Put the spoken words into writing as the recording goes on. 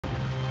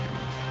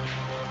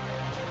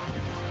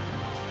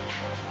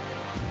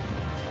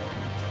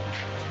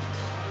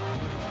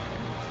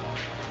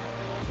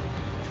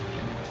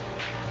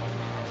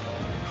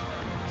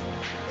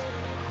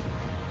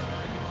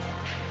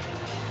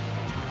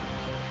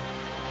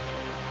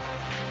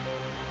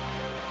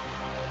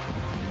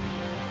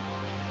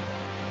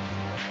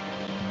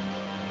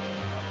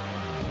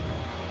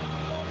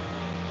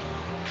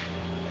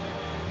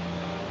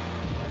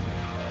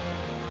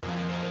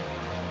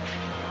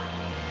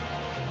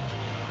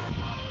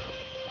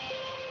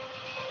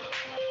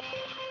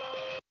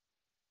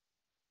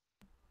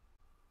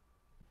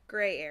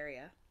Gray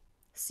area.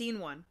 Scene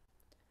 1.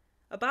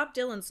 A Bob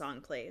Dylan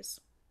song plays.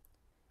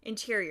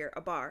 Interior,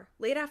 a bar.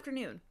 Late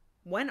afternoon.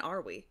 When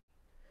are we?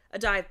 A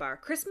dive bar.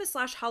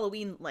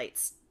 Christmas/Halloween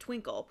lights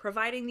twinkle,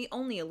 providing the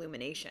only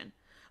illumination.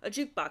 A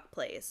jukebox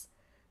plays.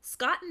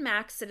 Scott and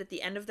Max sit at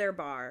the end of their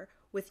bar,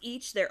 with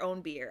each their own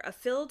beer, a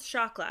filled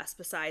shot glass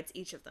besides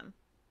each of them.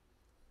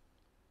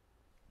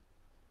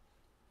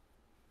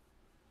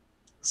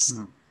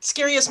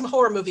 Scariest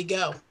horror movie,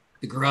 go.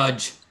 The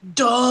Grudge.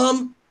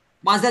 Dumb.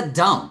 Why is that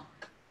dumb?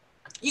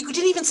 You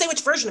didn't even say which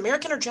version,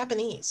 American or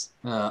Japanese.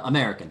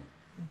 American.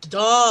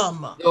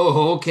 Dumb.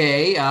 Oh,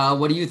 okay.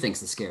 What do you think's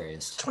the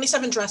scariest?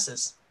 27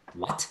 dresses.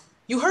 What?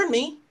 You heard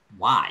me.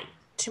 Why?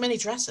 Too many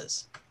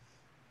dresses.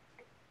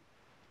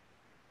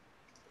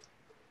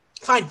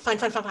 Fine.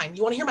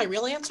 You want to hear my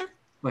real answer?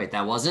 Wait,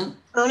 that wasn't?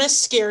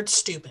 Ernest Scared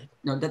Stupid.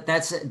 No,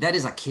 that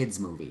is a kid's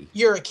movie.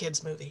 You're a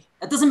kid's movie.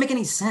 That doesn't make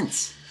any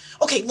sense.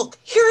 Okay, look,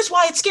 here's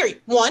why it's scary.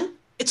 1,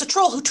 it's a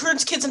troll who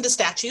turns kids into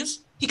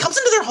statues. He comes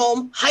into their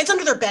home, hides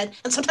under their bed,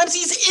 and sometimes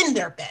he's in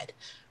their bed.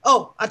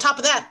 Oh, on top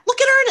of that,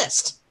 look at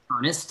Ernest.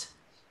 Ernest?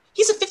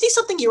 He's a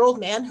 50-something-year-old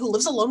man who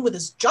lives alone with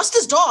his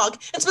dog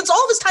and spends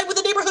all of his time with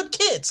the neighborhood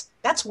kids.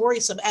 That's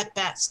worrisome at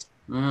best.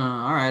 All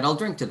right, I'll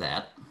drink to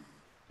that.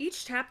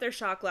 Each tap their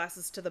shot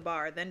glasses to the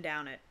bar, then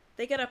down it.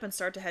 They get up and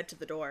start to head to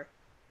the door.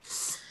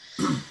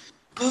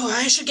 Oh,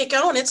 I should get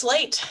going. It's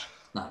late.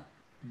 I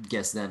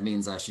guess that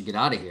means I should get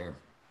out of here.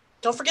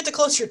 Don't forget to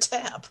close your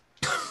tab.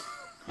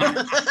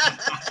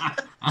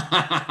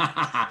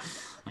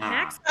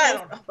 Max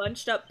pulls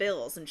bunched up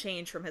bills and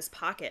change from his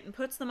pocket and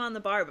puts them on the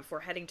bar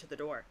before heading to the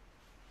door.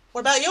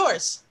 What about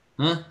yours?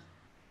 Huh?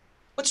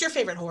 What's your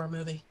favorite horror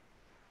movie?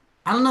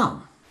 I don't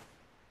know.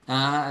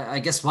 I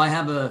guess why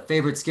have a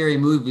favorite scary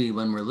movie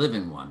when we're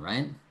living one,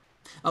 right?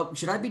 Oh,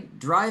 should I be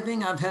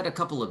driving? I've had a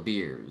couple of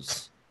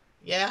beers.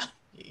 Yeah,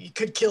 you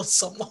could kill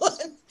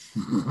someone.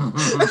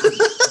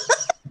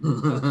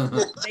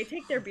 They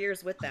take their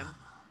beers with them.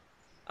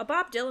 A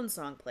Bob Dylan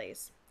song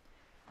plays.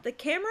 The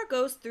camera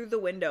goes through the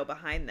window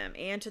behind them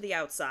and to the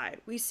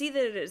outside. We see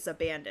that it is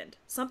abandoned.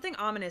 Something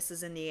ominous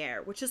is in the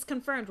air, which is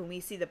confirmed when we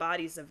see the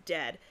bodies of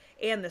dead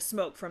and the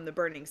smoke from the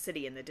burning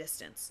city in the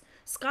distance.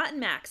 Scott and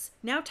Max,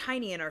 now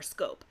tiny in our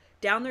scope,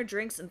 down their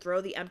drinks and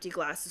throw the empty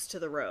glasses to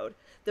the road.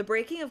 The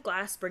breaking of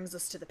glass brings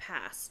us to the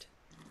past.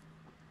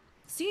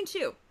 Scene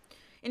 2.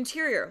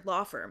 Interior,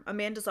 law firm,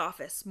 Amanda's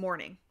office,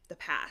 morning, the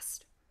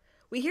past.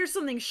 We hear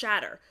something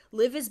shatter.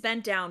 Liv is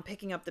bent down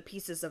picking up the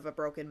pieces of a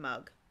broken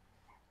mug.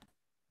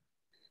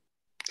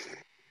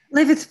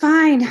 Liv, it's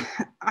fine.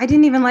 I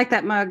didn't even like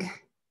that mug.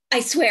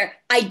 I swear,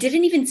 I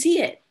didn't even see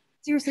it.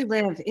 Seriously,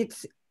 Liv,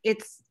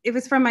 it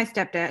was from my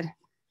stepdad.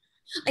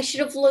 I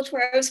should have looked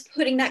where I was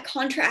putting that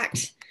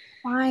contract.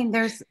 Fine,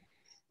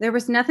 there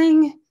was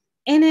nothing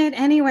in it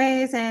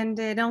anyways, and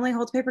it only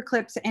holds paper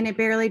clips, and it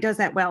barely does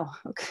that well.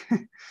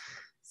 Okay.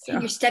 So,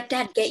 Can your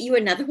stepdad get you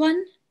another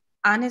one?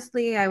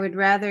 Honestly, I would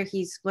rather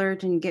he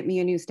splurge and get me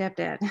a new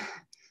stepdad.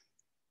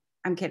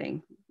 I'm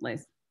kidding,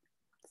 Liz.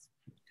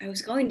 I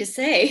was going to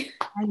say.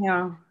 I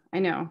know.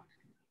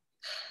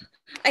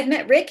 I've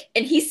met Rick,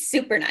 and he's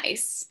super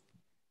nice.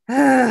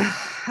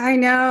 I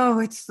know,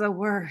 it's the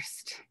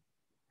worst.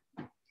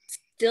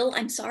 Still,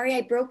 I'm sorry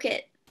I broke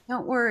it.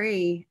 Don't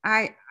worry.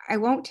 I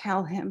won't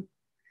tell him.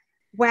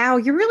 Wow,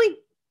 you're really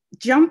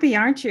jumpy,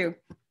 aren't you?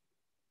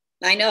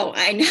 I know.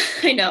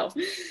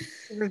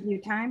 Review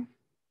time?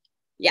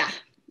 Yeah,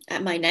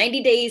 at my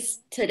 90 days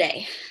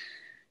today.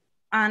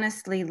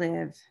 Honestly,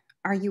 Liv,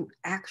 are you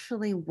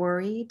actually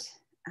worried?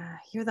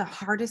 You're the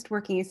hardest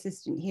working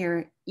assistant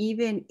here,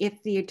 even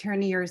if the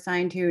attorney you're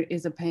assigned to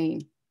is a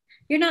pain.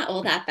 You're not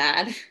all that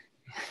bad.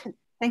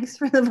 Thanks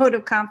for the vote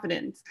of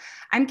confidence.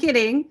 I'm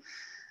kidding.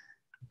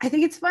 I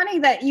think it's funny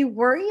that you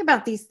worry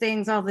about these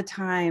things all the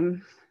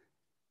time.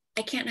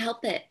 I can't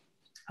help it.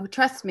 Oh,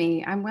 trust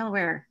me, I'm well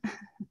aware.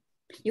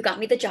 You got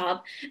me the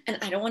job, and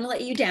I don't want to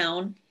let you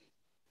down.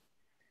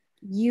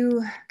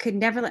 You could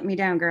never let me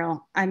down,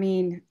 girl. I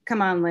mean,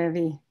 come on,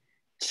 Livy.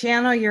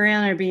 Channel your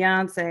inner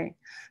Beyonce.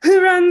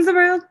 Who runs the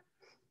world?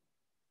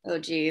 Oh,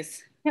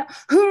 geez. Yeah.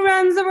 Who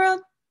runs the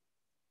world?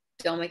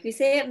 Don't make me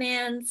say it,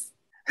 mans.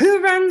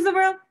 Who runs the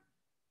world?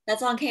 That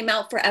song came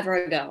out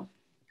forever ago.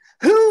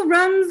 Who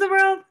runs the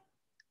world?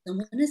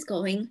 Someone is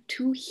going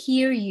to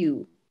hear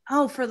you.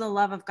 Oh, for the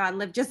love of God,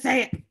 Liv, just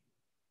say it.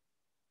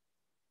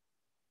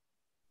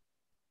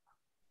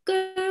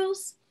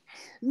 Girls.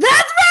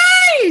 That's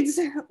right!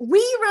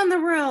 We run the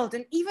world,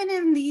 and even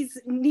if these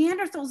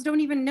Neanderthals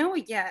don't even know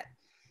it yet.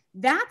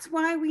 That's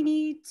why we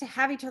need to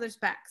have each other's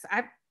backs.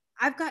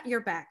 I've got your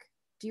back.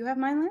 Do you have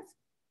mine, Liz?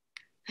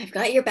 I've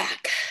got your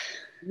back.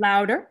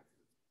 Louder.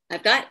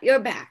 I've got your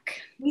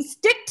back. We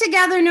stick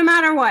together no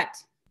matter what.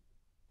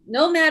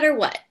 No matter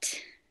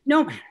what.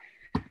 No matter.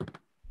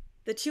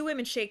 The two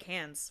women shake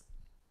hands.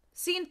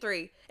 Scene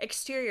 3.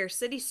 Exterior,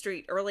 city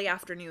street, early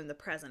afternoon, the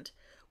present.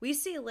 We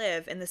see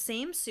Liv in the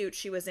same suit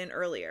she was in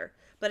earlier,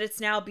 but it's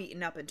now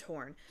beaten up and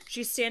torn.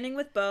 She's standing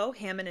with Beau,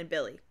 Hammond, and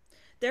Billy.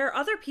 There are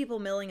other people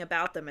milling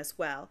about them as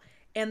well,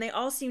 and they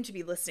all seem to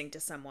be listening to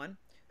someone.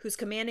 whose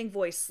commanding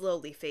voice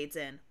slowly fades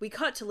in. We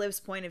cut to Liv's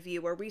point of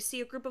view, where we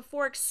see a group of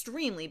 4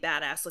 extremely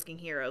badass-looking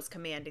heroes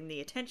commanding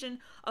the attention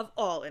of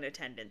all in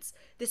attendance.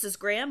 This is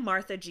Graham,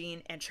 Martha,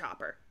 Jean, and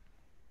Chopper.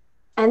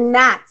 And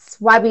that's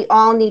why we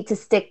all need to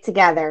stick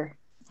together.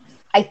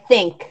 I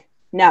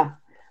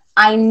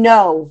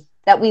know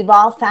that we've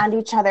all found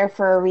each other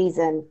for a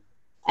reason.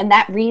 And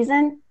that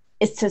reason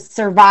is to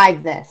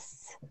survive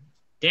this.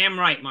 Damn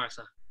right,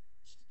 Martha.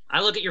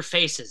 I look at your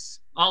faces,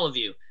 all of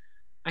you.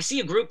 I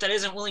see a group that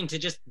isn't willing to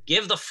just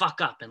give the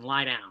fuck up and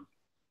lie down.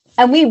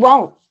 And we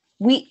won't.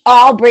 We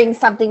all bring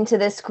something to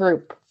this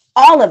group.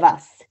 All of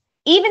us.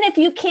 Even if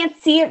you can't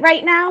see it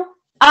right now,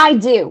 I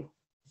do.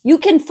 You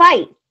can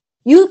fight.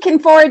 You can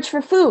forage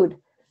for food.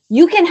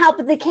 You can help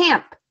at the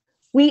camp.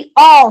 We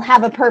all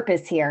have a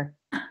purpose here.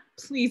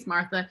 Please,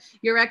 Martha.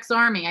 You're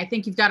ex-Army. I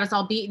think you've got us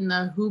all beat in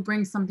the who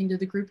brings something to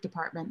the group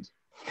department.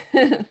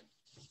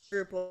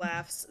 Group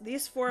laughs.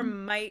 These 4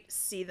 might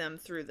see them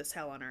through this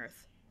hell on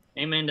earth.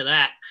 Amen to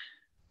that.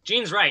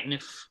 Jean's right, and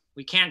if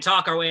we can't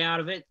talk our way out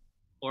of it,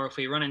 or if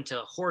we run into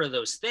a horde of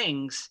those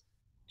things...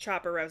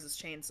 Chopper revs his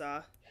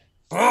chainsaw.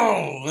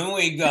 Oh, then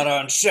we got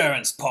our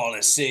insurance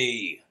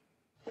policy.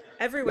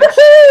 Everyone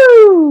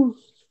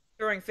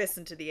throwing fists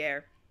into the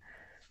air.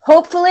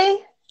 Hopefully,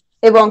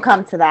 it won't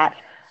come to that.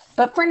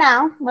 But for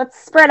now, let's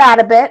spread out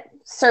a bit,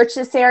 search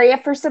this area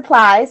for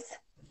supplies,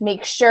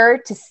 make sure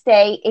to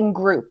stay in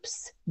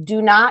groups.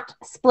 Do not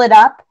split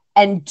up,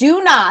 and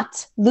do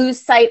not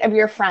lose sight of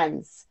your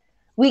friends.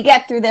 We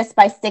get through this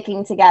by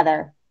sticking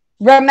together.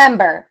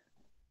 Remember,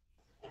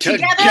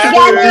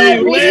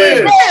 together we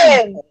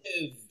live!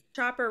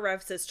 Chopper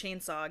revs his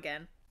chainsaw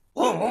again.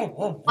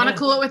 Want to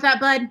cool it with that,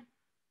 bud?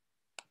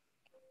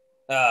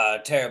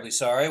 Terribly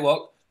sorry.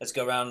 Well, let's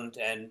go around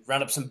and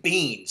round up some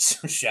beans,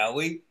 shall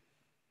we?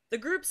 The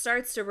group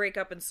starts to break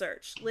up and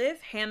search.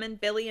 Liv, Hammond,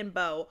 Billy, and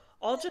Beau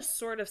all just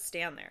sort of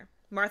stand there.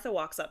 Martha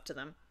walks up to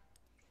them.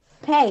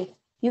 Hey,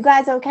 you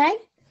guys okay?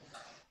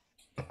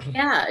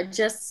 Yeah,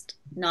 just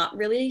not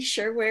really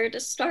sure where to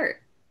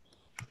start.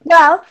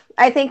 Well,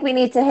 I think we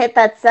need to hit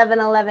that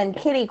 7-Eleven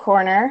kitty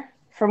corner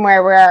from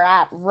where we're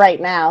at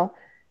right now.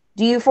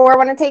 Do you 4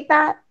 want to take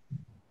that?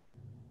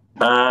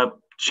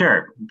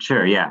 Sure,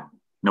 yeah.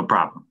 No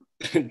problem.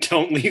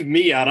 Don't leave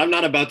me out. I'm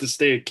not about to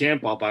stay at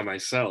camp all by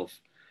myself.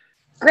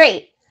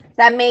 Great.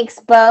 That makes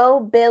Beau,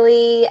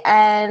 Billy,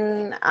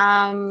 and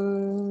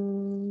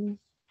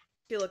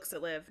She looks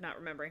at Liv, not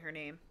remembering her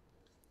name.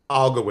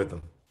 I'll go with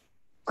them.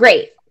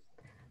 Great.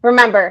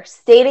 Remember,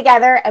 stay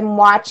together and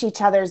watch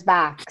each other's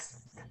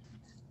backs.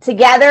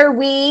 Together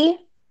we...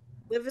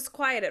 Liv is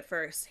quiet at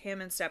first.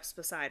 Hammond steps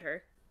beside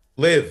her.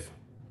 Liv.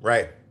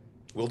 Right.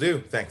 Will do.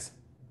 Thanks.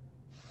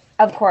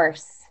 Of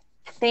course.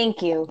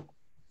 Thank you.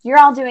 You're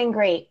all doing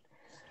great.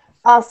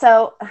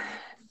 Also,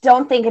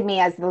 don't think of me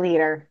as the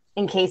leader,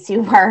 in case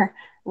you were,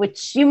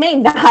 which you may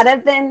not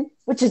have been,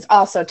 which is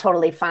also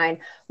totally fine.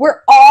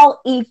 We're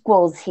all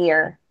equals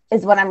here,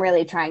 is what I'm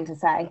really trying to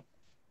say.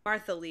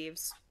 Martha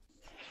leaves.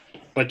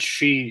 But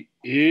she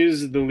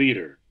is the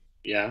leader,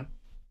 yeah?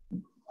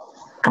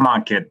 Come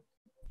on, kid.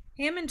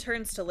 Hammond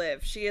turns to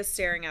Liv. She is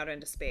staring out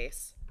into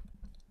space.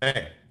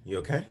 Hey, you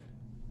okay?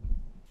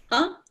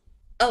 Huh?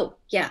 Oh,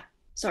 yeah.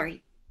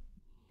 Sorry.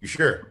 You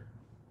sure?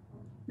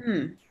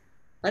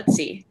 Let's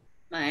see.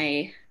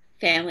 My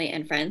family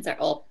and friends are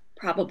all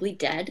probably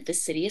dead. The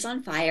city is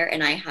on fire,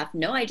 and I have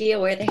no idea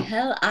where the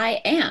hell I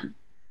am.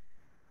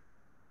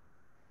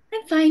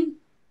 I'm fine.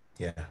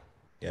 Yeah,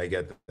 I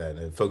get that.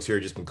 And folks here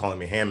have just been calling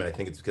me Hammond. I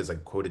think it's because I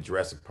quoted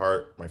Jurassic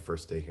Park my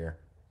first day here.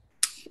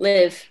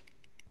 Live.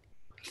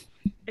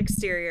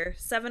 Exterior,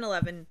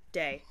 7-Eleven,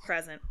 day,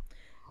 present.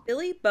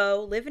 Billy,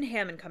 Beau, Liv, and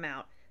Hammond come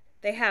out.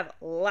 They have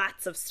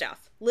lots of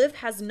stuff. Liv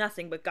has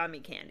nothing but gummy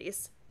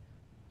candies.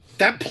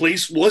 That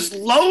place was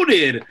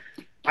loaded!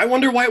 I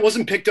wonder why it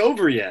wasn't picked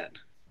over yet.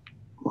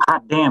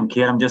 Hot damn,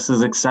 kid. I'm just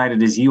as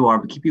excited as you are,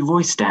 but keep your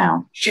voice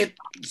down. Shit.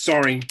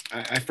 Sorry.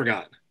 I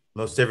forgot.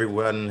 Most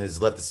everyone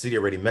has left the city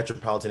already.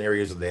 Metropolitan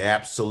areas are the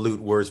absolute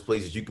worst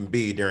places you can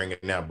be during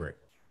an outbreak.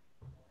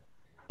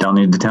 Don't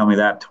need to tell me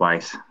that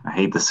twice. I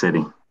hate the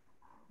city.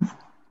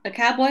 A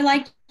cowboy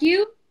like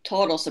you?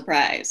 Total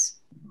surprise.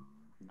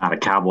 Not a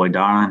cowboy,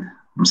 darling.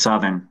 I'm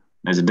Southern.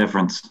 There's a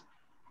difference.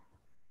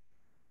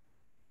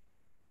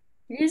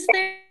 Is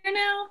there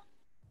now?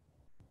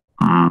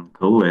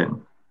 Cool it.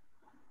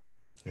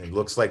 It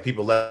looks like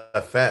people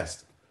left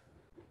fast.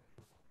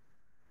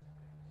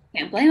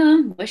 Can't blame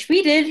them. Wish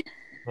we did.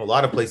 Well, a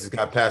lot of places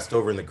got passed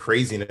over in the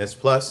craziness.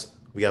 Plus,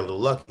 we got a little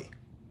lucky.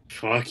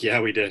 Fuck yeah,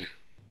 we did.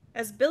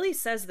 As Billy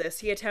says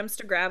this, he attempts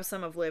to grab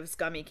some of Liv's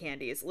gummy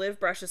candies. Liv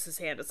brushes his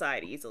hand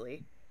aside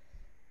easily.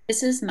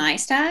 This is my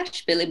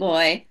stash, Billy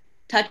boy.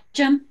 Touch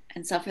 'em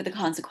and suffer the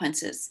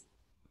consequences.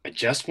 I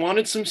just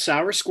wanted some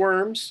sour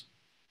squirms.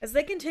 As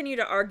they continue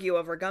to argue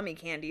over gummy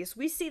candies,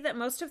 we see that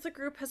most of the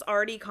group has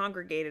already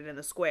congregated in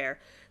the square.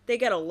 They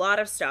get a lot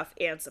of stuff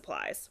and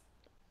supplies.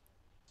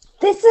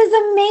 This is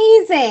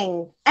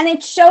amazing, and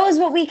it shows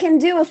what we can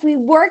do if we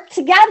work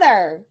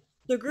together.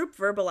 The group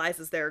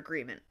verbalizes their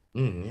agreement.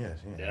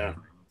 Yeah.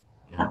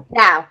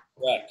 Now,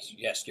 Correct.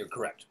 Yes, you're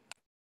correct.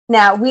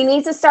 Now, we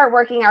need to start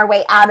working our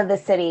way out of the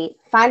city,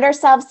 find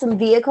ourselves some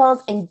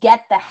vehicles, and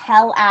get the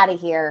hell out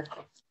of here.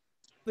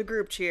 The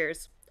group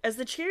cheers. As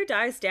the cheer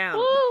dies down,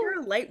 we hear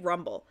a light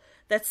rumble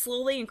that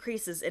slowly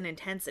increases in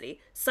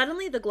intensity.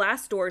 Suddenly, the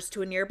glass doors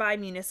to a nearby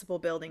municipal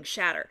building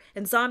shatter,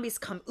 and zombies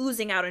come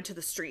oozing out into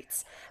the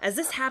streets. As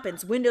this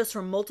happens, windows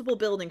from multiple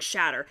buildings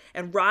shatter,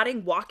 and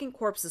rotting, walking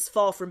corpses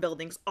fall from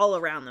buildings all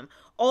around them.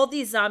 All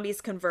these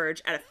zombies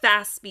converge at a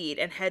fast speed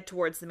and head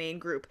towards the main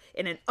group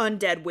in an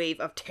undead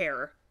wave of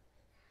terror.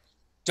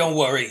 Don't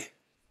worry.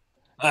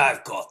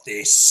 I've got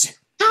this.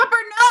 Chopper,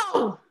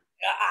 no!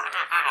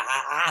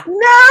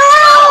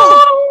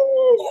 No!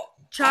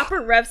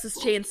 Chopper revs his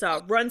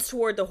chainsaw, runs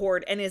toward the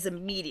horde, and is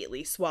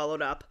immediately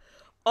swallowed up.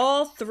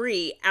 All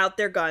three out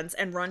their guns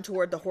and run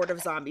toward the horde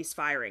of zombies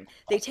firing.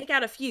 They take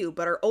out a few,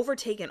 but are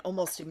overtaken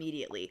almost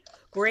immediately.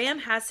 Graham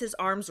has his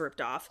arms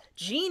ripped off.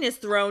 Jean is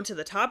thrown to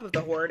the top of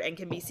the horde and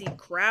can be seen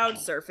crowd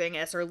surfing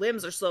as her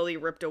limbs are slowly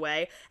ripped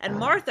away. And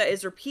Martha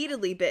is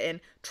repeatedly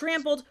bitten,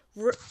 trampled,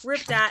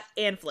 ripped at,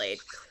 and flayed.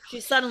 She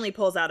suddenly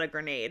pulls out a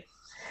grenade.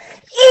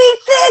 Eat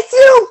this,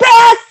 you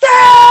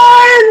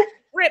bastard!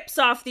 Rips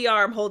off the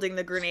arm holding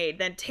the grenade,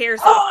 then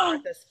tears off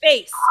Martha's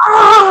face.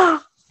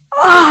 Ah!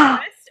 The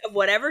rest of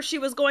whatever she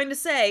was going to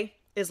say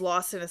is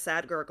lost in a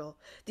sad gurgle.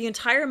 The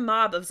entire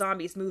mob of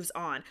zombies moves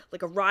on,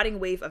 like a rotting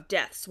wave of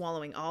death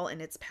swallowing all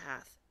in its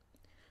path.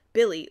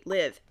 Billy,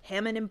 Liv,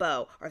 Hammond, and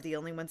Beau are the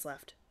only ones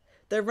left.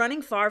 They're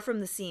running far from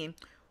the scene.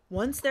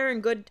 Once they're a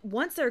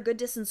good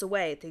distance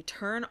away, they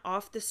turn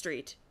off the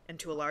street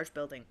into a large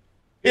building.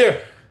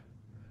 Here.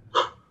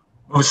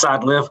 Whose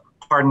side, Liv?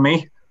 Pardon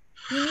me?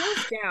 He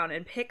kneels down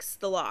and picks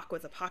the lock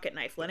with a pocket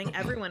knife, letting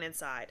everyone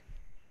inside.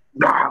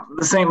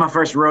 This ain't my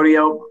first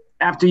rodeo.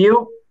 After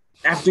you.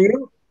 After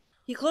you.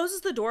 He closes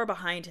the door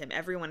behind him.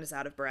 Everyone is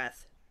out of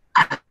breath.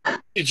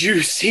 Did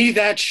you see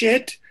that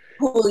shit?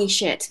 Holy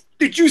shit.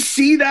 Did you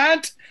see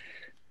that?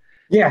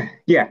 Yeah,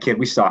 kid,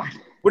 we saw it.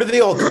 Where did they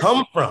all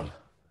come from?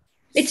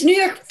 It's New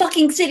York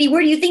fucking City.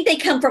 Where do you think they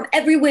come from?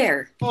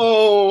 Everywhere.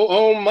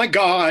 Oh my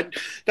God.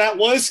 That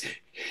was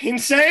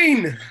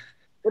insane.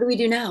 What do we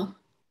do now?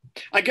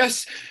 I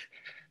guess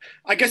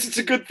it's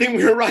a good thing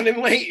we were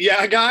running late,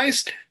 yeah,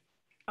 guys?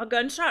 A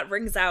gunshot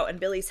rings out and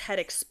Billy's head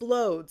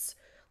explodes.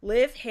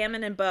 Liv,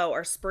 Hammond, and Beau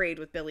are sprayed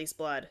with Billy's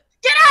blood.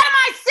 Get out of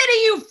my city,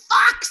 you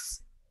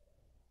fucks!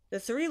 The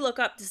three look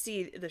up to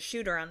see the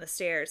shooter on the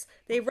stairs.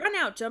 They run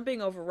out,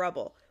 jumping over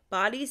rubble,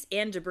 bodies,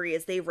 and debris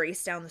as they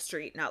race down the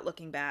street, not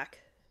looking back.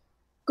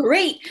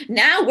 Great!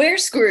 Now we're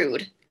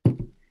screwed.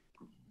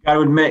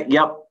 Gotta admit,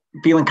 yep,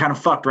 feeling kind of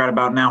fucked right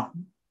about now.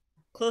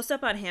 Close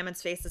up on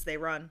Hammond's face as they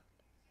run.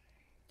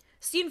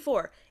 Scene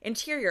 4,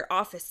 interior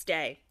office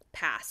day.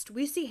 Past.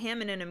 We see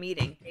Hammond in a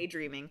meeting,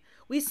 daydreaming.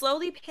 We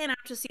slowly pan out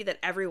to see that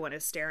everyone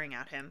is staring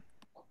at him.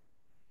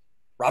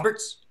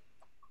 Roberts?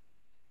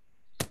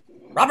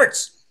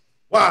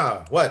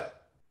 Wow,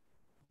 what?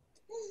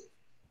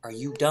 Are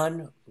you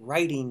done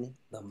writing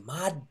the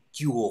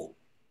module?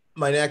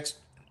 My next...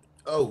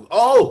 sort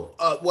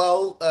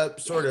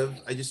of.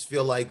 I just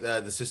feel like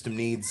the system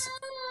needs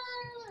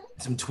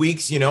some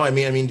tweaks, you know? I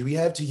mean, do we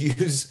have to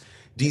use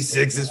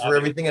D6s for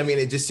everything? I mean,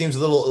 it just seems a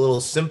little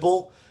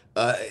simple.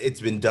 It's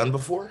been done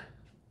before.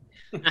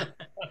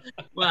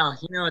 Well,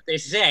 you know what they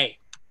say.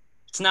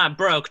 It's not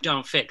broke,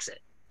 don't fix it.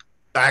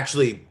 I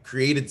actually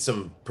created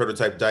some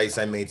prototype dice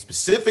I made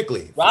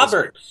specifically.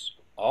 Roberts,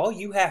 all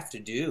you have to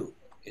do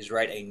is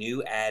write a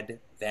new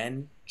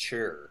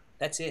adventure.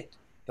 That's it.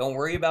 Don't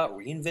worry about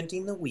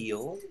reinventing the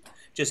wheel.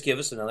 Just give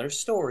us another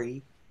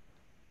story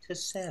to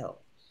sell.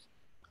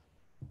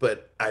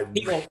 But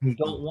People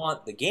don't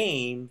want the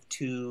game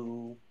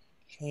to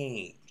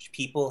change.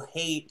 People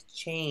hate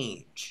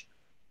change.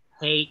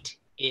 Hate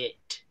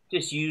it.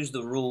 Just use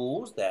the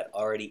rules that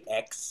already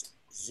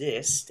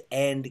exist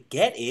and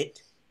get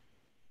it,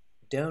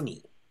 don't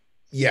you?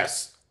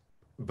 Yes,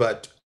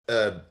 but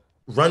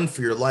Run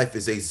for Your Life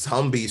is a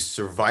zombie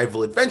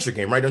survival adventure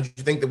game, right? Don't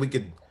you think that we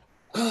could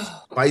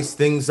spice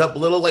things up a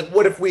little? Like,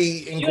 what if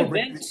we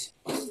incorporate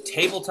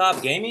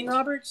tabletop gaming,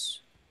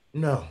 Roberts?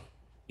 No.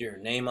 Your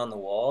name on the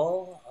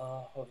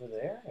wall over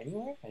there?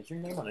 Anywhere? Is your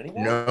name on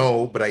anywhere?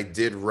 No, but I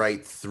did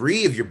write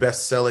 3 of your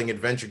best-selling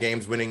adventure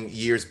games, winning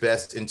year's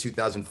best in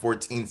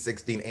 2014,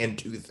 16, and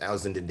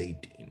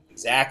 2018.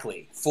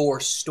 Exactly.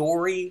 For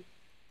storytelling.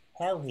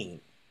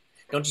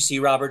 Don't you see,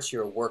 Roberts?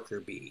 You're a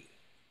worker bee.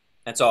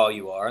 That's all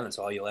you are, and that's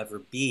all you'll ever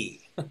be.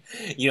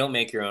 You don't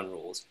make your own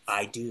rules.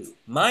 I do.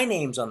 My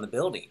name's on the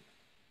building.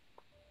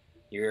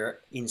 You're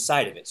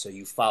inside of it, so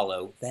you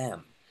follow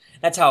them.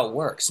 That's how it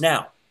works.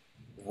 Now,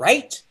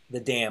 write the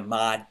damn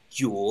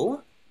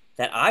module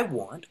that I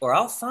want, or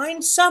I'll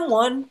find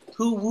someone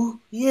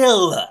who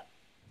will.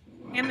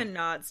 Hammond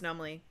nods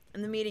numbly,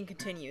 and the meeting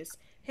continues.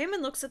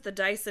 Hammond looks at the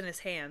dice in his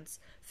hands.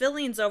 Phil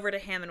leans over to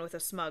Hammond with a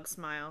smug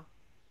smile.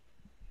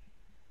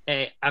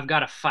 Hey, I've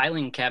got a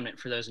filing cabinet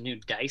for those new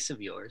dice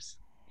of yours.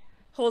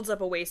 Holds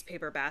up a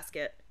wastepaper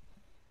basket.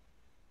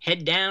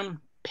 Head down,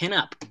 pin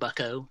up,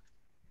 bucko.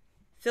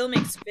 Phil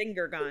makes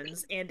finger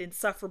guns and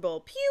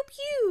insufferable pew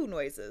pew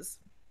noises.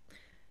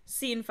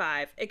 Scene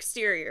 5.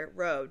 Exterior,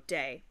 road,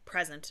 day,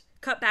 present.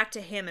 Cut back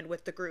to Hammond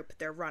with the group.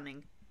 They're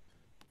running.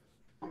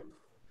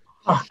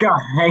 Oh,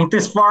 God, ain't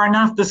this far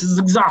enough? This is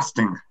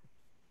exhausting.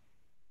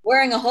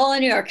 Wearing a hole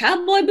in your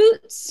cowboy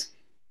boots?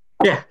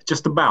 Yeah,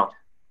 just about.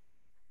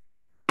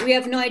 We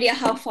have no idea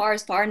how far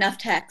is far enough,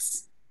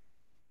 Tex.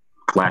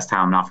 Last time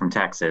I'm not from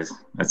Texas.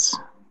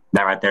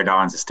 That right there,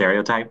 darling's a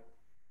stereotype.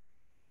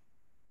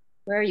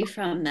 Where are you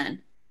from,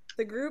 then?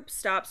 The group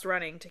stops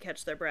running to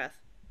catch their breath.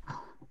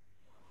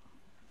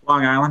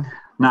 Long Island,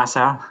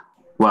 Nassau.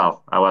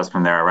 Well, I was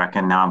from there, I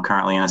reckon. Now I'm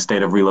currently in a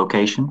state of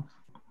relocation.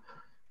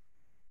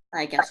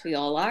 I guess we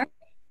all are.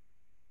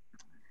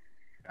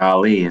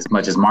 Golly, as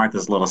much as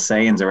Martha's little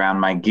sayings around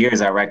my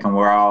gears, I reckon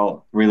we're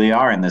all really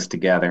are in this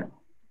together.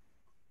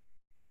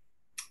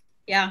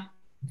 Yeah.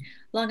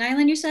 Long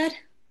Island, you said?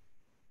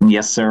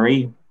 Yes,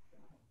 sirree.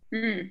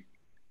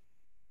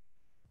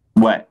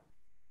 What?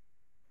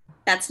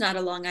 That's not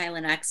a Long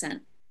Island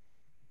accent.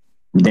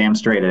 Damn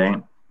straight it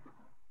ain't.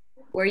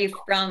 Where are you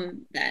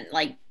from, then?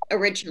 Like,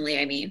 originally,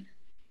 I mean.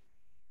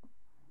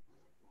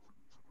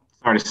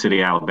 Sardis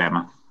City,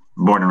 Alabama.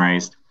 Born and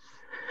raised.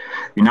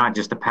 You're not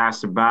just a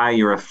passerby,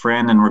 you're a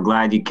friend, and we're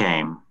glad you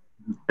came.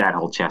 That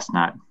whole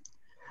chestnut.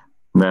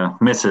 The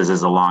missus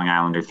is a Long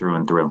Islander through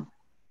and through.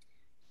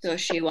 So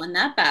she won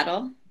that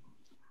battle.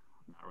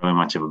 Not really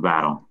much of a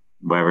battle.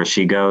 Wherever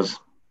she goes,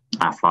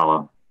 I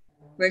follow.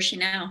 Where's she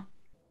now?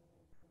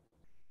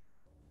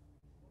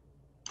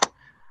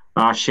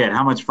 Oh, shit.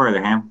 How much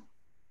further, Ham?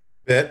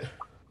 Bit.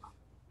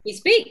 He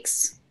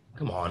speaks.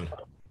 Come on.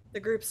 The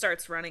group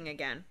starts running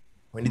again.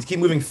 We need to keep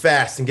moving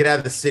fast and get out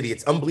of the city.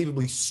 It's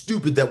unbelievably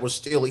stupid that we're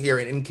still here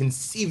and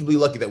inconceivably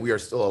lucky that we are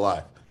still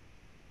alive.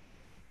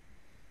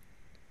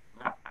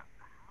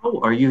 How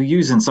are you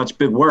using such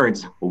big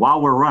words while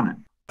we're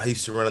running? I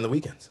used to run on the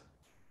weekends.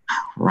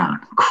 Run,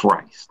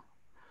 Christ.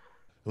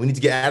 We need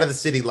to get out of the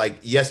city like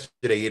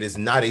yesterday. It is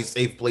not a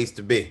safe place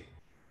to be.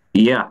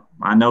 Yeah,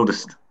 I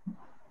noticed.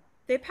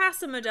 They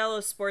pass a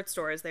Modelo sports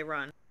store as they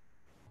run.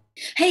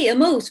 Hey,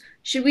 Amos,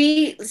 should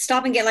we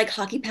stop and get like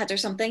hockey pads or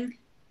something?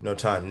 No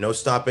time, no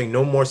stopping,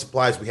 no more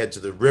supplies. We head to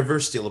the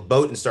river, steal a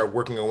boat, and start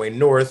working our way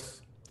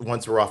north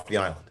once we're off the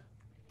island.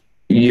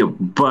 Yeah,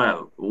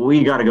 but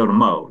we gotta go to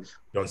Moe's.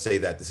 Don't say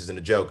that. This isn't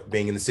a joke.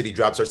 Being in the city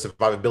drops our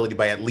survivability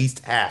by at least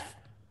half.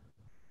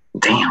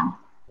 Damn.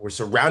 We're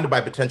surrounded by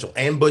potential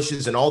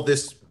ambushes, and all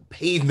this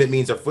pavement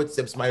means our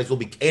footsteps might as well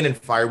be cannon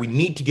fire. We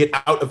need to get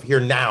out of here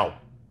now.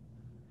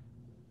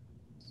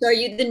 So are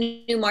you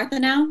the new Martha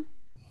now?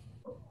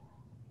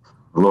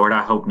 Lord,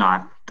 I hope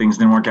not. Things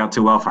didn't work out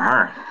too well for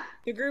her.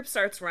 The group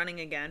starts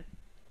running again.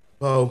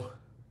 Oh.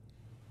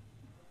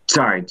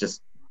 Sorry,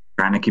 just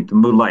trying to keep the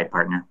mood light,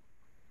 partner.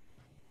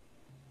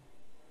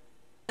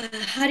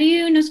 How do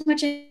you know so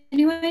much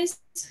anyways?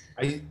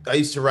 I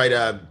used to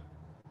write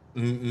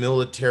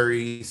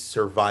military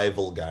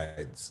survival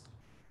guides.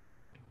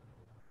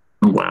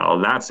 Well,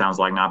 that sounds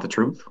like not the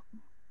truth.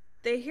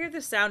 They hear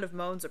the sound of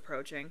moans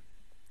approaching.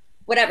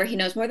 Whatever, he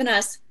knows more than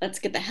us. Let's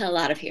get the hell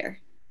out of here.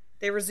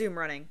 They resume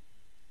running.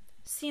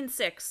 Scene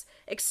 6.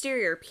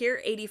 Exterior,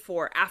 Pier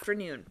 84,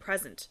 afternoon,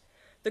 present.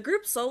 The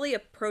group slowly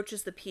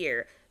approaches the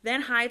pier,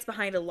 then hides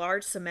behind a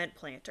large cement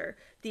planter.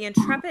 The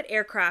Intrepid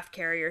aircraft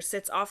carrier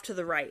sits off to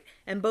the right,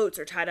 and boats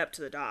are tied up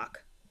to the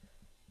dock.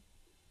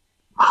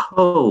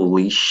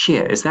 Holy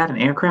shit, is that an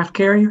aircraft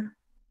carrier?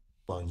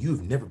 Well,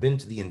 you've never been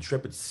to the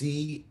Intrepid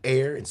Sea,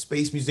 Air, and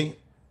Space Museum?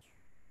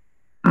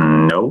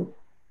 No.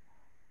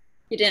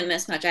 You didn't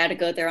miss much. I had to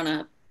go there on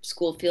a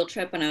school field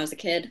trip when I was a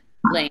kid.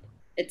 Lame.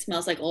 It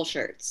smells like old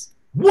shirts.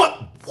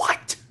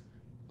 What?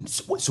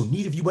 So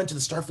neither of you went to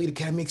the Starfleet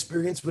Academy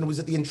experience when it was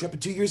at the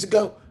Intrepid 2 years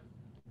ago?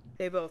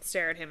 They both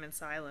stare at him in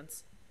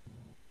silence.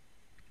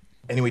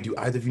 Anyway, do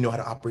either of you know how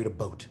to operate a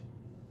boat?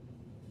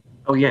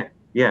 Oh, yeah.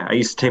 Yeah, I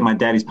used to take my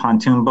daddy's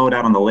pontoon boat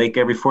out on the lake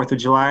every 4th of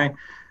July.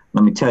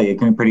 Let me tell you, it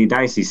can be pretty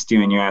dicey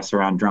steering your ass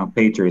around drunk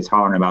patriots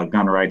hollering about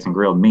gun rights and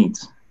grilled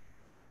meats.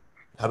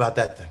 How about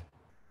that thing?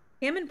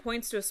 Hammond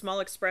points to a small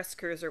express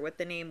cruiser with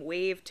the name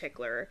Wave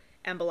Tickler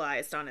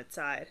embolized on its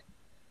side.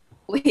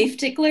 Wave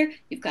Tickler?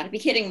 You've got to be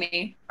kidding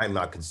me. I'm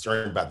not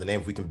concerned about the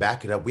name. If we can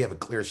back it up, we have a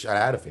clear shot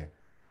out of here.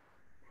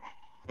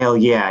 Hell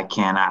yeah, I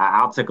can.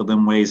 I'll tickle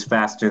them waves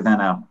faster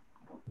than a...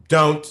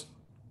 Don't.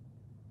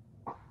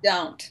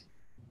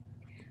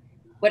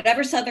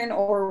 Whatever southern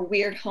or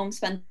weird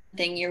homespun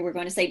thing you were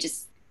going to say,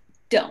 just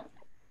don't.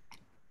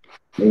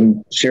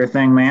 Sure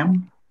thing,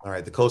 ma'am. All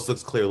right, the coast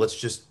looks clear. Let's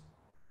just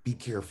be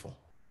careful.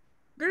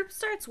 Group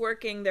starts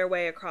working their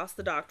way across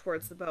the dock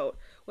towards the boat.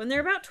 When they're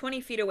about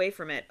 20 feet away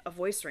from it, a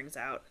voice rings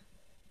out.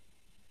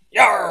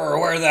 Yar,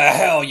 where the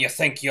hell you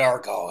think you're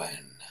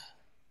going?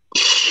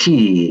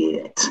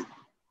 Shit.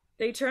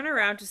 They turn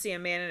around to see a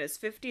man in his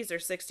 50s or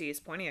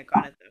 60s pointing a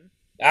gun at them.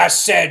 I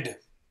said,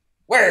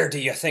 where do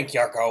you think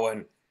you're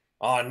going?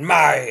 On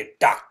my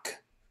dock.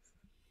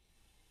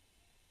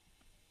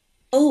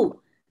 Oh,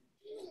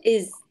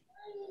 is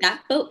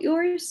that boat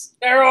yours?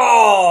 They're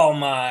all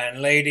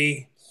mine,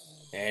 lady.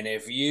 And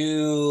if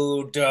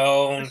you A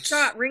don't...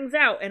 shot rings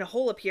out and a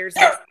hole appears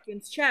in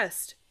Deacon's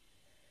chest.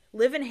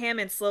 Liv and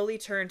Hammond slowly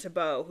turn to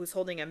Beau, who's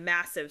holding a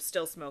massive,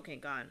 still smoking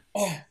gun.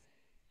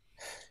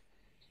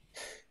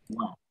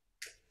 Well,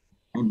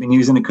 I've been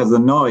using it because of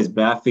the noise,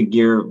 but I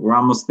figure we're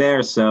almost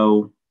there,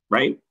 so,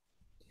 right?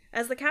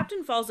 As the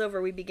captain falls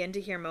over, we begin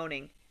to hear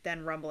moaning,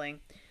 then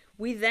rumbling.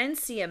 We then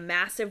see a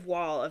massive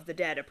wall of the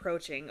dead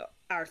approaching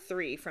our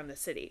three from the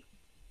city.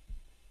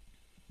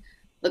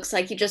 Looks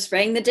like you just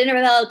rang the dinner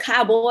bell,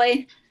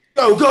 cowboy.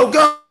 Go, go,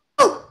 go!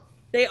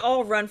 They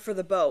all run for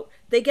the boat.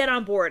 They get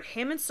on board.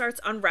 Hammond starts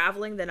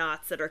unraveling the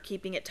knots that are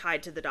keeping it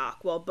tied to the dock,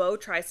 while Beau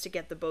tries to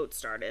get the boat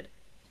started.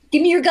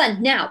 Give me your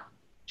gun, now.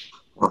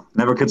 Well,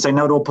 never could say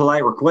no to a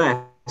polite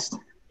request.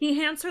 He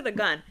hands her the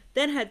gun,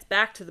 then heads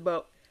back to the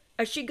boat.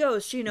 As she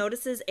goes, she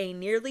notices a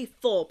nearly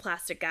full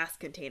plastic gas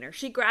container.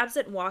 She grabs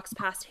it and walks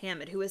past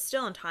Hammond, who is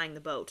still untying the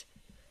boat.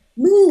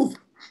 Move!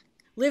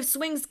 Liv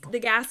swings the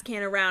gas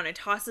can around and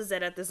tosses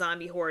it at the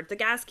zombie horde. The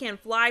gas can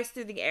flies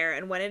through the air,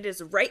 and when it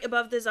is right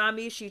above the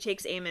zombies, she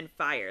takes aim and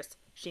fires.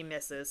 She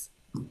misses.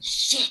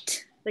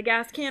 Shit! The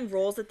gas can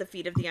rolls at the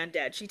feet of the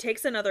undead. She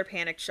takes another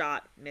panicked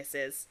shot.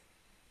 Misses.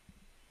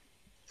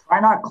 Try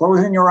not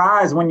closing your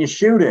eyes when you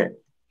shoot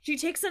it. She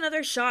takes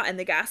another shot and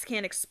the gas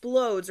can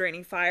explodes,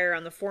 raining fire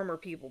on the former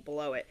people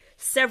below it.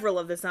 Several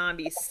of the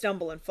zombies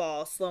stumble and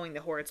fall, slowing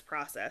the horde's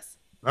process.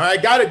 All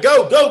right, got it.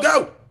 Go, go,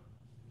 go!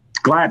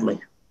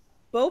 Gladly.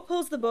 Beau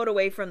pulls the boat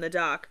away from the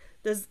dock.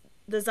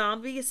 The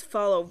zombies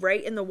follow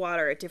right in the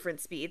water at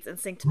different speeds and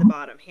sink to the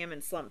bottom.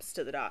 Hammond slumps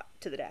to the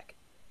deck.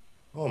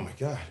 Oh my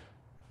God.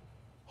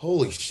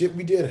 Holy shit,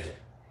 we did it.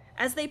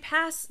 As they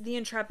pass the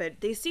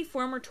Intrepid, they see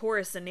former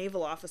tourists and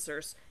naval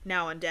officers,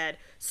 now undead,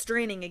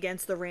 straining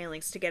against the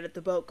railings to get at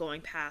the boat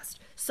going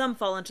past. Some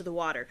fall into the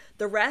water.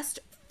 The rest,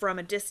 from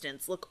a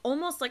distance, look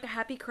almost like a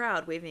happy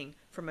crowd waving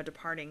from a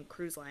departing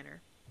cruise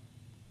liner.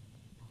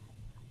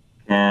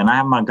 Can I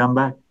have my gun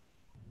back?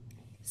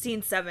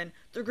 Scene 7.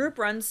 The group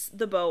runs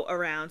the boat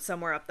around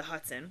somewhere up the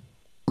Hudson.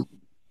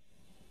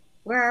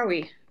 Where are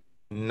we?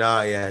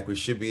 Nah, yeah, we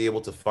should be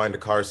able to find a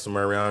car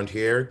somewhere around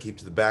here, keep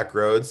to the back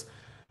roads.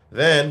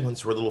 Then,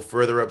 once we're a little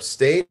further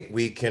upstate,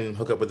 we can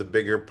hook up with a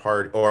bigger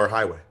part or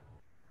highway.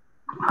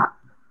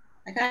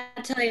 I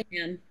gotta tell you,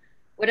 man,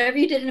 whatever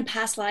you did in a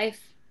past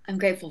life, I'm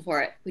grateful for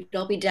it. We'd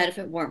all be dead if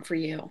it weren't for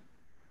you.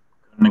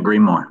 Couldn't agree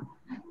more.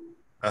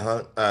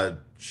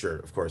 Sure,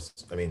 of course.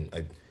 I mean,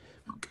 I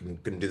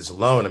couldn't do this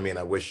alone. I mean,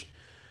 I wish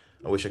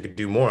I could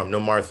do more. I'm no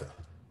Martha.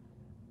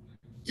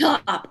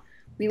 Stop!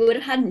 We would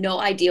have had no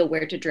idea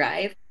where to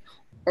drive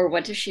or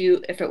what to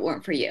shoot if it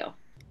weren't for you.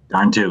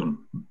 Darn tune.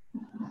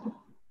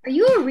 Are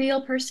you a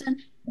real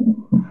person?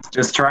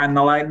 Just trying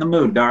to lighten the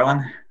mood,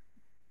 darling.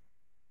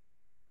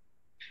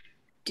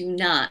 Do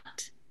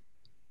not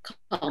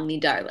call me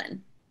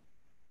darling.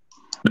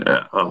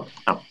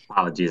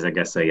 Apologies. I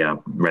guess I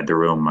read the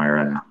room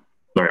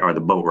or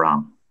the boat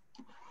wrong.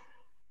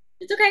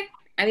 It's okay.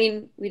 I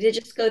mean, we did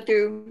just go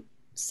through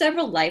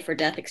several life or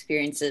death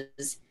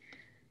experiences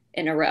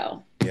in a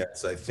row.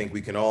 Yes, I think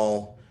we can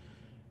all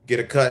get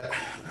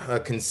a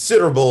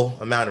considerable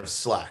amount of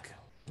slack.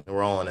 And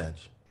we're all on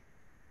edge.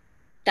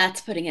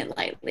 That's putting it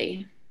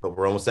lightly. But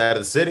we're almost out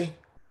of the city.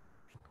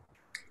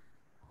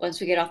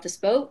 Once we get off this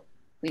boat,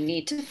 we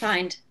need to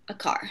find a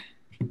car.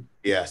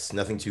 Yes,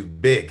 nothing too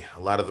big. A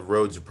lot of the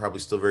roads are probably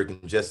still very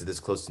congested this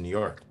close to New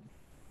York.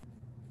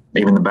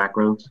 Even the back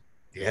roads?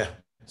 Yeah,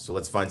 so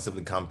let's find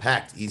something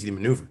compact, easy to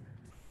maneuver.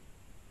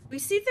 We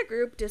see the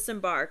group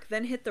disembark,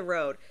 then hit the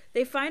road.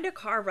 They find a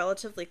car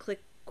relatively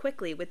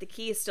quickly with the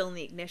keys still in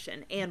the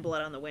ignition and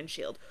blood on the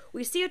windshield.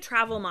 We see a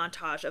travel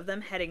montage of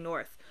them heading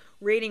north,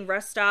 raiding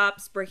rest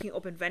stops, breaking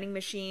open vending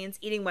machines,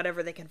 eating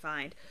whatever they can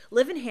find.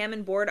 Liv and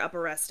Hammond board up a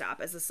rest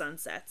stop as the sun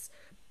sets.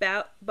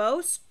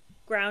 Beau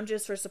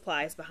scrounges for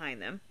supplies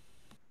behind them.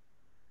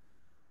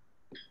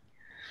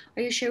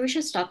 Are you sure we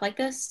should stop like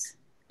this?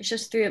 It's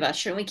just 3 of us.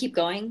 Shouldn't we keep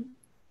going?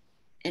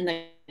 In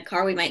the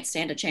car, we might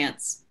stand a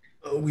chance.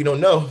 We don't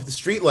know if the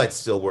street lights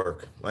still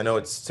work. I know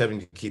it's tempting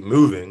to keep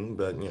moving,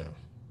 but you know.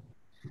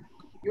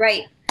 You're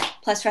right.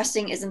 Plus,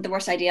 resting isn't the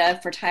worst idea.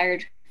 If we're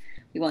tired,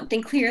 we won't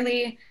think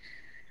clearly,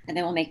 and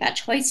then we'll make bad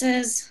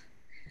choices.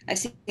 I've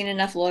seen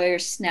enough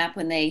lawyers snap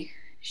when they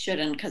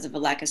shouldn't because of a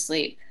lack of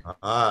sleep.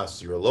 So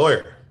you're a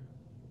lawyer.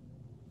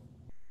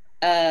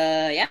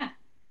 Yeah.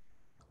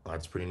 Well,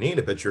 that's pretty neat.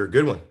 I bet you're a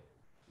good one.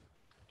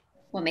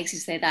 What makes you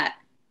say that?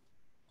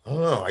 I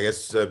don't know. I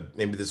guess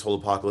maybe this whole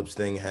apocalypse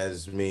thing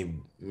has made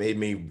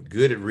me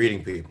good at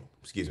reading people.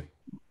 Excuse me.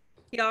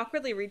 He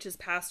awkwardly reaches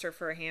past her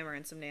for a hammer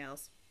and some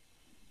nails.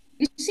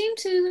 You seem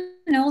to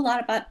know a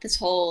lot about this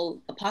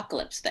whole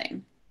apocalypse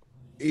thing.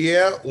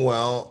 Yeah,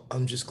 well,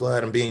 I'm just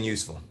glad I'm being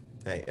useful.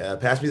 Hey,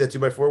 pass me that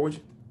 2x4, would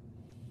you?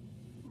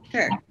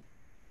 Sure.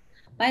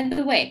 By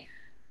the way,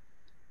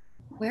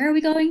 where are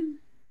we going?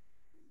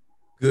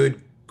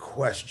 Good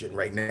question.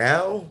 Right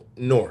now,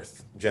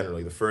 north,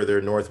 generally. The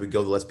further north we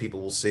go, the less people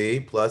will see.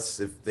 Plus,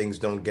 if things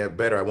don't get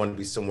better, I want to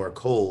be somewhere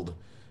cold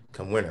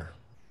come winter.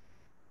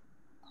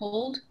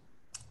 Cold?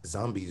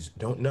 Zombies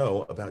don't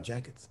know about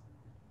jackets.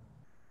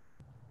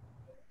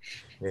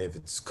 If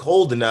it's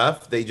cold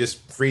enough, they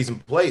just freeze in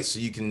place, so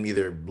you can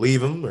either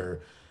leave them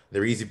or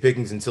they're easy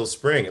pickings until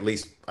spring. At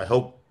least I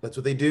hope that's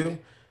what they do.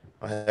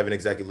 I haven't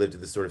exactly lived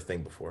through this sort of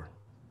thing before.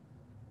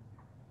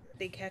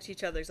 They catch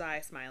each other's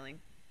eye, smiling.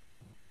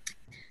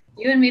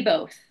 You and me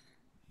both.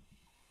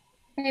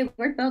 Hey,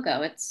 where'd Beau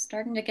go? It's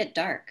starting to get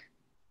dark.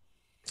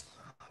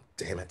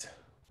 Damn it.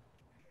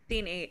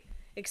 Scene 8.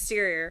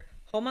 Exterior.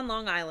 Home on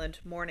Long Island.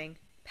 Morning.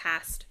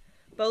 Past.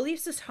 Beau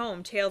leaves his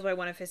home, tailed by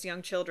one of his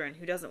young children,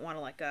 who doesn't want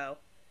to let go.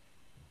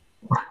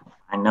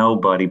 I know,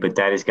 buddy, but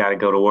Daddy's got to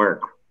go to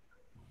work.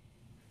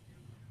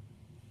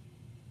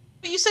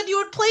 But you said you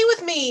would play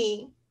with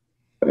me.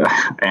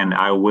 And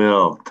I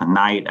will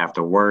tonight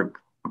after work.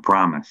 I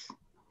promise.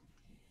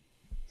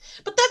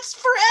 But that's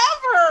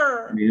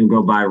forever. It'll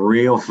go by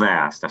real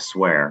fast, I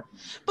swear.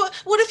 But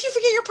what if you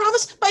forget your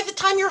promise by the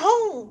time you're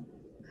home?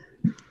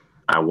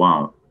 I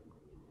won't.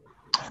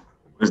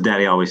 What does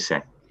Daddy always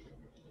say?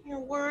 Your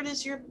word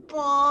is your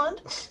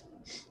bond.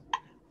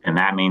 And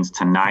that means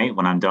tonight,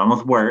 when I'm done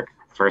with work,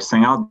 first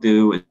thing I'll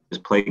do is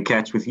play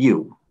catch with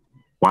you.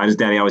 Why does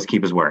Daddy always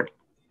keep his word?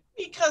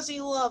 Because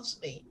he loves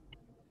me.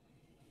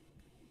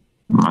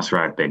 That's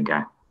right, big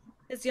guy.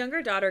 His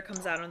younger daughter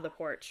comes out on the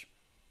porch.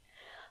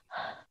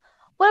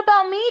 What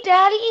about me,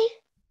 Daddy?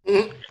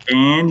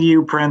 And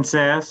you,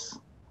 princess.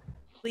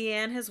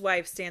 Leanne, his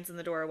wife, stands in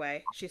the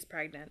doorway. She's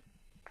pregnant.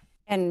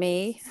 And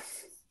me.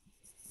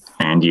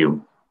 And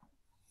you.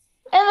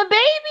 And the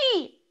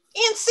baby.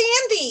 And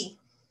Sandy.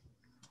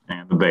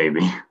 And the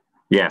baby.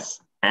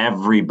 Yes,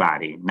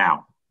 everybody.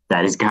 Now,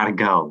 Daddy's got to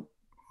go.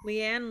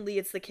 Leanne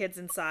leads the kids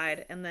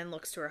inside and then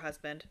looks to her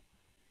husband.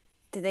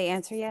 Did they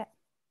answer yet?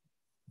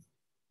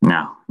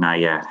 No, not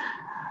yet.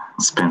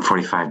 It's been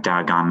 45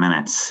 doggone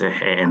minutes.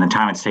 And the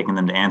time it's taken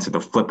them to answer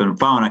the flippin'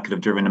 phone, I could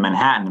have driven to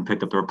Manhattan and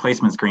picked up the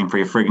replacement screen for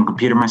your friggin'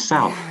 computer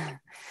myself.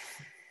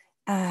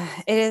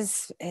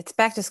 It's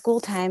back to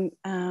school time.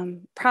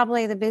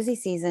 Probably the busy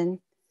season.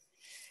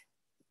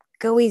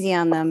 Go easy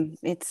on them.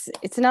 It's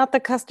not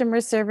the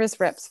customer service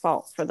rep's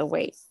fault for the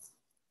wait.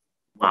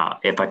 Well,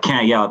 if I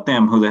can't yell at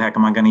them, who the heck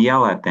am I going to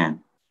yell at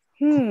then?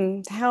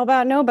 How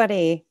about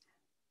nobody?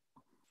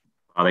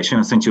 Well, they shouldn't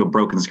have sent you a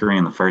broken screen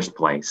in the first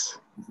place.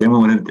 Then we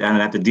would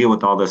have to deal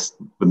with all this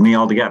with me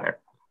altogether.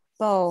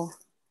 Beau.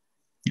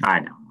 I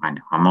know.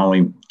 I'm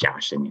only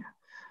joshing you.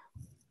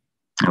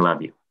 I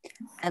love you.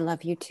 I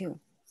love you too.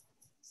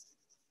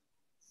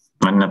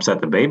 I didn't upset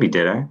the baby,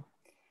 did I?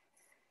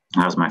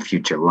 How's my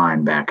future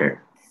linebacker?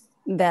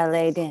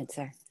 Ballet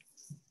dancer.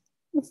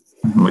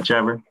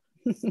 Whichever.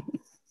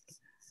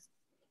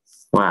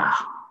 Wow.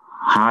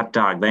 Hot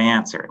dog, they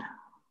answered.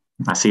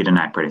 I see you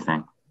tonight, pretty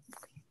thing.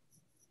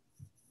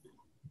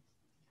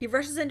 He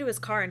rushes into his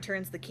car and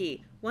turns the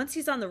key. Once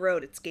he's on the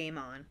road, it's game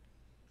on.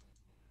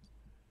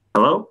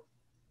 Hello?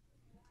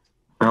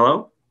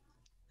 Hello?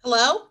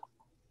 Hello?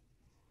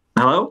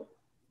 Hello?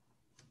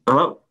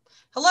 Hello?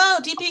 Hello,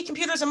 DP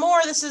Computers and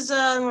More. This is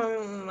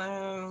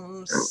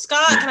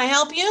Scott. Can I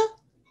help you?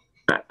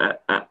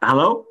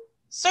 Hello?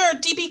 Sir,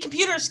 DP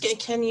Computers,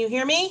 can you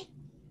hear me?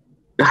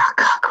 Oh,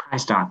 God,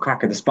 Christ on a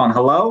cracker the spawn.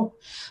 Hello?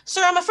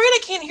 Sir, I'm afraid I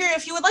can't hear you.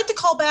 If you would like to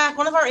call back,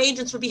 one of our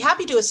agents would be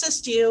happy to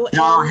assist you.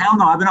 No, hell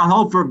no. I've been on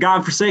hold for a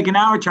godforsaken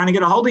hour trying to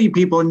get a hold of you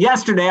people. And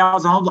yesterday I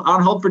was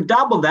on hold for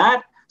double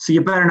that. So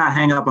you better not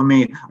hang up on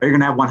me or you're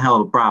going to have one hell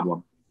of a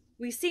problem.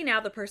 We see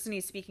now the person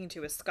he's speaking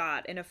to is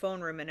Scott in a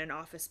phone room in an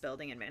office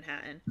building in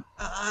Manhattan.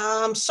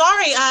 I'm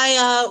sorry.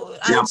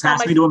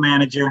 Pass me to a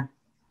manager.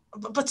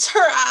 But sir,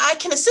 I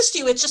can assist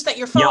you. It's just that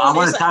your phone I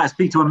want to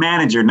speak to a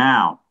manager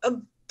now.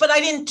 But I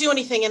didn't do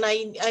anything, and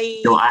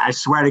I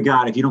swear to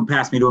God, if you don't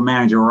pass me to a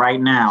manager right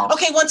now.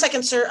 Okay, 1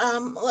 second, sir.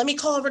 Let me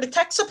call over to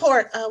tech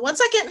support. 1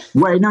 second.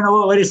 Wait,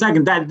 no, wait a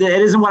second. That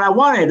isn't what I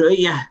wanted.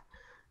 Yeah.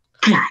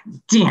 God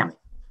damn it.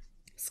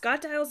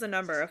 Scott dials a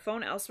number. A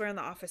phone elsewhere in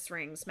the office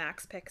rings.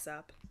 Max picks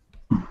up.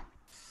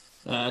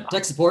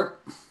 Tech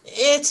support.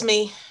 It's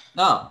me.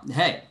 Oh,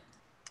 hey.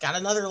 Got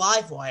another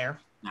live wire.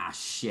 Ah,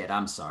 shit.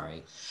 I'm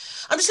sorry.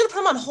 I'm just gonna put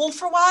him on hold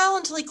for a while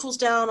until he cools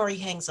down or he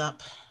hangs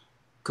up.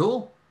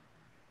 Cool.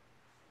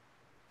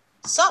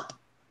 Sup?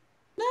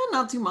 No,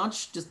 not too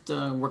much. Just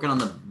working on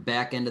the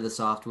back end of the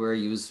software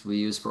we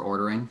use for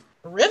ordering.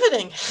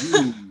 Riveting.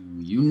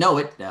 You know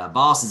it.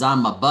 Boss is on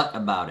my butt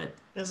about it.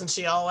 Isn't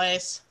she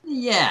always?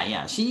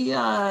 Yeah. She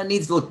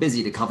needs to look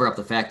busy to cover up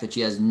the fact that she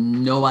has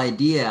no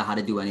idea how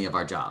to do any of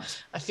our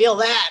jobs. I feel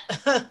that.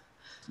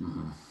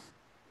 Mm-hmm.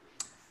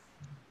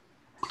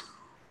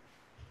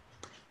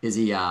 Is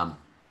he off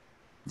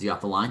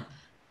the line?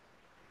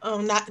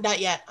 Oh, not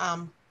yet.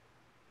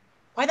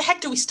 Why the heck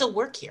do we still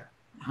work here?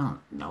 I don't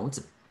know. It's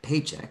a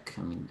paycheck.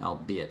 I mean,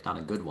 albeit not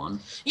a good one.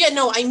 Yeah,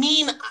 no, I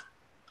mean,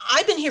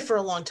 I've been here for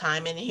a long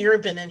time, and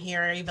you've been in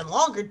here even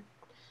longer.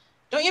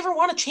 Don't you ever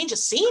want to change a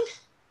scene?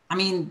 I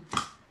mean,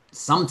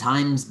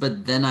 sometimes,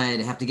 but then I'd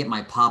have to get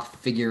my pop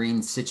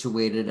figurine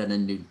situated at a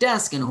new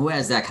desk, and who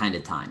has that kind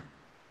of time?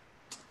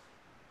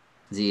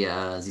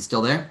 Is he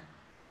still there?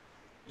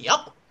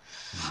 Yup.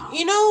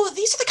 You know,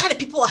 these are the kind of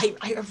people I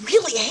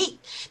really hate.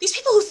 These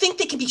people who think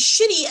they can be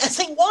shitty as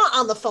they want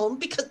on the phone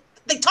because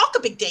They talk a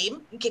big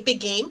game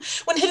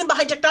when hidden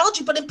behind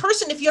technology, but in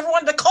person, if you ever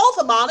wanted to call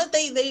them on it,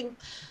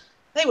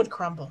 they would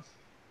crumble.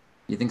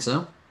 You think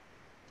so?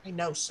 I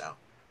know so.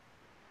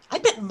 I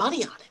bet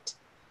money on it.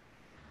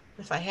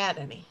 If I had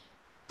any.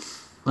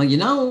 Well,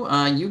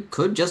 you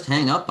could just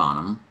hang up on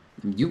him.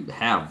 You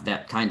have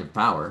that kind of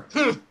power.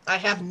 I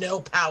have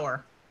no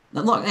power.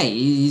 Now, look, hey,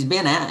 he's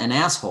being an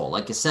asshole,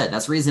 like you said.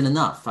 That's reason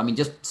enough. I mean,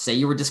 just say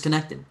you were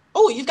disconnected.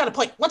 Oh, you've got a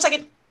point. 1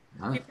 second.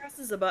 He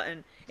presses a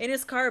button. In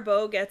his car,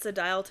 Beau gets a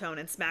dial tone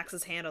and smacks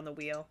his hand on the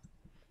wheel.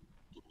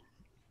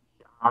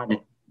 God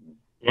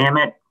damn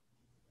it.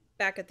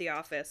 Back at the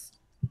office.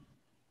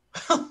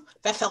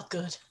 That felt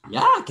good.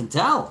 Yeah, I can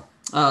tell.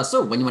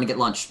 So, when you want to get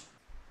lunch?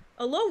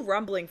 A low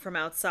rumbling from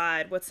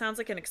outside, what sounds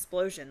like an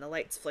explosion. The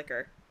lights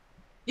flicker.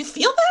 You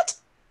feel that?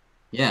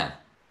 Yeah.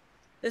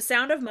 The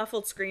sound of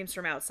muffled screams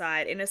from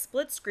outside. In a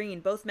split screen,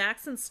 both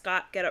Max and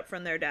Scott get up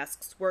from their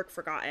desks, work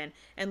forgotten,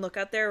 and look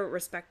out their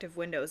respective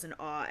windows in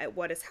awe at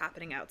what is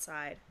happening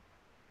outside.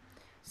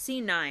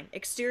 Scene 9.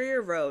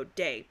 Exterior road.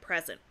 Day.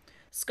 Present.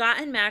 Scott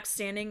and Max,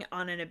 standing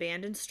on an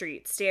abandoned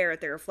street, stare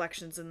at their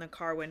reflections in the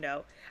car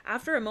window.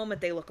 After a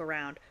moment, they look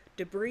around.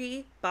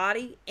 Debris,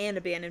 body, and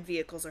abandoned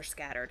vehicles are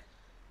scattered.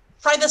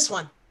 Try this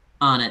one.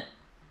 On it.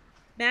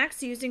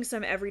 Max, using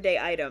some everyday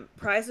item,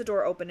 pries the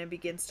door open and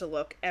begins to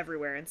look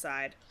everywhere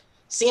inside.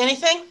 See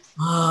anything?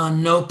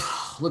 Nope.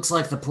 Looks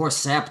like the poor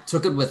sap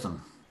took it with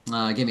him.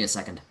 Give me a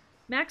second.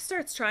 Max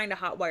starts trying to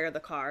hotwire the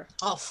car.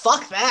 Oh,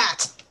 fuck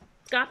that.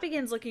 Scott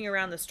begins looking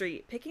around the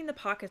street, picking the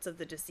pockets of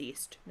the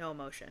deceased. No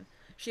emotion.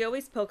 She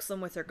always pokes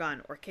them with her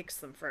gun or kicks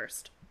them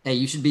first. Hey,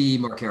 you should be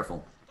more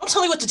careful. Don't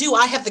tell me what to do.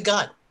 I have the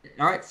gun.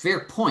 All right,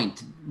 fair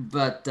point.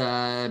 But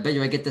bet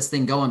you I get this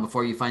thing going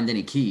before you find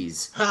any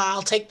keys.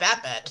 I'll take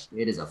that bet.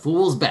 It is a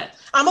fool's bet.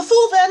 I'm a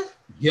fool then.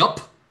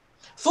 Yup.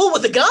 Fool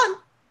with a gun?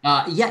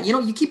 Yeah,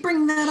 you keep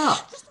bringing that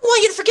up. I don't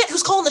want you to forget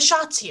who's calling the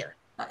shots here.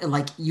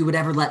 Like you would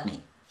ever let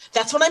me.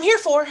 That's what I'm here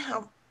for.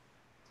 How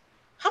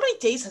many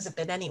days has it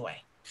been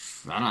anyway?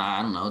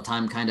 I don't know.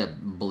 Time kind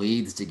of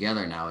bleeds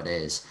together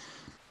nowadays.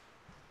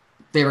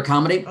 Favorite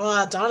comedy?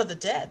 Dawn of the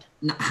Dead.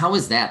 Now, how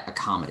is that a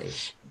comedy?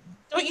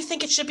 Don't you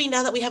think it should be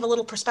now that we have a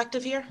little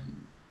perspective here?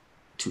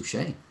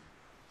 Touché.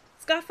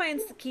 Scott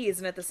finds the keys,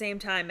 and at the same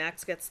time,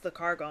 Max gets the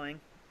car going.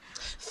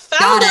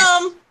 Found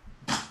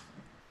them!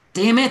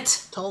 Damn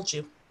it! Told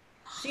you.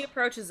 She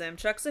approaches him,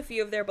 chucks a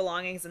few of their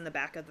belongings in the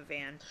back of the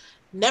van.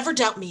 Never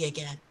doubt me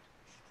again.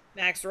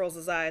 Max rolls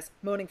his eyes,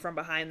 moaning from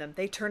behind them.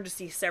 They turn to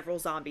see several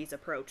zombies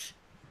approach.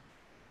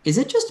 Is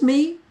it just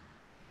me?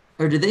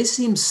 Or do they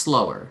seem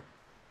slower?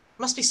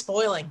 Must be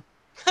spoiling.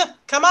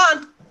 Come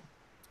on!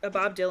 A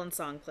Bob Dylan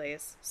song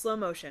plays. Slow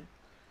motion.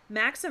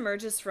 Max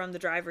emerges from the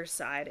driver's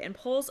side and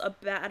pulls a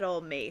battle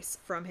mace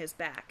from his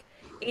back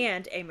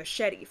and a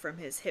machete from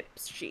his hip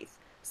sheath.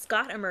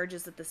 Scott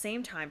emerges at the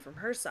same time from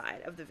her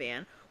side of the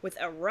van with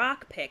a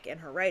rock pick in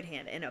her right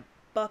hand and a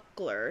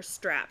buckler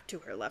strapped to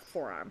her left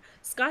forearm.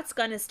 Scott's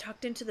gun is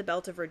tucked into the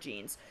belt of her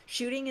jeans.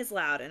 Shooting is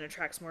loud and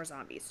attracts more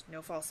zombies.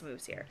 No false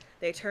moves here.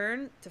 They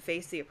turn to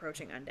face the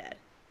approaching undead.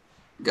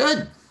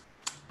 Good.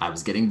 I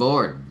was getting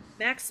bored.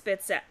 Max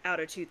spits out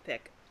a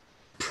toothpick.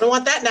 Don't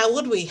want that now,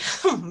 would we?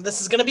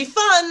 This is gonna be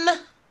fun.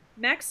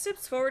 Max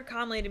steps forward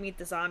calmly to meet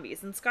the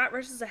zombies, and Scott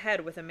rushes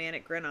ahead with a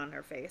manic grin on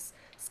her face.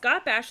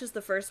 Scott bashes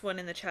the first one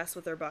in the chest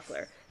with her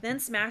buckler, then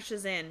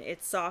smashes in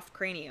its soft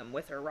cranium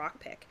with her rock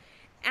pick.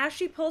 As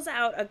she pulls it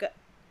out,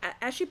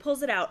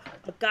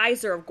 a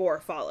geyser of gore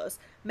follows.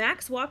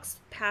 Max walks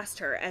past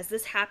her as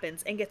this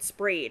happens and gets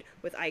sprayed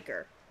with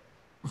ichor.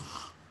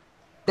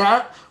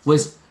 That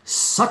was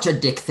such a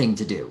dick thing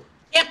to do.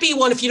 Can't be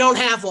one if you don't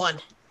have one.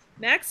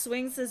 Max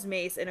swings his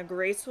mace in a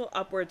graceful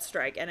upward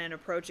strike at an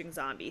approaching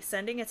zombie,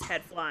 sending its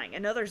head flying.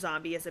 Another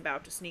zombie is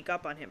about to sneak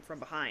up on him from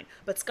behind,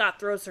 but Scott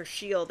throws her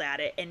shield at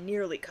it and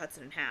nearly cuts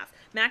it in half.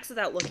 Max,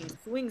 without looking,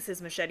 swings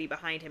his machete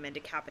behind him and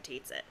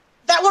decapitates it.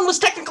 That one was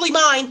technically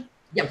mine.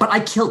 Yeah, but I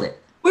killed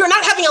it. We are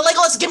not having a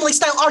Legolas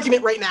Gimli-style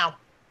argument right now.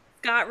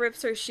 Scott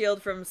rips her shield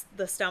from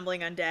the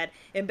stumbling undead,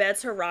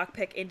 embeds her rock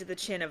pick into the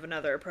chin of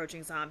another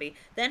approaching zombie,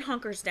 then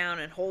hunkers down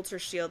and holds her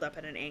shield up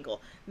at an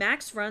angle.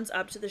 Max runs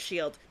up to the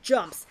shield,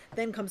 jumps,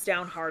 then comes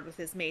down hard with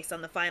his mace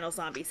on the final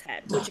zombie's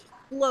head, which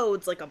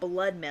explodes like a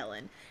blood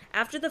melon.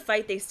 After the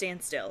fight, they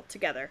stand still,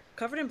 together,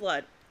 covered in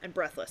blood and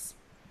breathless,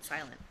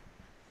 silent.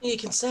 You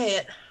can say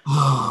it.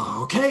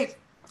 Okay,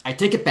 I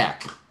take it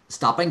back.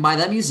 Stopping by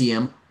that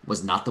museum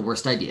was not the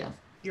worst idea.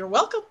 You're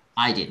welcome.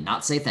 I did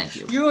not say thank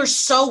you. You are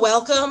so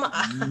welcome.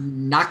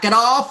 Knock it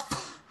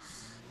off.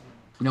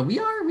 We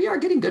are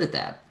getting good at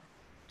that.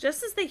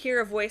 Just as they hear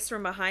a voice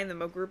from behind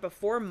them, a group of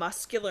 4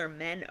 muscular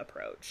men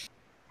approach.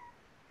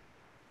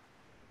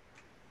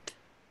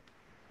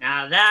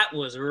 Now that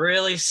was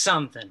really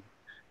something.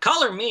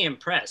 Color me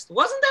impressed.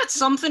 Wasn't that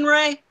something,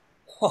 Ray?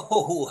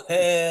 Oh,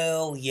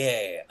 hell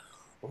yeah.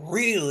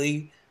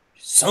 Really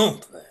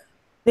something.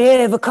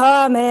 Bit of a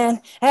car, man.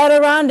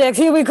 Adirondacks,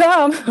 here we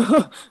come.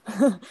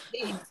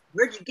 Hey,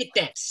 where'd you get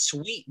that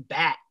sweet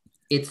bat?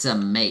 It's a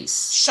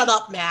mace. Shut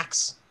up,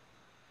 Max.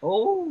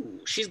 Oh,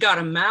 she's got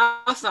a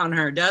mouth on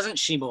her, doesn't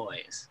she,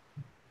 boys?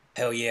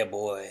 Hell yeah,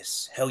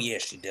 boys. Hell yeah,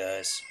 she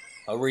does.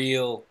 A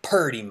real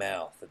purty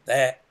mouth at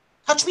that.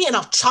 Touch me and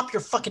I'll chop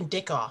your fucking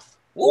dick off.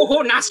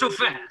 Oh, not so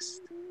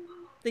fast.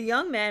 The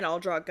young men all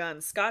draw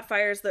guns. Scott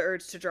fires the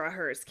urge to draw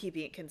hers,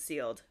 keeping it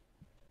concealed.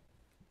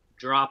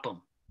 Drop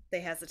them. They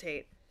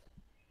hesitate.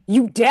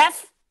 You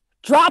deaf?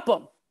 Drop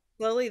them.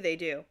 Slowly they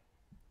do.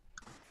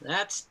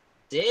 That's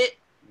it.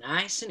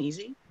 Nice and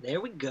easy.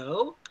 There we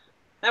go.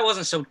 That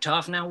wasn't so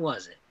tough now,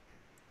 was it?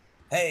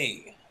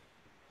 Hey.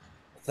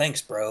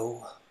 Thanks,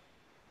 bro.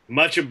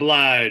 Much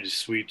obliged,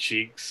 sweet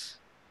cheeks.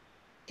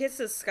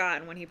 Kisses Scott,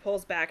 and when he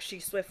pulls back, she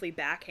swiftly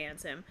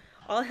backhands him.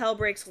 All hell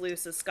breaks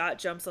loose as Scott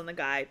jumps on the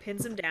guy,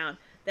 pins him down,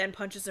 then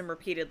punches him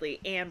repeatedly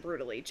and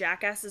brutally.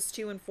 Jackasses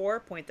 2 and 4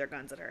 point their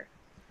guns at her.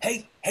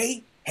 Hey,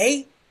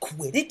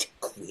 quit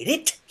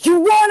it. You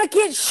wanna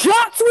get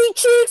shot, sweet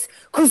cheeks?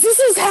 Cause this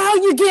is how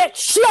you get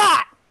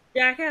shot!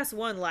 Jackass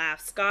 1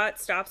 laughs. Scott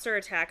stops her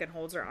attack and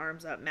holds her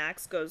arms up.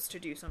 Max goes to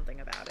do something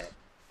about it.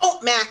 Oh,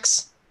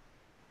 Max.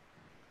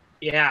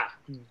 Yeah,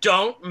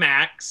 don't,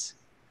 Max.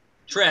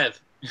 Trev,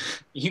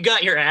 you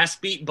got your ass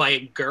beat by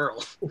a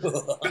girl. Shut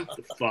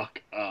the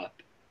fuck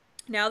up.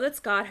 Now that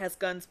Scott has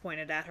guns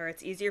pointed at her,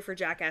 it's easier for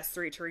Jackass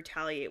 3 to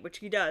retaliate, which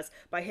he does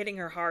by hitting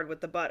her hard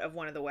with the butt of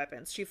one of the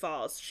weapons. She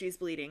falls, she's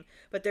bleeding,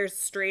 but there's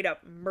straight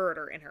up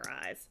murder in her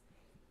eyes.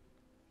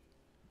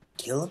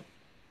 Kill him?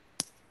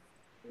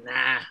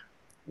 Nah,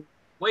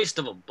 waste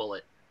of a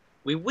bullet.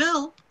 We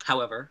will,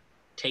 however,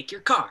 take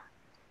your car.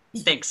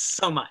 Thanks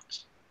so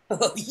much.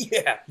 Oh,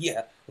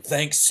 yeah.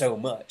 Thanks so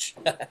much.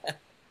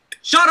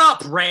 Shut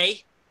up,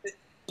 Ray!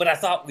 But I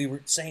thought we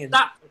were saying...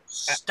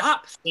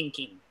 Stop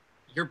thinking.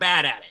 You're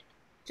bad at it.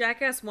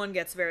 Jackass 1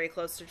 gets very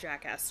close to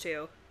Jackass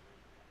 2.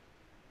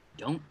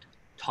 Don't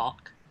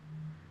talk.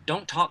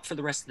 Don't talk for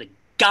the rest of the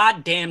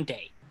goddamn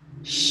day.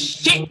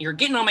 Shit, you're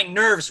getting on my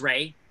nerves,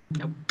 Ray.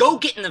 Now go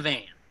get in the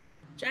van.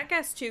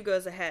 Jackass 2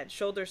 goes ahead,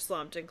 shoulders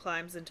slumped, and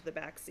climbs into the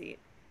back seat.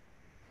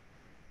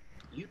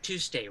 You two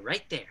stay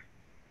right there.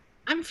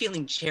 I'm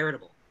feeling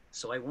charitable,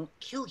 so I won't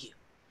kill you.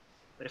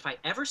 But if I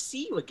ever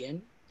see you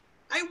again,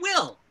 I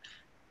will.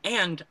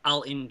 And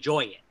I'll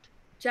enjoy it.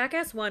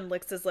 Jackass 1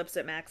 licks his lips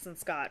at Max and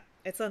Scott.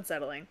 It's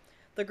unsettling.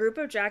 The group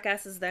of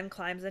jackasses then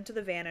climbs into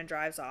the van and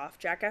drives off.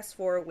 Jackass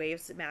 4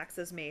 waves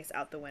Max's mace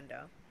out the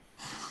window.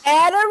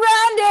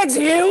 Adirondacks,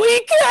 here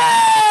we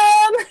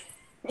come!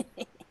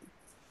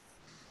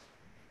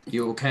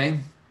 You okay?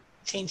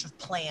 Change of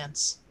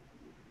plans.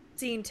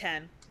 Scene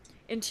 10.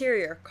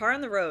 Interior, car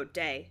on the road,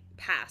 day,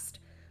 past.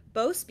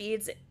 Beau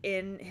speeds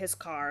in his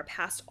car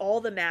past all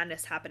the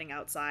madness happening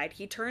outside.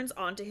 He turns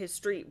onto his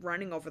street,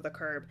 running over the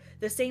curb.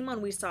 The same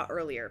one we saw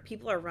earlier.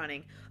 People are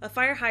running. A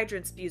fire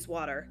hydrant spews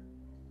water.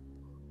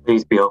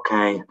 Please be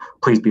okay.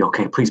 Please be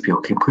okay. Please be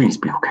okay. Please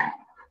be okay.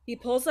 He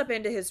pulls up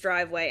into his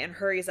driveway and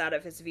hurries out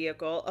of his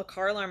vehicle. A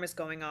car alarm is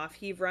going off.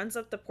 He runs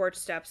up the porch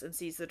steps and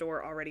sees the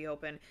door already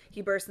open.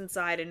 He bursts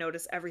inside and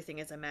notices everything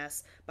is a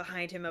mess.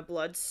 Behind him, a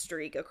blood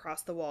streak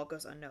across the wall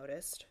goes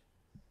unnoticed.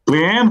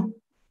 Leanne?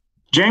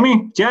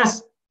 Jaime?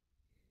 Jess?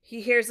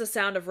 He hears the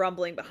sound of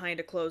rumbling behind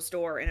a closed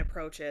door and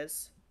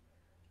approaches.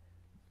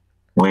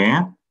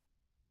 Leanne?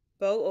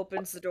 Beau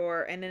opens the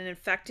door and an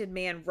infected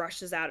man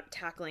rushes out,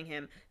 tackling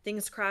him.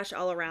 Things crash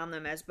all around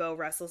them as Beau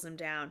wrestles him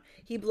down.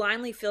 He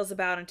blindly feels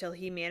about until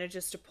he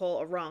manages to pull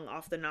a rung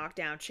off the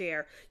knockdown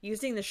chair.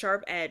 Using the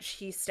sharp edge,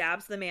 he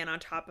stabs the man on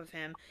top of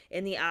him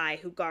in the eye,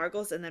 who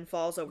gargles and then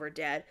falls over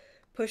dead.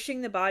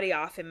 Pushing the body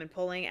off him and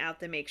pulling out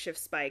the makeshift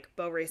spike,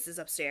 Beau races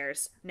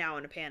upstairs, now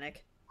in a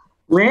panic.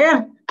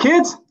 Leanne?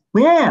 Kids?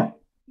 Leanne?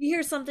 He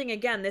hears something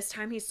again. This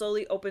time he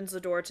slowly opens the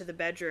door to the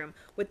bedroom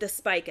with the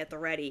spike at the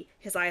ready.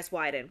 His eyes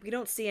widen. We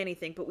don't see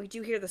anything, but we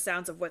do hear the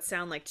sounds of what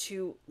sound like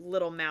two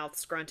little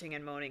mouths grunting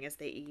and moaning as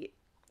they eat.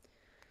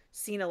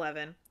 Scene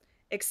 11.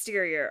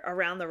 Exterior,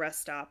 around the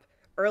rest stop.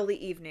 Early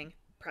evening,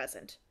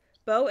 present.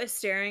 Beau is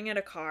staring at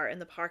a car in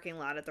the parking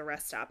lot at the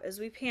rest stop. As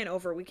we pan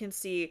over, we can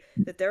see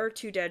that there are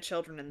two dead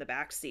children in the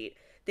back seat.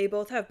 They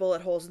both have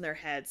bullet holes in their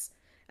heads.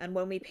 And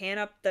when we pan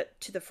up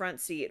to the front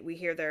seat, we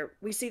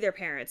see their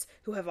parents,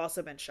 who have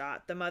also been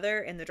shot. The mother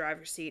in the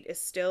driver's seat is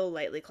still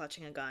lightly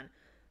clutching a gun.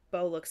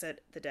 Beau looks at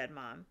the dead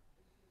mom.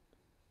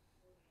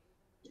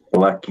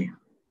 Lucky.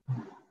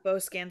 Beau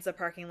scans the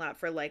parking lot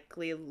for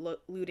likely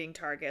looting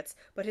targets,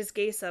 but his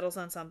gaze settles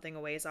on something a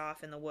ways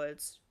off in the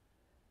woods.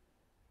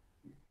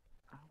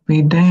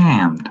 Be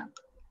damned.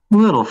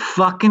 Little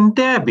fucking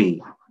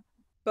Debbie.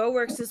 Beau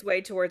works his way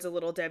towards a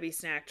Little Debbie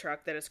snack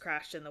truck that has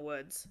crashed in the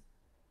woods.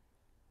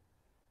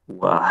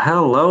 Well,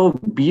 hello,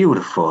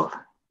 beautiful.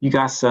 You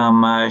got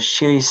some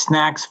shitty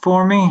snacks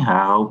for me?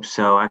 I hope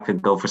so. I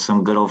could go for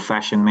some good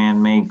old-fashioned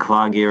man-made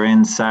clog your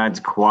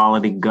insides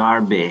quality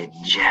garbage.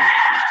 He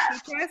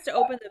tries to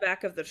open the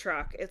back of the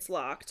truck. It's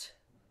locked.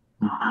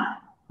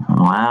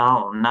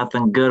 Well,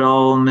 nothing good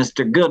old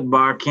Mr.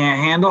 Goodbar can't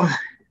handle.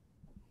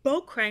 Beau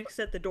cranks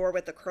at the door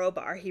with the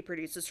crowbar he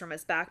produces from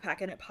his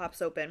backpack, and it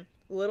pops open.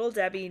 Little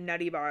Debbie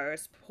nutty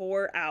bars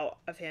pour out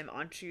of him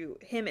onto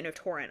him in a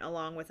torrent,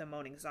 along with a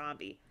moaning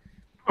zombie.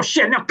 Oh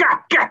shit! No,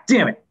 God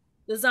damn it!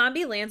 The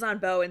zombie lands on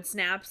Beau and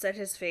snaps at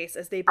his face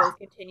as they both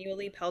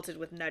continually pelted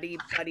with nutty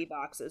buddy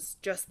boxes.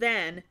 Just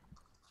then,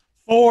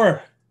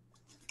 4.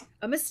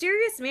 a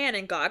mysterious man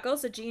in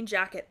goggles, a jean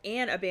jacket,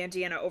 and a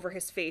bandana over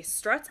his face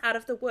struts out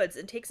of the woods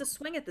and takes a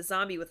swing at the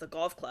zombie with a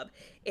golf club.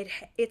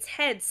 Its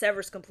head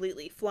severs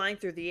completely, flying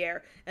through the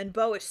air, and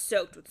Beau is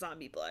soaked with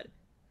zombie blood.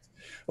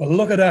 Well,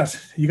 look at that.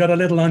 You got a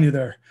little on you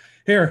there.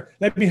 Here,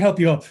 let me help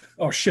you up.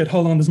 Oh shit,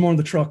 hold on, there's more in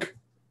the truck.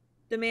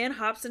 The man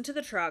hops into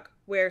the truck,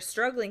 where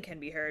struggling can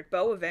be heard.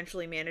 Beau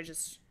eventually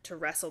manages to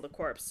wrestle the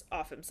corpse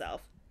off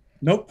himself.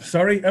 Nope,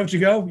 sorry, out you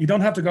go. You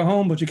don't have to go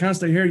home, but you can't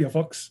stay here, you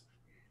fucks.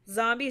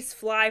 Zombies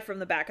fly from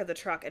the back of the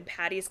truck, and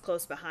Paddy is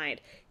close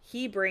behind.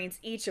 He brains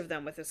each of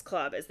them with his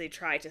club as they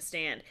try to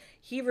stand.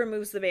 He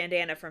removes the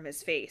bandana from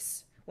his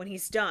face when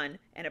he's done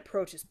and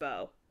approaches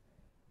Beau.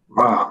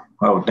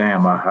 Oh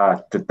damn,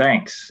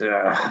 thanks.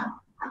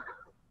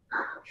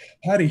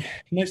 Paddy,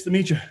 nice to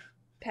meet you.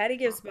 Paddy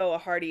gives Beau a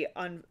hearty,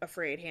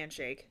 unafraid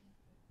handshake.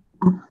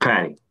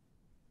 Paddy.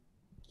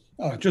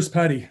 Oh, just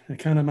Paddy. I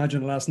can't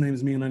imagine the last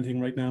names mean anything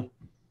right now.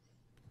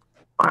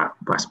 I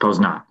suppose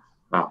not.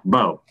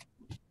 Beau,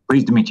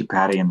 pleased to meet you,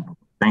 Paddy, and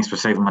thanks for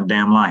saving my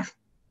damn life.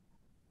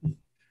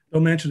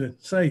 Don't mention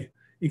it. Say,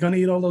 you gonna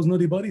eat all those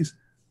nutty buddies?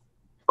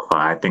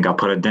 I think I'll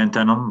put a dent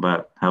in them,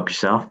 but help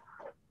yourself.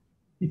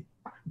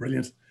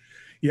 Brilliant.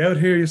 You out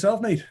here yourself,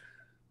 mate?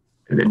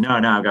 No,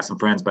 I've got some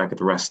friends back at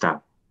the rest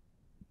stop.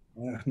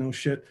 No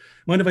shit.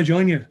 Mind if I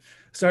join you?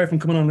 Sorry if I'm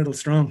coming on a little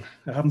strong.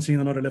 I haven't seen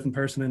another living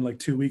person in like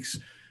 2 weeks,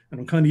 and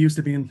I'm kind of used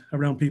to being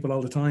around people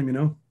all the time, you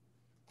know?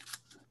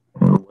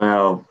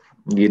 Well,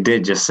 you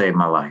did just save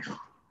my life.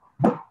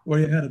 Where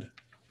are you headed?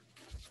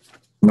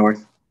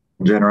 North,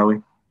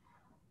 generally.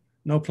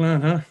 No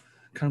plan, huh?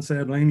 Can't say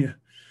I blame you.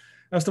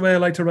 That's the way I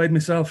like to ride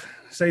myself.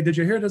 Say, did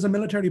you hear there's a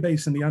military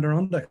base in the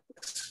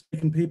Adirondacks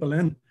taking people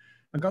in?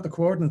 I got the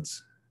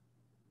coordinates.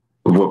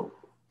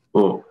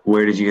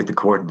 Where did you get the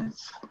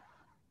coordinates?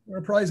 We're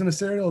a prize in a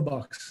cereal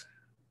box.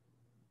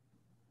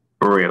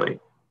 Really?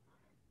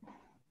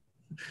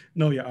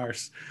 No, you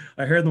arse.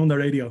 I heard them on the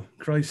radio.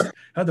 Christ,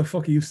 how the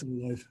fuck are you still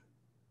alive?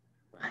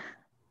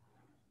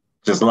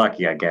 Just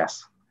lucky, I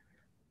guess.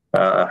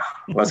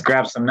 Let's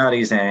grab some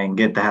nutties and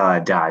get the hell out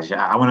of Dodge.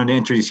 I wanted to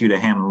introduce you to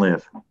Hammond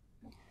Live.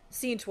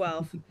 Scene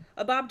 12.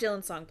 A Bob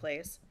Dylan song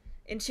plays.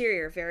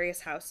 Interior,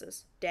 various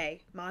houses.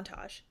 Day,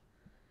 montage.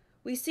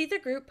 We see the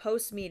group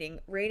post-meeting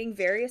raiding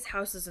various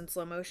houses in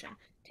slow motion,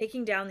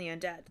 taking down the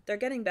undead. They're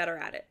getting better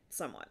at it,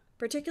 somewhat.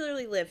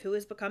 Particularly Liv, who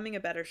is becoming a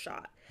better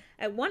shot.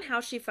 At one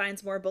house, she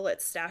finds more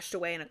bullets stashed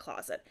away in a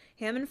closet.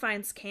 Hammond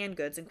finds canned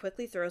goods and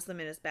quickly throws them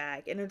in his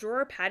bag. In a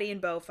drawer, Paddy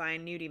and Beau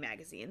find nudie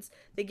magazines.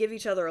 They give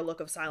each other a look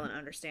of silent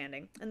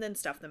understanding, and then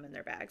stuff them in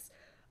their bags.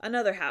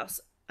 Another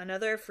house.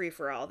 Another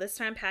free-for-all. This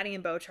time, Paddy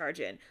and Beau charge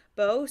in.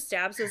 Beau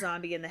stabs a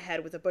zombie in the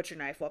head with a butcher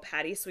knife while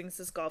Paddy swings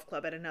his golf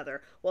club at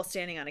another while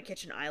standing on a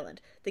kitchen island.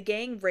 The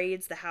gang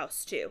raids the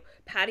house, too.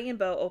 Paddy and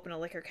Beau open a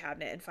liquor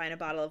cabinet and find a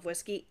bottle of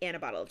whiskey and a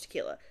bottle of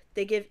tequila.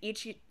 They give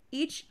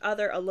each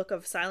other a look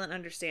of silent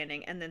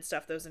understanding and then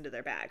stuff those into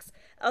their bags.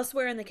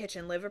 Elsewhere in the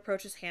kitchen, Liv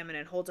approaches Hammond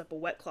and holds up a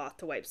wet cloth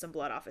to wipe some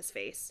blood off his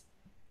face.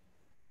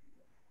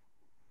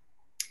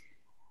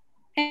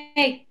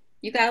 Hey,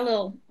 you got a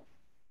little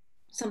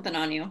something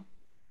on you.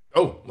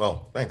 Oh,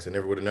 well, thanks. I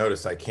never would have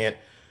noticed. I can't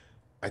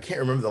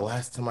remember the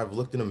last time I've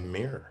looked in a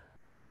mirror.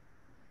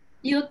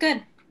 You look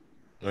good.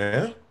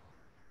 Yeah?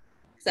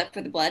 Except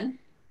for the blood.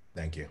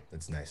 Thank you.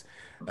 That's nice.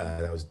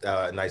 That was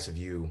nice of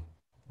you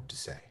to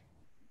say.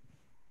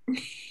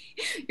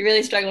 You're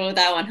really struggling with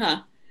that one,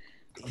 huh?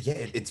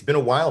 Yeah, it's been a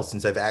while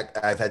since I've had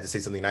to say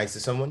something nice to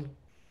someone.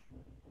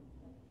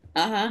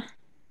 Uh-huh.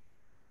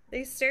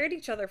 They stare at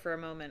each other for a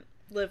moment.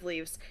 Liv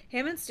leaves.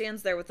 Hammond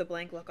stands there with a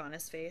blank look on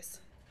his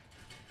face.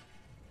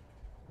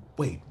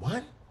 Wait,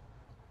 what?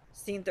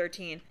 Scene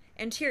 13.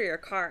 Interior,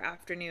 car,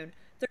 afternoon.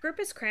 The group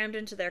is crammed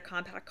into their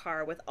compact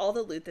car with all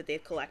the loot that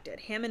they've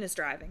collected. Hammond is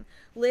driving.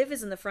 Liv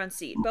is in the front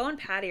seat. Beau and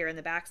Paddy are in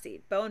the back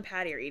seat. Beau and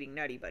Paddy are eating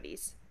Nutty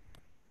Buddies.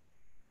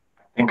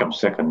 I think I'm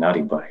sick of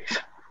Nutty Buddies.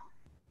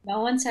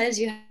 No one says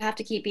you have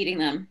to keep eating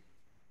them.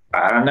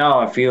 I don't know.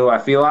 I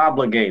feel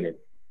obligated.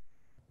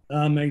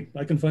 Mate,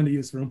 I can find a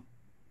use for them.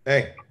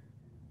 Hey.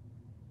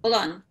 Hold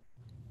on.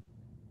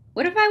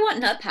 What if I want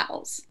Nut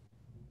Pals?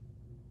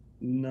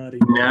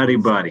 Nutty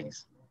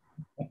Buddies.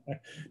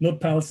 Nut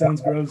Pal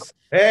sounds gross.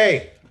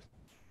 Hey!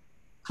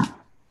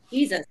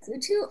 Jesus, you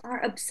two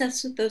are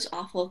obsessed with those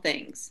awful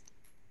things.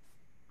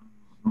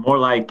 More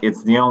like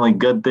it's the only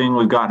good thing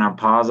we've gotten our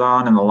paws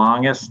on in the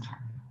longest.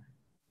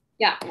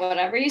 Yeah,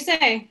 whatever you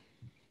say.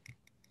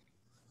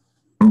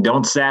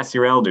 Don't sass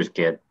your elders,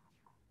 kid.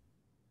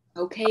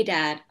 Okay,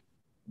 Dad.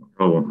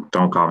 Oh,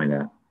 don't call me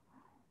that.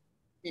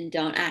 Then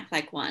don't act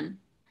like one.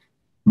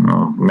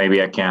 No,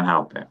 maybe I can't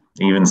help it.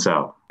 Even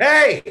so.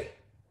 Hey!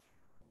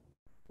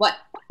 What?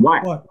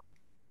 What?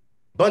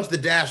 Bunch of the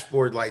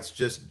dashboard lights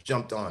just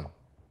jumped on.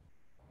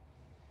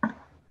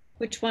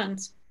 Which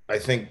ones? I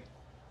think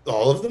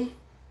all of them?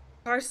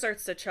 Car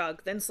starts to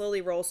chug, then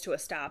slowly rolls to a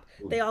stop.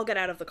 They all get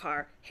out of the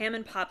car.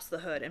 Hammond pops the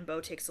hood, and Beau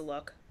takes a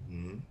look.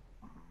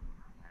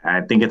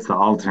 I think it's the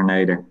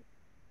alternator.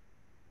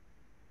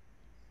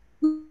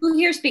 Who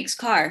here speaks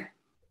car?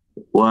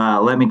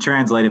 Well, let me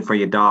translate it for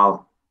you,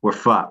 doll. We're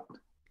fucked.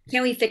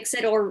 Can we fix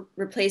it or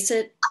replace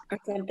it or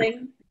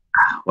something?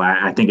 Well,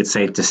 I think it's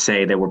safe to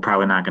say that we're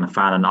probably not going to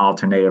find an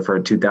alternator for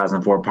a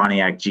 2004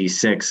 Pontiac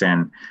G6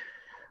 and,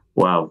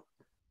 well,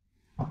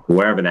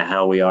 wherever the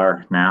hell we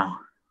are now.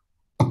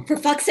 For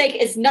fuck's sake,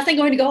 is nothing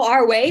going to go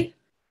our way?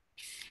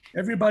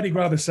 Everybody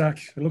grab a sack.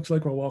 It looks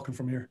like we're walking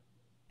from here.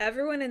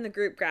 Everyone in the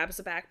group grabs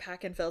a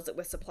backpack and fills it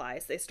with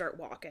supplies. They start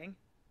walking.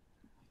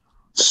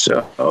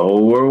 So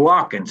we're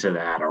walking to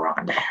the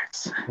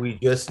Adirondacks. We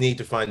just need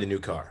to find a new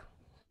car.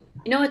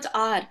 You know, it's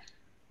odd.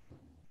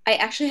 I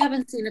actually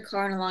haven't seen a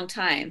car in a long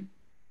time.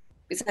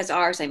 Besides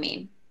ours, I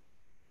mean.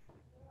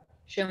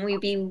 Shouldn't we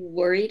be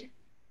worried?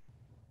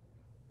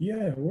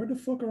 Yeah, where the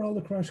fuck are all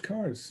the crashed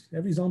cars?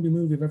 Every zombie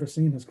movie I've ever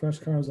seen has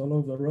crashed cars all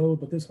over the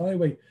road, but this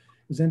highway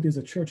is empty as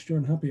a church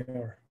during happy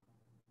hour.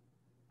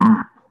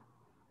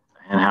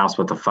 And house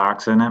with the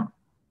fox in it?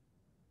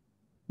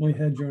 My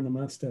head during a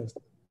maths test.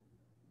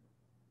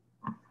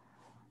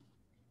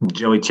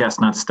 Joey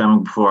Chestnut's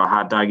stomach before a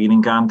hot dog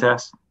eating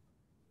contest?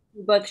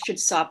 You both should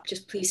stop.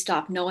 Just please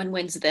stop. No one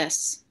wins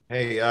this.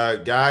 Hey,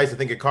 guys, I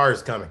think a car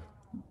is coming.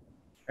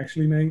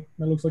 Actually, mate,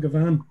 that looks like a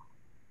van.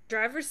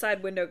 Driver's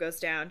side window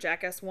goes down.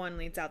 Jackass 1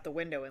 leans out the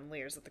window and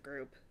leers at the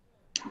group.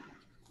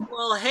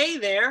 Well, hey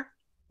there.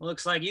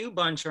 Looks like you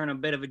bunch are in a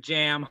bit of a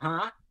jam,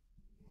 huh?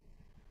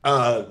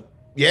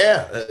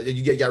 Yeah.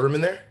 You got room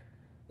in there?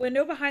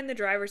 Window behind the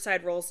driver's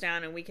side rolls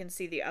down and we can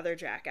see the other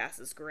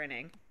jackasses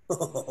grinning.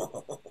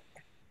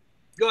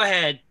 Go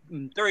ahead,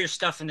 throw your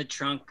stuff in the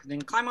trunk,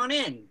 then climb on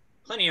in.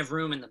 Plenty of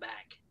room in the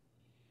back.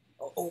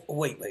 Oh,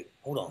 wait,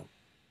 hold on.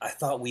 I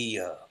thought we,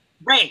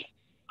 Ray,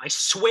 I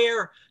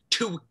swear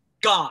to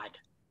God,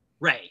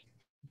 Ray.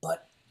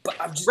 But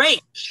I'm just... Ray,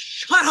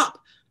 shut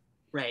up!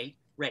 Ray,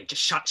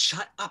 just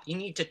shut up. You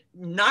need to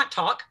not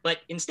talk, but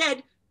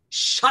instead,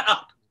 shut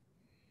up.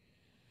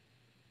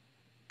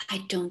 I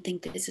don't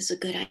think this is a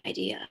good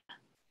idea.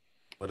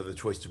 What other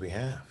choice do we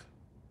have?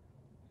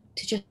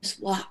 To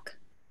just walk.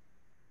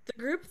 The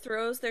group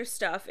throws their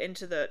stuff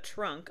into the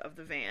trunk of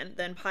the van,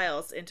 then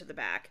piles into the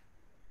back.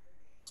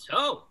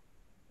 So,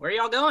 where are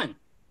y'all going?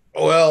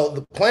 Well,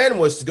 the plan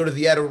was to go to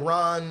the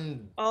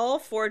Adirondack. All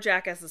 4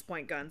 jackasses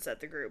point guns at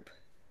the group.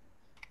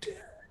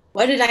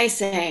 What did I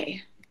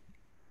say?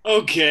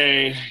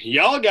 Okay,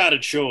 y'all got a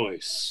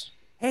choice.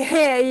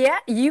 Hey, yeah,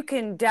 you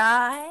can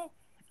die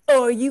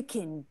or you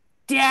can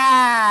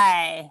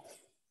die.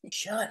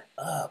 Shut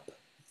up.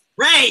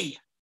 Ray!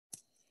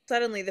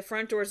 Suddenly, the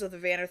front doors of the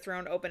van are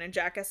thrown open and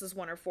jackasses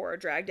 1 or 4 are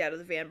dragged out of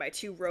the van by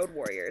 2 road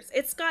warriors.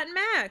 It's Scott and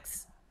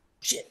Max!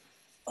 Shit.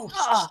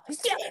 Oh,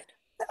 shit.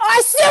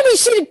 I said we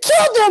should have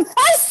killed them!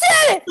 I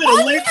said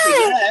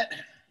it!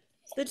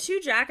 The 2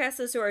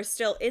 jackasses who are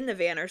still in the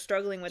van are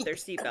struggling with their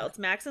seatbelts.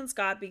 Max and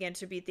Scott begin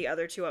to beat the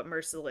other 2 up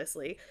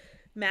mercilessly.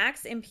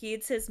 Max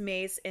impedes his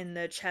mace in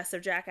the chest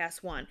of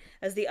Jackass 1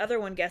 as the other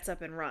one gets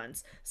up and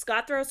runs.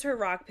 Scott throws her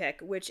rock pick,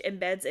 which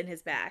embeds in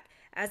his back.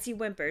 As he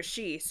whimpers,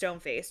 she,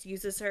 stone-faced,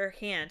 uses her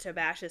hand to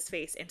bash his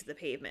face into the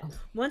pavement.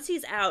 Once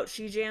he's out,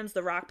 she jams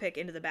the rock pick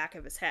into the back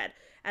of his head.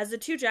 As the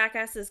 2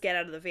 jackasses get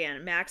out of the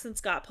van, Max and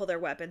Scott pull their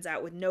weapons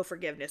out with no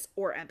forgiveness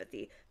or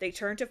empathy. They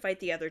turn to fight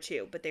the other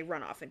 2, but they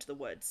run off into the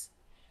woods.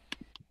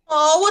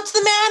 Oh, what's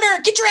the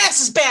matter? Get your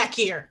asses back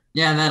here.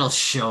 Yeah, that'll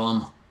show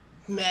them.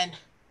 Men.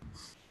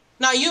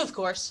 Not you, of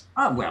course.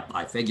 Oh, well,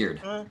 I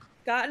figured.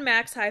 Scott and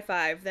Max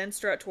high-five, then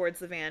strut towards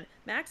the van.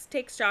 Max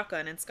takes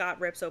shotgun and Scott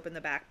rips open the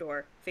back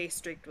door, face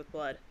streaked with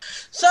blood.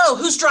 So,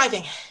 who's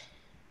driving?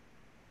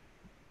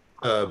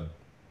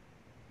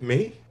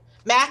 Me?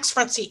 Max,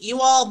 front seat. You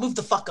all move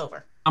the fuck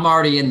over. I'm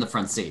already in the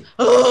front seat.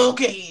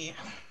 Okay.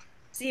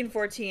 Scene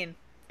 14.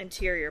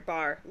 Interior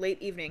bar.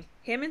 Late evening.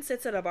 Hammond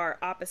sits at a bar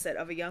opposite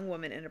of a young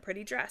woman in a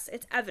pretty dress.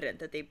 It's evident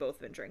that they've both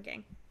been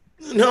drinking.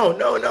 No.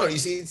 You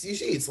see,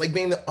 it's like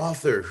being the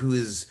author who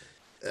is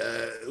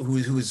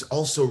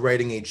also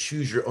writing a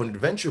choose your own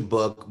adventure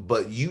book,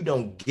 but you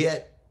don't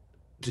get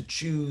to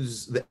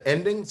choose the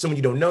ending. Someone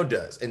you don't know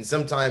does, and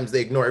sometimes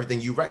they ignore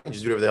everything you write and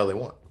just do whatever the hell they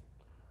want.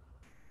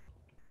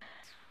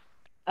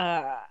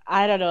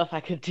 I don't know if I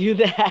could do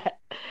that.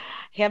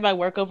 Hand my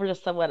work over to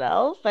someone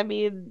else. I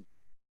mean,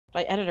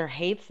 my editor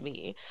hates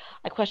me.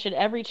 I question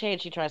every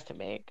change she tries to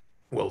make.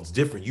 Well, it's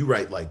different. You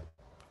write like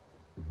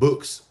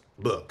books,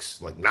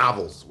 like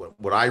novels.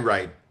 What I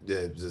write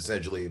is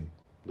essentially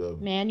the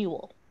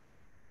manual.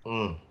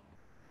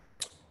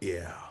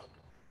 Yeah.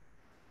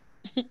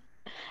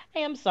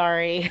 Hey, I'm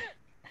sorry.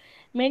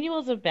 Manual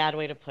is a bad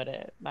way to put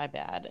it. My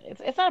bad.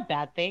 It's not a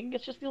bad thing.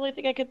 It's just the only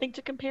thing I could think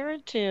to compare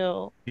it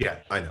to. Yeah,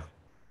 I know.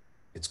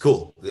 It's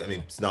cool. I mean,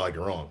 it's not like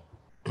you're wrong.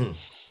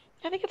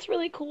 I think it's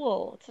really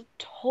cool. It's a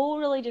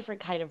totally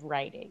different kind of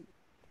writing.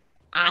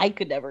 I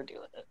could never do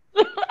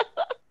it.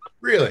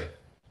 Really?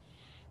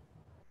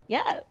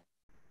 Yeah.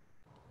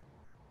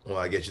 Well,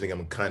 I guess you think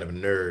I'm kind of a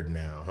nerd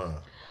now, huh?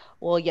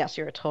 Well, yes,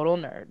 you're a total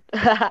nerd.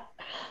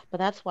 But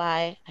that's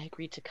why I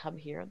agreed to come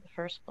here in the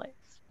first place.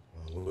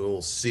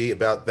 We'll see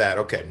about that.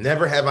 Okay.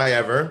 Never have I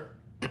ever,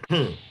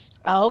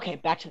 Oh, okay,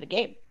 back to the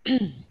game.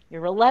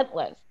 You're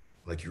relentless.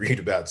 like you read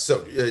about.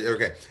 So,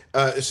 okay.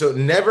 So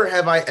never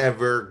have I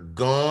ever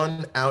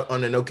gone out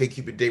on an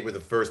OkCupid date with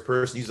a first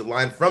person, use a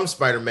line from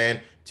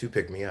Spider-Man to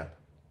pick me up.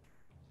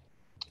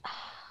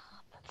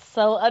 That's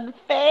so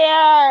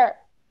unfair.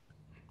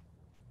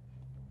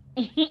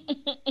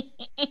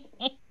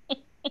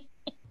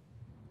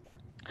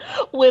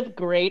 With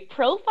great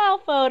profile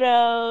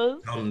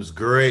photos. Comes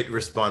great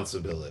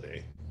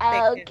responsibility.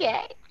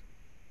 Okay.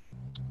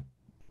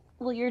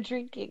 Well, you're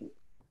drinking.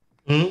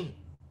 Hmm?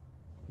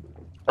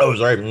 Oh,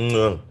 sorry.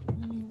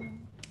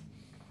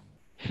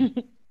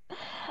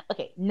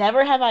 Okay,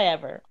 never have I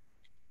ever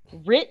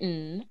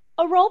written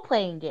a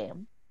role-playing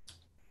game.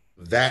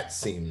 That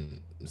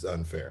seems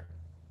unfair.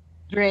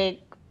 Drink.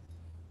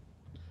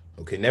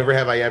 Okay, never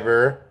have I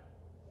ever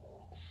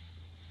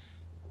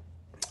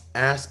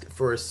asked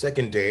for a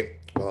second date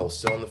while I was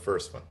still on the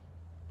first one.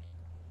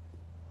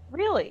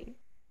 Really?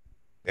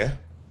 Yeah.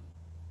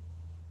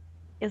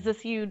 Is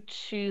this you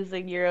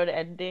choosing your own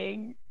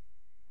ending?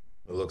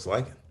 It looks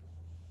like it.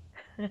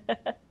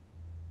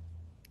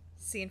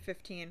 Scene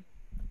 15.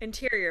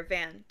 Interior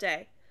van,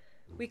 day.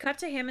 We cut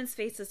to Hammond's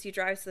face as he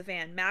drives the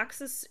van. Max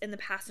is in the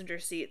passenger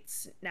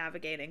seats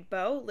navigating.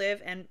 Beau,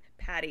 Liv, and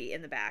Paddy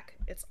in the back.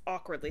 It's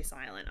awkwardly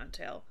silent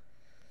until...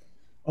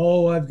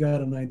 Oh, I've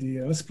got an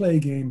idea. Let's play a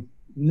game.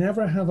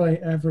 Never have I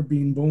ever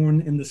been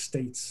born in the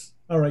States.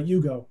 All right,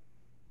 you go.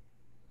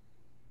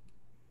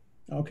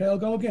 Okay, I'll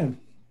go again.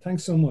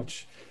 Thanks so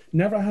much.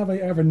 Never have I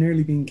ever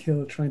nearly been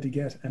killed trying to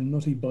get a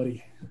nutty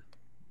buddy.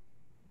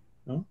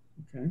 Oh,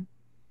 okay.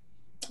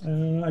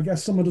 I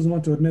guess someone doesn't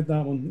want to admit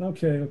that one.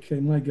 Okay,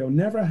 my go.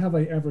 Never have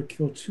I ever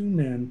killed two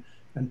men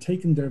and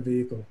taken their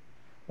vehicle.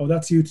 Oh,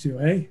 that's you two,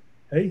 hey?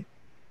 Hey?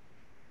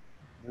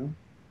 No?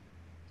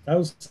 That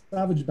was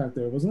savage back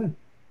there, wasn't it?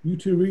 You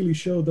two really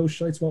showed those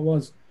shites what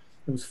was.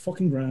 It was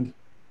fucking grand.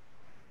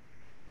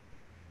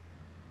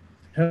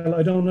 Hell,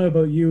 I don't know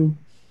about you,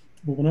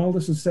 but when all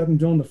this is said and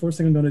done, the first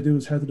thing I'm going to do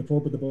is head to the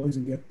pub with the boys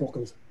and get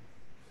buckled.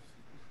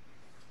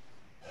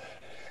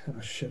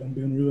 Oh, shit, I'm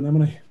being rude, am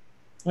I?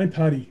 I'm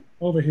Paddy.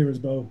 Over here is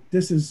Beau.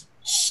 This is...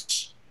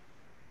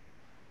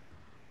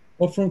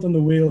 Up front on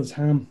the wheel is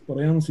Ham, but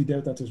I honestly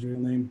doubt that's his real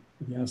name,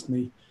 if you ask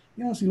me.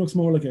 He honestly looks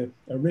more like a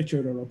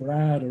Richard or a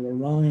Brad or a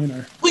Ryan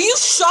or... Will you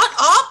shut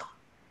up?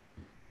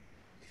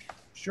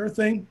 Sure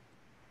thing.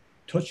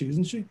 Touchy,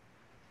 isn't she?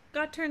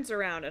 God turns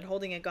around and,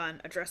 holding a gun,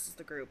 addresses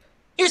the group.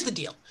 Here's the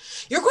deal.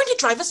 You're going to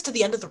drive us to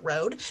the end of the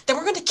road, then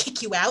we're going to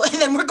kick you out,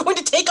 and then we're going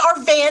to take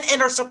our van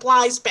and our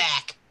supplies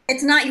back.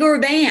 It's not your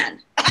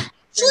van. Actually,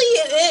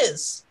 it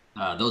is.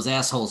 Those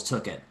assholes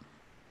took it.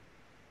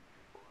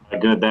 I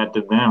did that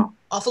to them.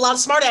 Awful lot of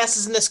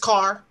smartasses in this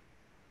car.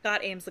 God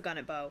aims the gun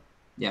at Beau.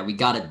 Yeah, we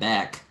got it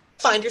back.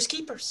 Finders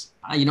keepers.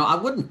 I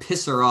wouldn't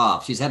piss her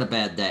off. She's had a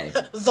bad day.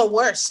 The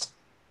worst.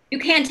 You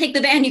can't take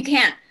the van, you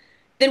can't.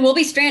 Then we'll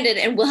be stranded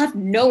and we'll have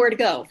nowhere to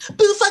go.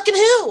 Boo fucking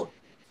who?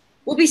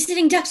 We'll be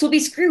sitting ducks, we'll be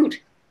screwed.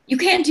 You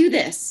can't do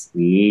this.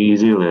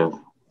 Easy, Liv.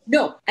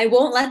 No, I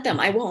won't let them,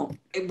 I won't.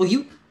 Hey, will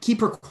you keep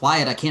her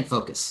quiet? I can't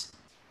focus.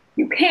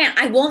 You can't,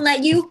 I won't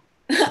let you.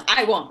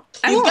 I won't.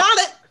 You got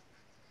it.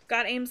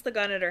 God aims the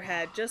gun at her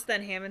head. Just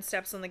then, Hammond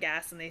steps on the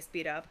gas and they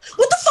speed up.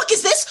 What the fuck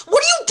is this?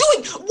 What are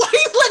you doing? Why are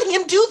you letting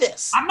him do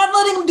this? I'm not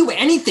letting him do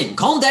anything.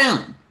 Calm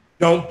down.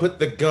 Don't put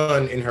the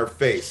gun in her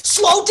face.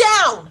 Slow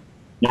down.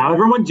 Now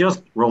everyone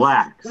just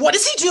relax. What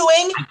is he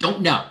doing? I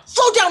don't know.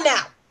 Slow down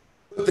now.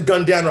 Put the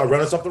gun down or I'll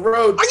run us off the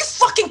road. Are you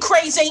fucking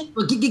crazy?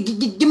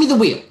 Give me the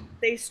wheel.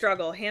 They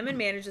struggle. Hammond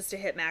manages to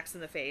hit Max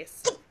in the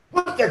face.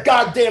 Put the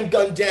goddamn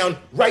gun down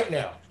right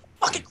now.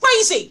 Fucking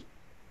crazy.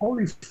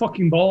 Holy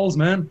fucking balls,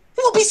 man.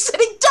 We'll be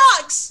sitting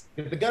ducks.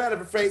 Get the gun out of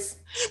her face.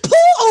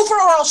 Pull over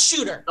or I'll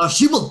shoot her. Oh,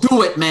 she will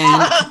do it,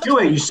 man. Do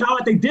it. You saw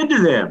what they did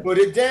to them. Put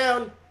it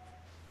down.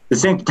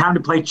 This ain't the time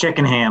to play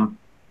chicken ham.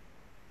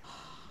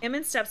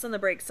 Hammond steps on the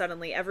brakes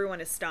suddenly.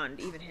 Everyone is stunned,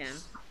 even him.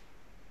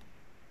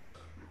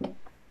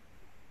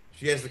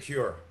 She has the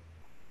cure.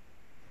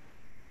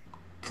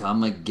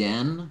 Come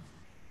again?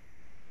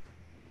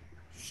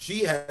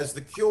 She has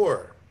the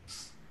cure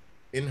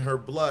in her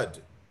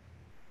blood.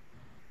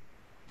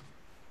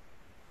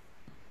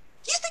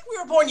 Do you think we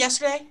were born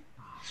yesterday?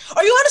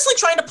 Are you honestly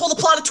trying to pull the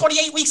plot of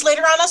 28 weeks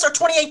later on us, or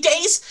 28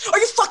 days? Are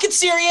you fucking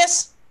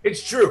serious?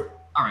 It's true.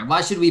 All right,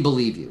 why should we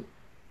believe you?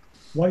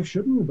 Why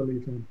shouldn't we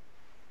believe him?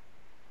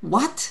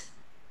 What?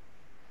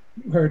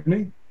 You heard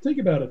me. Think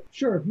about it.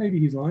 Sure, maybe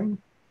he's lying.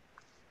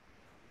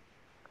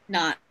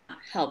 Not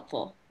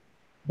helpful.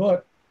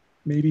 But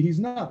maybe he's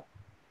not.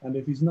 And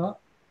if he's not,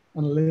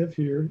 and Liv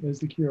here is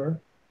the cure,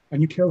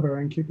 and you kill her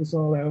and kick us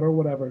all out or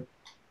whatever,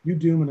 you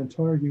doom an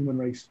entire human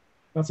race.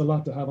 That's a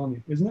lot to have on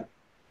you, isn't it?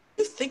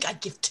 You think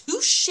I'd give two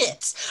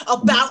shits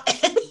about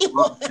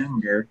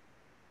anyone?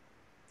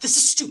 This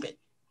is stupid.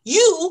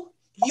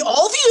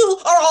 All of you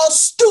are all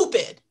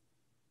stupid.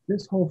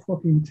 This whole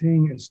fucking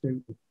thing is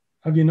stupid.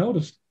 Have you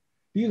noticed?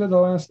 These are the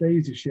last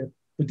days, you shit.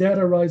 The dead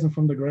are rising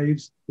from the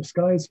graves. The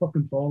sky is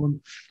fucking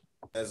falling.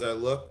 As I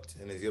looked,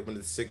 and as he opened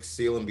the sixth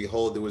seal, and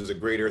behold, there was a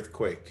great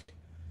earthquake.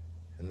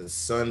 And the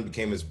sun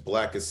became as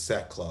black as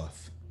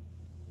sackcloth,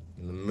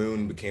 and the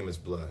moon became as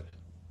blood.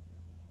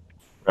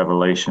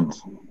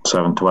 Revelations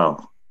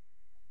 7:12.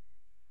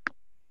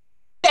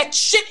 That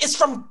shit is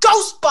from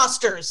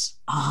Ghostbusters!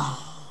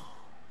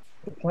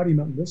 Paddy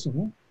not in this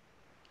one,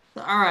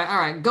 huh? All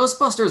right.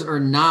 Ghostbusters or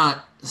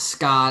not,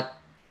 Scott,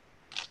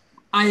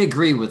 I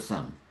agree with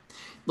them.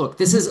 Look,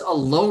 this is a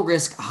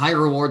low-risk,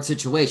 high-reward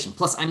situation.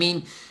 Plus, I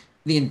mean,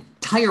 the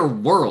entire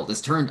world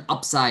is turned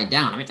upside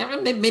down.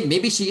 I mean,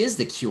 maybe she is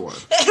the cure.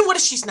 And what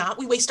if she's not?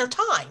 We waste our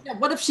time. Yeah,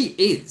 what if she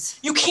is?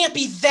 You can't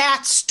be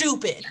that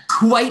stupid.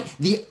 Quite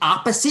the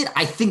opposite.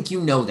 I think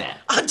you know that.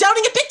 I'm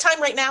doubting it big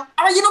time right now.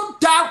 All right, you don't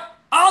doubt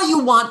all you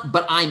want,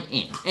 but I'm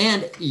in.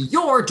 And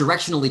you're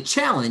directionally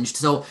challenged,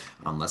 so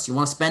unless you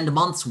want to spend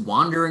months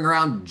wandering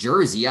around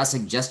Jersey, I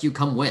suggest you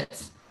come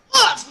with.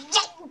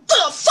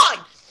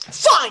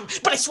 Fine.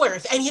 But I swear,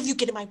 if any of you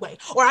get in my way,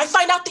 or I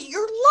find out that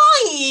you're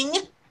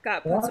lying...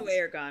 Scott puts away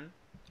her gun,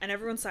 and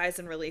everyone sighs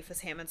in relief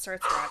as Hammond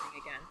starts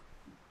driving again.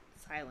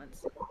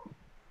 Silence.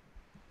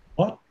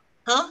 What?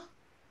 Huh?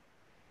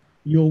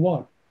 You'll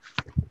what?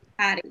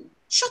 Paddy.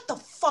 Shut the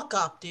fuck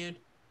up, dude.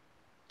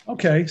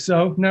 Okay,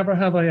 so never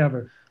have I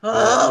ever.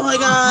 Oh my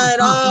god,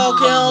 oh,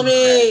 kill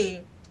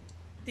me!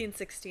 Scene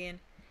 16.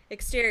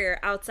 Exterior,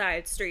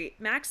 outside, street.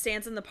 Max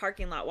stands in the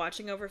parking lot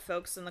watching over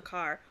folks in the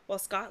car, while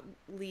Scott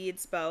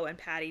leads Beau and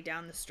Paddy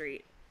down the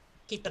street.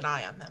 Keep an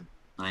eye on them.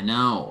 I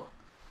know.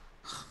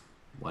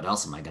 What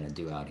else am I gonna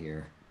do out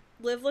here?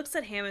 Liv looks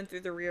at Hammond through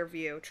the rear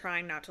view,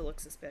 trying not to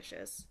look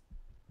suspicious.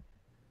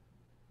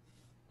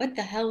 What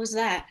the hell was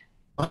that?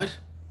 What?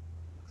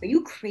 Are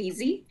you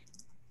crazy?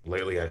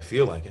 Lately, I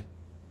feel like it.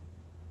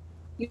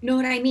 You know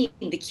what I mean?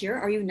 The cure?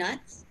 Are you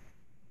nuts?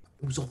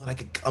 It was all that I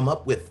could come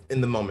up with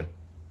in the moment.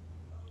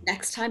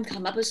 Next time,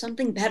 come up with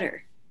something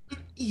better.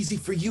 Easy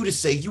for you to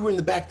say. You were in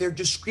the back there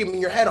just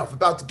screaming your head off,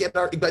 about to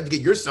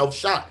get yourself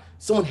shot.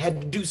 Someone had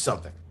to do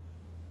something.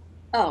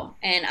 Oh,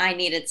 and I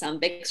needed some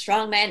big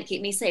strong man to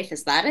keep me safe.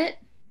 Is that it?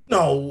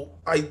 No,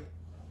 I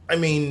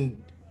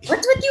mean...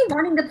 What's with you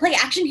wanting to play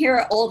action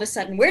hero all of a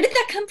sudden? Where did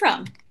that come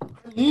from?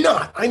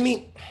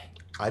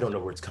 I don't know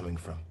where it's coming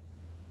from.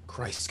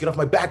 Christ, get off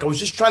my back. I was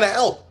just trying to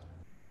help.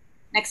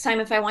 Next time,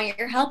 if I want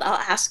your help, I'll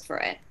ask for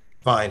it.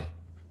 Fine.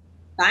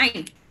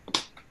 Fine.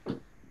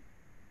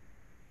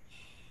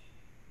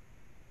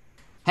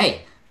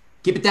 Hey,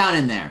 keep it down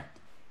in there.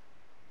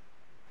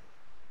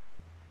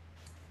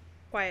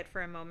 Quiet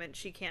for a moment.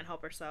 She can't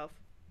help herself.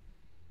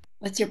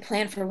 What's your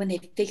plan for when they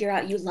figure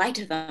out you lied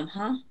to them,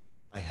 huh?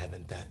 I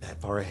haven't that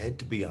far ahead,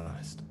 to be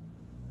honest.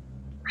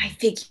 I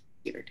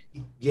figured.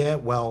 Yeah,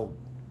 well...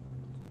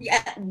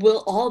 Yeah,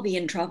 we'll all be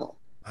in trouble.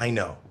 I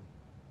know.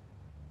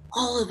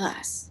 All of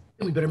us.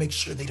 And we better make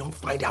sure they don't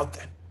find out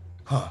then.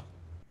 Huh.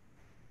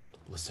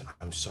 Listen,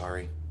 I'm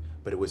sorry,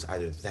 but it was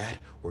either that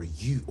or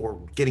you, or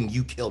getting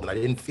you killed, and I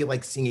didn't feel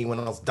like seeing anyone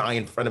else die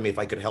in front of me if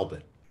I could help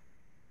it.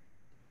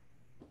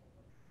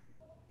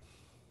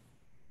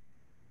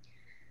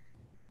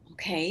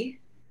 Okay.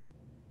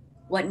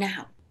 What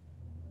now?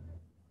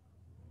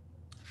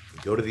 We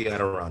go to the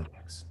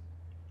Adirondacks.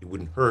 It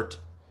wouldn't hurt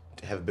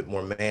to have a bit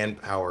more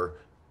manpower,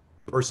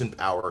 person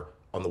power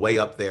on the way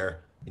up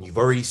there, and you've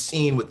already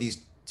seen what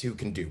these two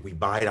can do. We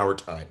bide our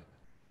time.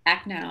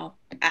 Act now,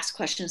 ask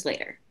questions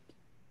later.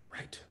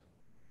 Right.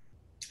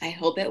 I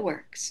hope it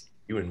works.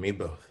 You and me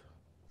both.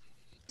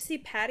 You see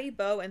Paddy,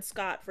 Beau, and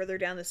Scott further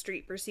down the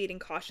street, proceeding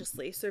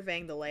cautiously,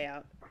 surveying the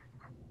layout.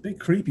 Bit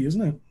creepy,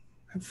 isn't it?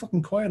 How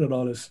fucking quiet it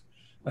all is.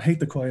 I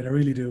hate the quiet, I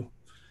really do.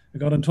 I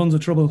got in tons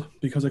of trouble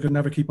because I could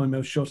never keep my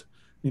mouth shut.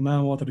 My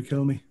man wanted to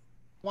kill me.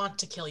 Want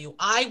to kill you.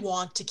 I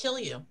want to kill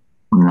you.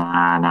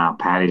 Nah,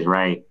 Paddy's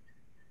right.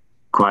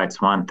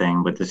 Quiet's one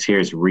thing, but this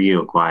here's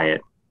real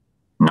quiet.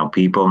 No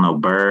people, no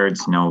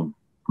birds, no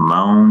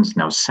moans,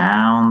 no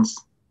sounds,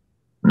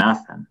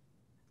 nothing.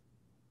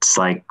 It's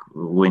like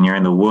when you're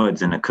in the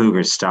woods and a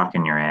cougar's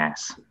stalking your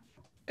ass.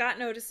 Scott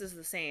notices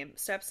the same,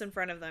 steps in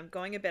front of them,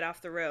 going a bit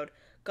off the road,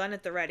 gun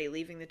at the ready,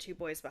 leaving the two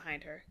boys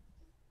behind her.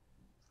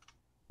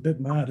 A bit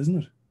mad,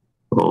 isn't it?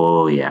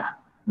 Oh, yeah.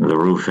 The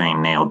roof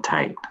ain't nailed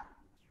tight.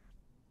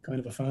 Kind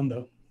of a fan,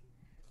 though.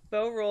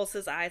 Beau rolls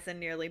his eyes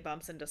and nearly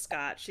bumps into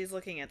Scott. She's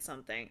looking at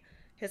something.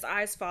 His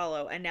eyes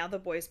follow, and now the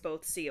boys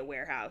both see a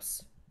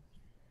warehouse.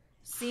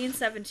 Scene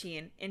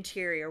 17,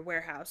 interior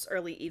warehouse,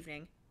 early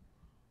evening.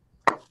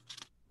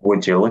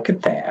 Would you look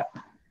at that?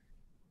 This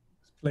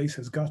place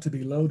has got to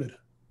be loaded.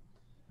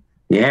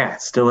 Yeah,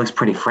 it still looks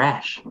pretty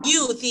fresh.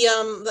 You,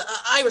 the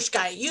Irish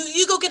guy,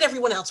 you go get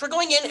everyone else. We're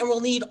going in, and we'll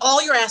need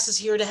all your asses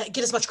here to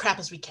get as much crap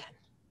as we can.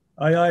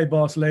 Aye, aye,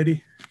 boss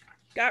lady.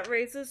 Scott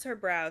raises her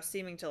brow,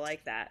 seeming to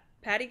like that.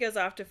 Paddy goes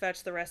off to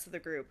fetch the rest of the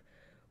group.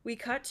 We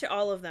cut to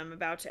all of them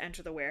about to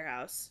enter the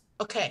warehouse.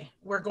 Okay,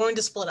 we're going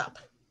to split up.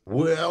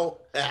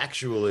 Well,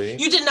 actually...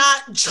 You did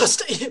not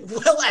just...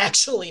 Well,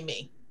 actually,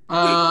 me.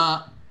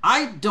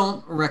 I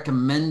don't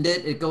recommend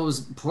it. It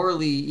goes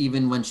poorly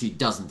even when she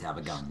doesn't have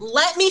a gun.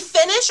 Let me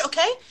finish,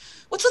 okay?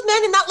 What's with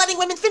men and not letting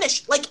women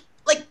finish? Like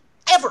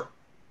ever.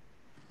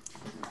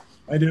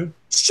 I do.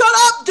 Shut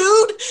up,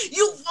 dude!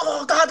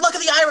 Oh God, look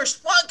at the Irish.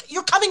 Fuck,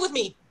 you're coming with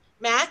me.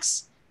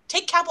 Max,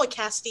 take Cowboy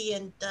Cassidy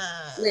and,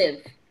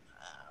 Liv.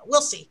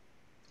 We'll see.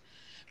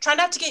 Try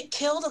not to get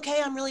killed,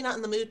 okay? I'm really not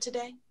in the mood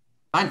today.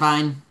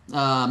 Fine.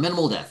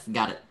 Minimal death.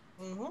 Got it.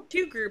 Mm-hmm.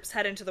 2 groups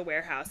head into the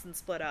warehouse and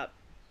split up.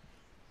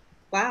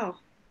 Wow.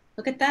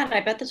 Look at that.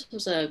 I bet this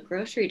was a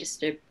grocery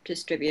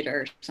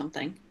distributor or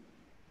something.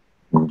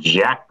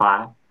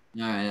 Jackpot.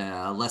 All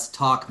right, less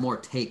talk, more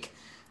take.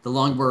 The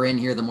longer we're in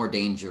here, the more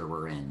danger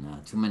we're in.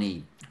 Too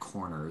many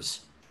corners.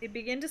 They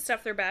begin to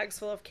stuff their bags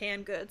full of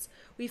canned goods.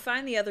 We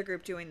find the other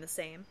group doing the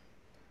same.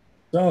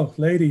 So,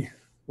 lady,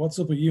 what's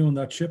up with you and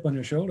that chip on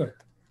your shoulder?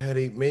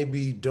 Paddy,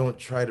 maybe don't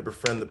try to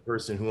befriend the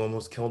person who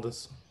almost killed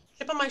us.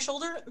 Chip on my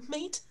shoulder,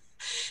 mate?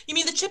 You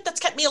mean the chip that's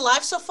kept me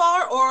alive so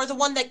far, or the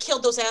one that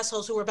killed those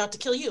assholes who were about to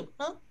kill you,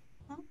 huh?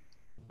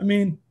 I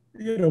mean,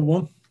 either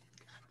one.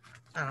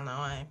 I don't know.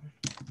 I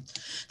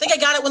think I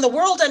got it when the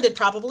world ended,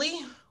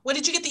 probably. When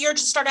did you get the urge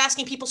to start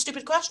asking people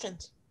stupid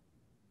questions?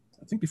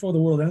 I think before the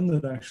world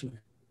ended, actually.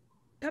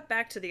 Cut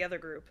back to the other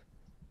group.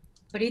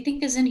 What do you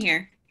think is in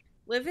here?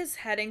 Liv is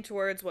heading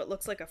towards what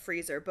looks like a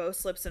freezer. Beau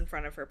slips in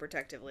front of her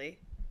protectively.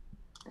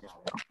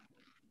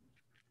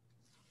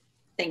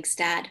 Thanks,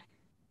 Dad.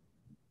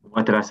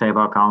 What did I say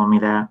about calling me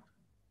that?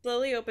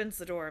 Slowly opens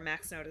the door.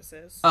 Max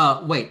notices.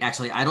 Wait,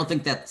 actually, I don't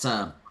think that's,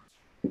 A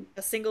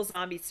single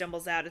zombie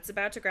stumbles out. It's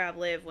about to grab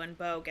Liv when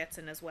Beau gets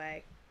in his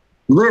way.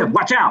 Liv,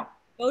 watch out!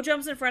 Beau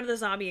jumps in front of the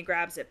zombie and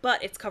grabs it,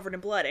 but it's covered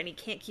in blood and he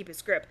can't keep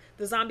his grip.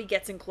 The zombie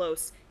gets in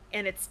close,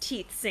 and its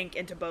teeth sink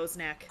into Beau's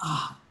neck.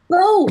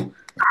 Beau!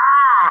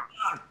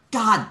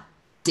 God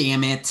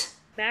damn it.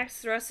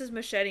 Max thrusts his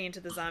machete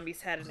into the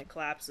zombie's head and it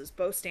collapses.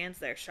 Beau stands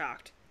there,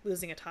 shocked,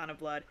 losing a ton of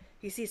blood.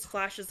 He sees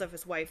flashes of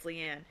his wife,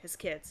 Leanne, his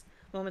kids,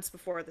 moments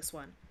before this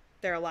one.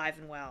 They're alive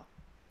and well.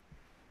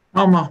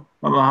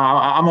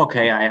 I'm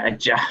okay. I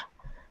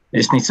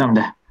just need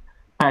something to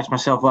patch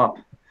myself up.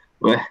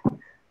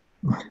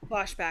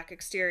 Flashback,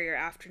 exterior,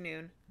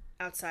 afternoon,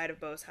 outside of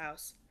Beau's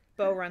house.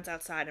 Beau runs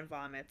outside and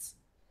vomits.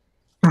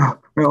 Oh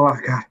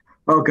God.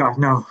 Oh God,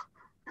 no.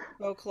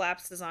 Beau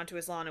collapses onto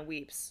his lawn and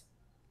weeps.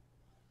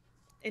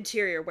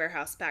 Interior,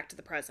 warehouse, back to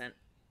the present.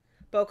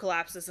 Beau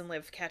collapses and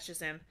Liv catches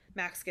him.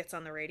 Max gets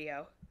on the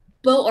radio.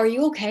 Beau, are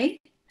you okay?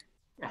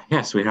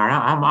 Yeah, sweetheart,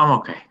 I'm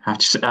okay. I'm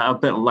just a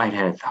bit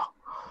lightheaded, though.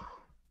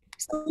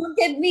 Someone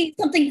get me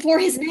something for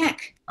his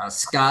neck.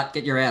 Scott,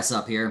 get your ass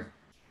up here.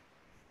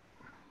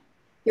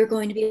 You're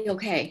going to be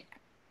okay.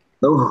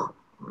 Oh,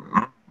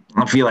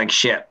 I feel like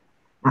shit.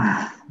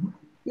 You're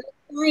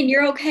fine.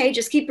 You're okay.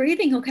 Just keep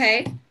breathing,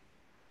 okay?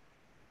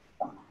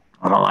 Oh,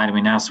 don't lie to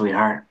me now,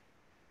 sweetheart.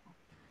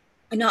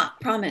 I'm not.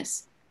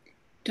 Promise.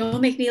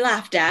 Don't make me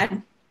laugh,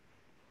 Dad.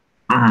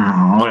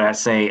 What did I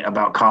say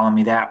about calling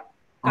me that?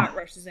 Scott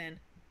rushes in.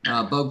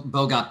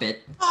 Beau got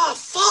bit. Oh,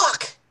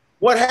 fuck!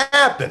 What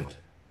happened?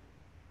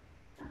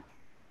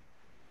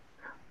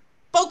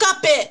 Beau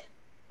got bit!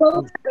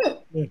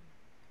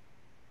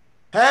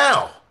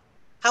 How?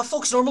 How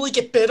folks normally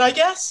get bit, I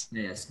guess?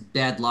 Yes,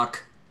 bad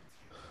luck.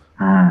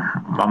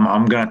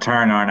 I'm gonna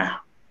turn, aren't I?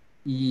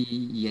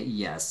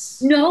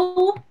 Yes.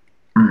 No.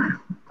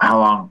 How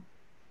long?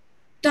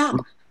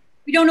 Stop.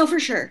 We don't know for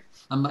sure.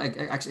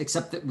 Actually,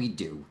 except that we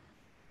do.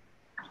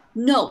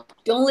 No,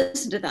 don't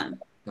listen to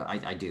them.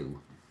 I do.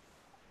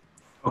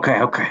 Okay.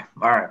 All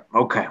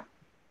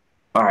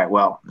right,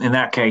 well, in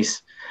that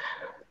case,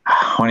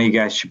 one of you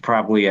guys should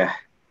probably,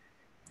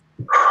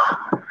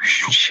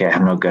 shit,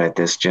 I'm no good at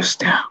this.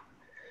 Just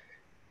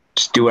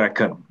do what I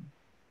could.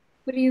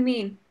 What do you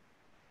mean?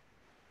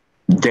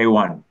 Day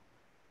one,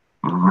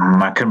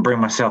 I couldn't bring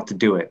myself to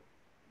do it.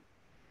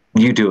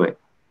 You do it.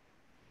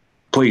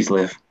 Please,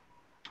 Liv.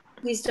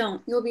 Please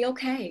don't. You'll be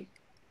okay.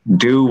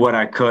 Do what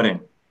I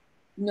couldn't.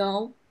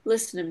 No,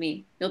 listen to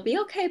me. You'll be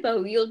okay,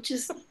 Beau. You'll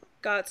just...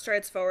 Scott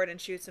strides forward and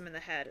shoots him in the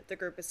head. The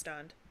group is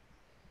stunned.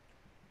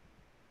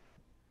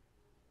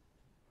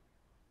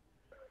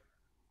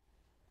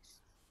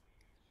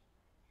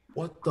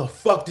 What the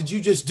fuck did you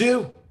just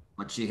do?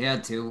 What she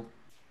had to.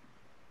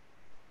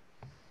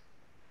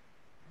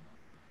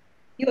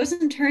 He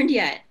wasn't turned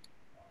yet.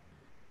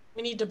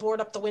 We need to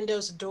board up the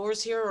windows and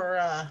doors here,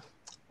 or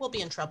we'll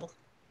be in trouble.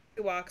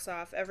 He walks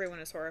off. Everyone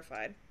is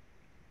horrified.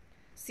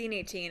 Scene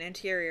 18,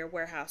 interior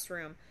warehouse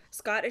room.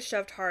 Scott is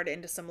shoved hard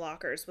into some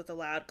lockers with a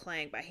loud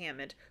clang by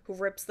Hammond, who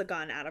rips the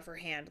gun out of her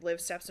hand.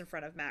 Liv steps in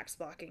front of Max,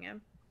 blocking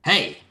him.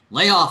 Hey,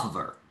 lay off of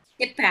her.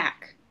 Get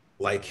back.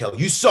 Like hell.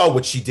 You saw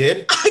what she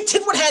did. I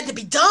did what had to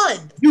be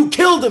done. You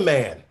killed a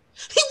man.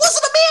 He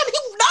wasn't a man. He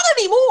not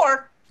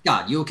anymore.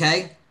 Scott, you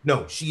okay?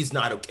 No, she's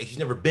not okay. She's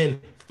never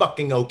been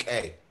fucking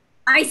okay.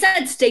 I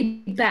said stay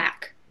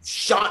back.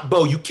 Shot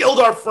Beau. You killed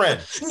our friend.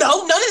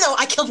 No.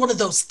 I killed one of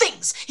those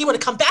things. He would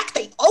have come back.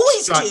 They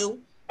always Shut do.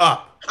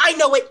 up. I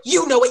know it.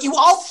 You know it. You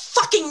all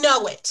fucking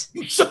know it.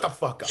 You shut the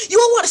fuck up. You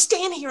all want to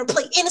stand here and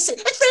play innocent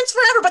and friends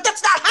forever, but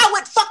that's not how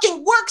it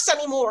fucking works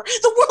anymore.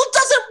 The world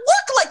doesn't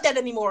work like that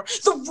anymore.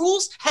 The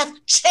rules have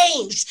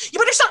changed. You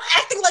better start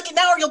acting like it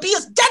now or you'll be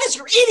as dead as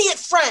your idiot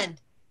friend.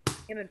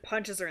 Hammond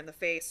punches her in the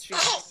face. She's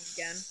falling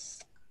again.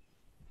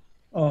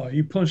 Oh,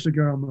 you punched a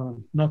girl,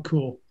 man. Not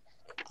cool.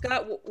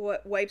 Scott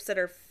wipes at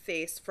her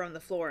face from the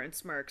floor and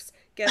smirks,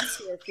 gets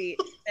to her feet,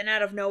 and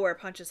out of nowhere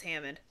punches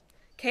Hammond.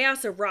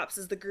 Chaos erupts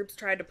as the groups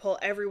try to pull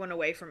everyone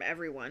away from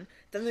everyone.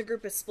 Then the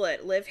group is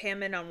split. Liv,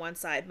 Hammond on one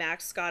side,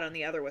 Max, Scott on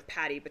the other with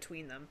Paddy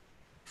between them.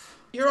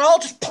 You're all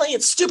just playing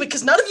stupid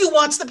because none of you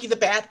wants to be the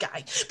bad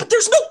guy. But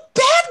there's no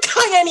bad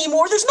guy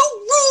anymore. There's no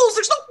rules.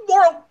 There's no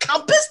moral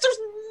compass. There's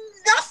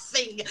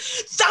nothing.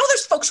 Now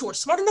there's folks who are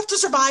smart enough to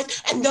survive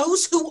and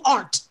those who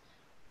aren't.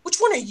 Which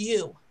one are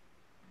you?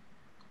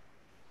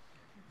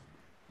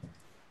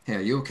 Hey,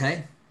 are you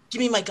okay? Give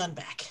me my gun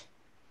back.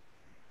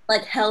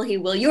 Like hell he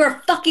will. You're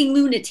a fucking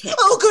lunatic.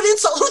 Oh, good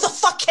insult. Who the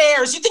fuck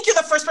cares? You think you're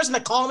the first person to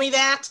call me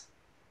that?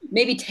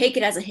 Maybe take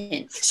it as a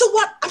hint. So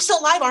what? I'm still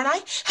alive, aren't I?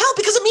 Hell,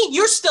 because of me,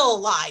 you're still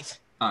alive.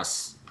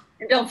 Us.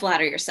 And don't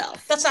flatter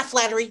yourself. That's not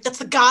flattery. That's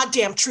the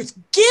goddamn truth.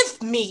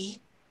 Give me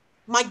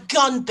my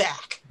gun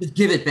back. Just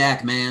give it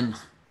back, man.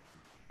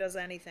 Does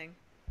anything.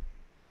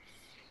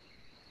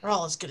 They're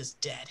all as good as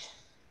dead.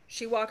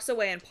 She walks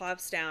away and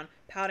plops down,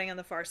 pouting on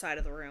the far side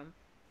of the room.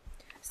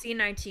 Scene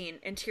 19,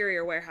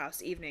 interior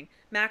warehouse, evening.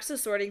 Max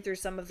is sorting through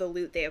some of the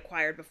loot they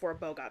acquired before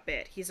Beau got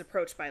bit. He's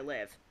approached by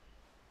Liv.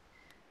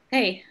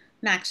 Hey,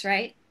 Max,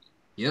 right?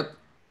 Yep.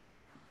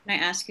 Can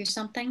I ask you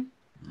something?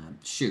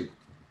 Shoot.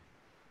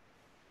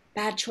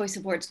 Bad choice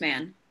of words,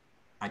 man.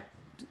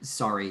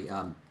 Sorry.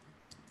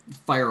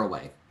 Fire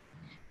away.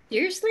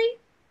 Seriously?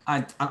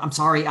 I'm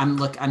sorry. I'm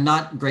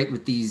not great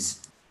with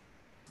these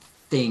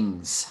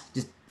things.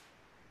 Just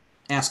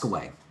ask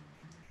away.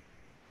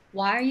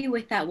 Why are you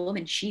with that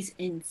woman? She's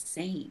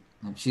insane.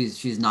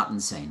 She's not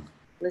insane.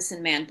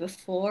 Listen, man,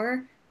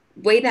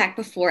 way back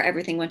before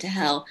everything went to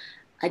hell,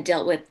 I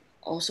dealt with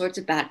all sorts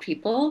of bad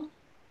people.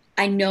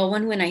 I know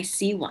one when I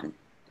see one.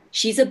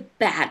 She's a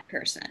bad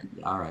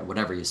person. All right,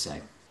 whatever you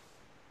say.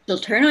 She'll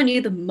turn on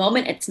you the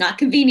moment it's not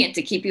convenient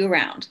to keep you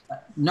around.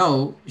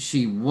 No,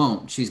 she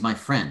won't. She's my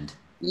friend.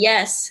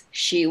 Yes,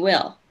 she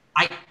will.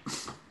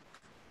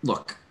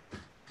 Look,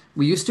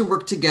 we used to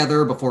work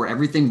together before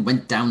everything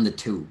went down the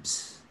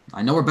tubes.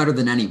 I know her better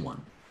than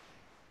anyone.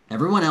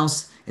 Everyone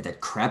else at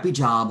that crappy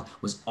job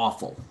was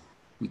awful.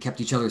 We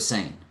kept each other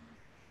sane.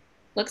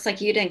 Looks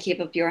like you didn't keep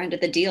up your end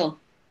of the deal.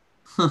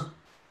 Huh.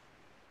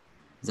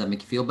 Does that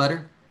make you feel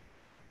better?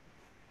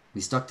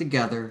 We stuck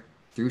together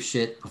through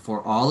shit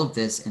before all of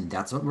this, and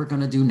that's what we're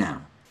gonna do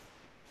now.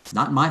 It's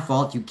not my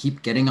fault you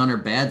keep getting on her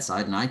bad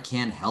side, and I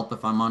can't help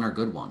if I'm on her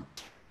good one.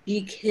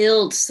 He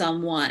killed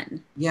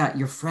someone. Yeah,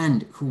 your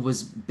friend who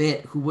was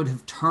bit, who would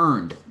have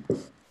turned.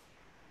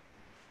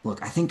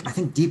 Look, I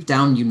think deep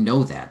down you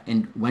know that.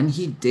 And when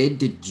he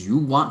did you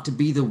want to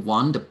be the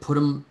one to put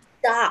him...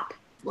 Stop.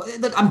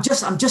 Look, I'm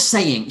just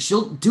saying,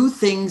 she'll do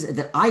things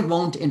that I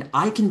won't, and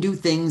I can do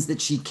things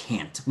that she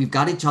can't. We've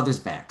got each other's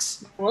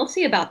backs. We'll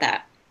see about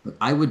that. Look,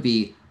 I would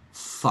be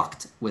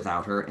fucked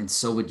without her, and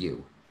so would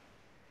you.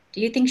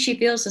 Do you think she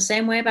feels the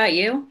same way about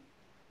you?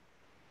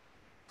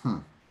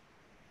 Do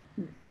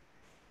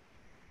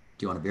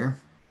you want a beer?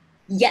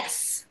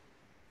 Yes.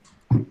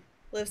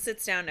 Liv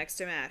sits down next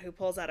to Matt, who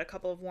pulls out a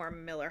couple of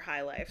warm Miller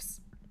High Lifes.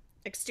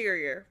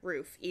 Exterior,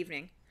 roof,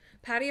 evening.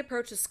 Paddy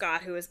approaches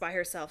Scott, who is by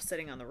herself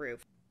sitting on the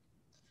roof.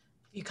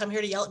 You come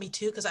here to yell at me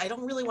too? Because I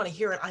don't really want to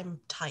hear it.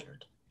 I'm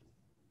tired.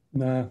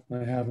 Nah,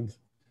 I haven't.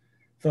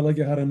 Felt like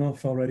you had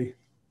enough already.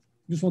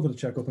 Just wanted to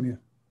check up on you.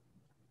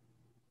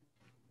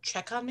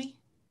 Check on me?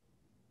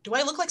 Do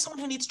I look like someone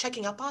who needs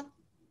checking up on?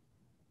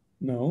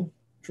 No,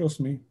 trust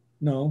me,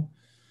 no.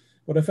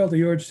 But I felt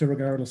the urge to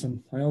regardless,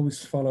 and I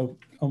always follow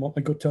on what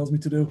my gut tells me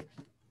to do.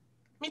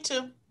 Me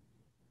too.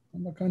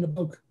 I'm that kind of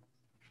bloke.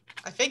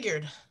 I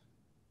figured.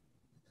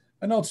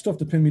 I know it's tough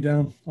to pin me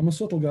down. I'm a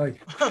subtle guy.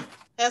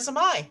 As am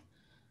I.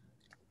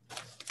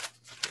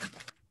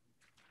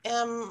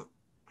 Am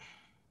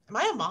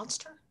I a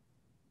monster?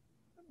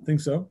 I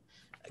think so.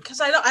 Because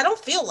I don't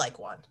feel like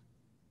one.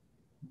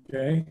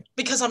 Okay.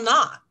 Because I'm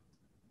not.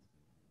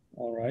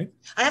 All right.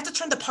 I have to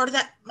turn the part of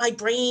my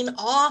brain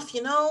off,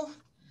 you know?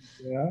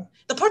 Yeah.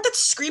 The part that's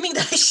screaming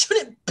that I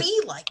shouldn't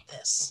be like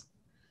this.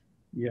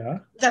 Yeah.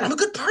 That I'm a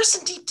good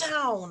person deep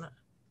down.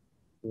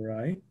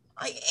 Right.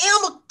 I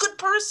am a good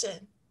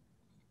person.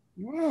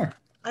 You are.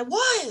 I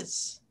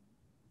was.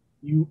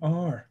 You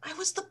are. I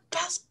was the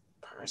best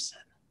person.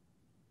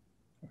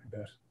 I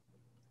bet.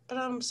 But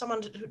I'm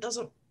someone who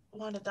doesn't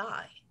want to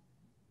die.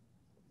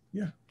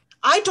 Yeah.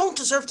 I don't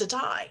deserve to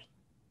die.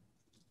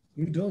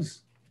 He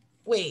does.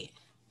 Wait.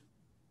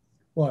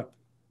 What?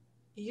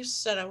 You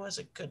said I was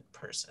a good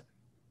person.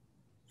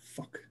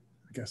 Fuck.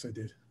 I guess I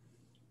did.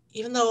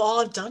 Even though all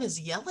I've done is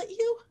yell at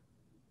you?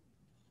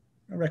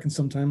 I reckon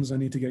sometimes I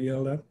need to get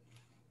yelled at.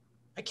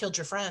 I killed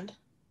your friend.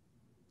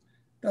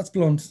 That's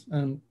blunt,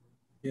 and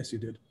yes, you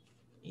did.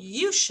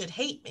 You should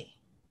hate me.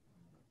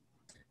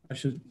 I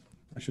should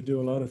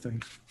do a lot of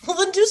things. Well,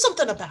 then do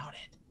something about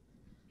it.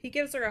 He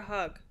gives her a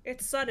hug.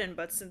 It's sudden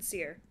but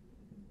sincere.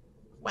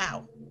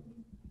 Wow.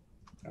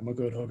 I'm a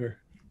good hugger.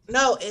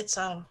 No, it's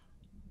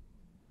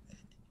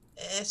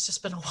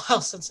just been a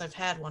while since I've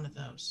had one of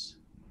those.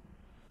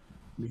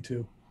 Me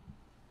too.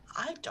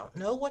 I don't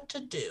know what to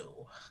do.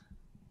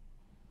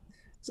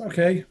 It's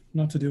okay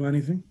not to do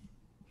anything.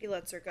 He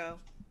lets her go.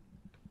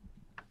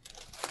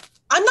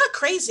 I'm not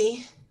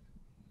crazy.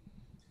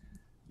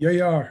 Yeah,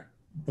 you are,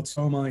 but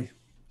so am I.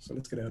 So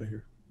let's get out of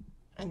here.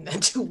 And then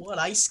do what?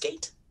 Ice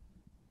skate?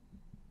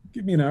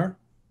 Give me an hour.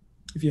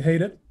 If you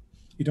hate it,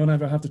 you don't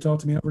ever have to talk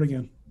to me ever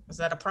again. Is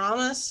that a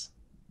promise?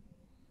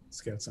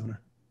 Scouts on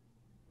her.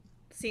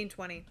 Scene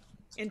 20.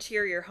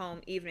 Interior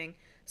home, evening.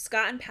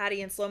 Scott and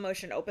Paddy in slow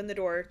motion open the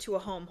door to a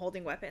home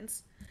holding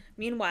weapons.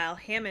 Meanwhile,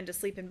 Hammond,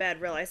 asleep in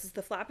bed, realizes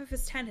the flap of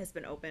his tent has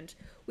been opened.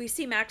 We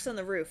see Max on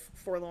the roof,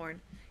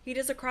 forlorn. He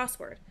does a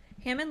crossword.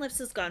 Hammond lifts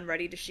his gun,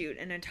 ready to shoot.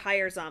 An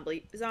entire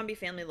zombie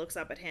family looks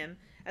up at him,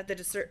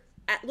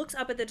 looks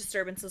up at the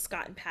disturbance of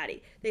Scott and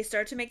Paddy. They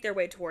start to make their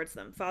way towards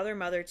them. Father,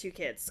 mother, 2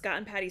 kids. Scott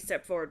and Paddy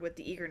step forward with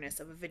the eagerness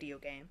of a video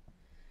game.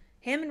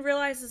 Hammond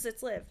realizes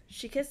it's Liv.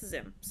 She kisses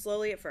him,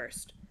 slowly at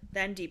first,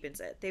 then deepens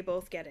it. They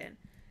both get in.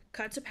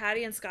 Cut to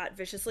Paddy and Scott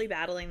viciously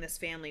battling this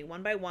family.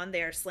 One by one,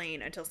 they are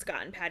slain until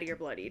Scott and Paddy are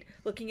bloodied,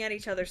 looking at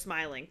each other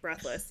smiling,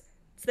 breathless.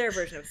 It's their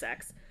version of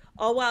sex.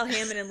 All while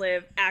Hammond and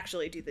Liv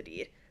actually do the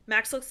deed.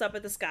 Max looks up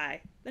at the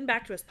sky, then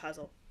back to his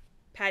puzzle.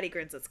 Paddy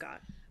grins at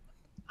Scott.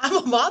 I'm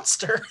a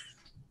monster.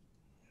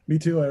 Me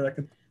too, I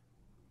reckon.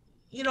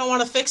 You don't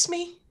want to fix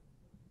me?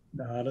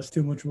 Nah, that's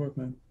too much work,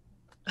 man.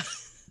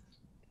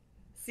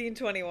 Scene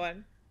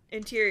 21.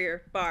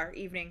 Interior, bar,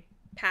 evening.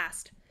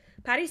 Past.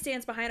 Paddy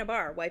stands behind a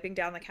bar, wiping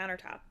down the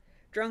countertop.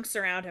 Drunks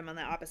surround him on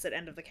the opposite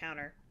end of the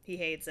counter. He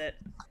hates it.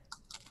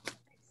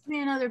 Give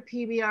me another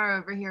PBR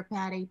over here,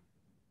 Paddy.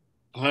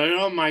 Put it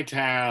on my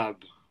tab.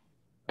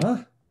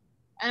 Huh?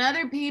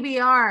 Another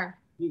PBR.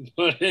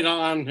 Put it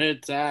on the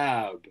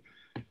tab.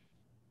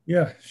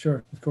 Yeah,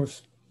 sure, of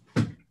course.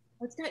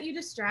 What's got you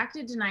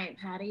distracted tonight,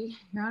 Paddy?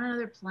 You're on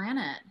another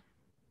planet.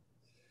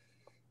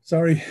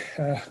 Sorry,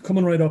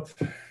 coming right up.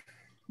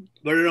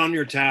 Put it on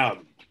your tab.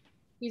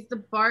 He's the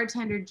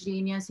bartender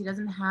genius. He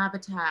doesn't have a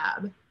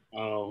tab.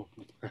 Oh,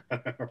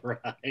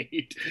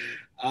 right.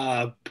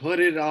 Put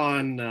it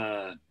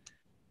on.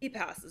 He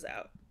passes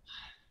out.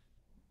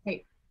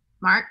 Hey,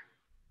 Mark.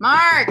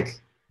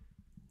 Mark!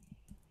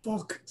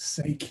 Fuck's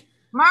sake.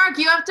 Mark,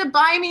 you have to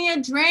buy me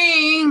a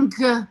drink.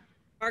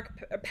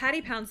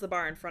 Paddy pounds the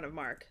bar in front of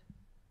Mark.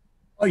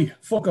 Oi,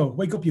 fucko,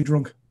 wake up, you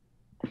drunk.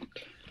 Put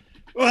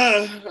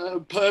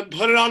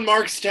it on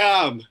Mark's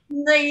tab.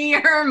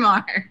 You're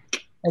Mark.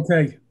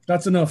 Okay,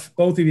 that's enough.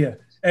 Both of you.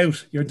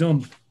 Out. You're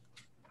done.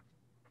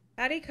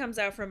 Paddy comes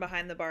out from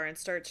behind the bar and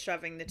starts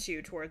shoving the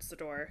 2 towards the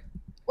door.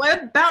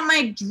 What about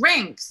my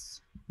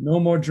drinks? No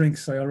more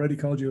drinks. I already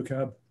called you a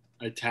cab.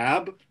 A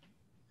tab?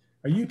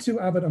 Are you 2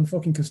 Abbott and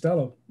fucking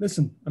Costello?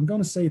 Listen, I'm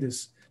going to say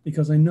this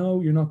because I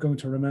know you're not going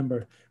to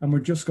remember, and we're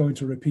just going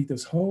to repeat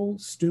this whole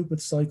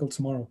stupid cycle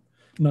tomorrow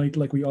night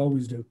like we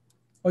always do.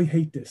 I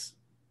hate this.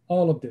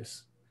 All of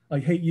this. I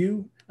hate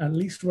you, at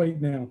least right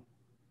now.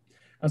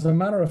 As a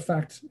matter of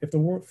fact, if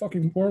the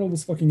fucking world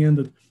was fucking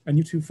ended and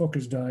you 2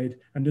 fuckers died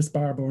and this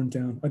bar burned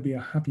down, I'd be a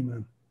happy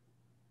man.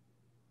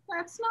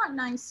 That's not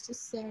nice to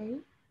say.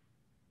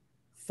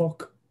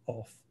 Fuck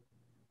off.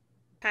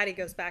 Paddy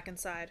goes back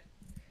inside.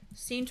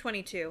 Scene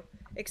 22.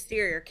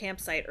 Exterior,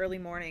 campsite, early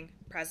morning,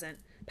 present.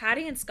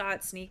 Paddy and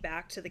Scott sneak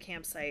back to the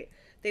campsite.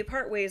 They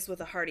part ways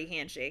with a hearty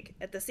handshake.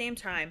 At the same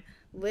time,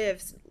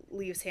 Liv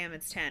leaves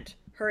Hammond's tent.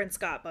 Her and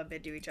Scott bump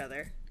into each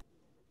other.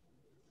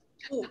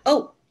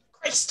 Oh,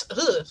 Christ.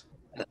 Ugh.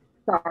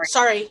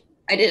 Sorry.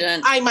 I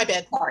didn't. My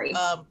bad. Sorry.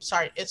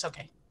 Sorry. It's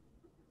okay.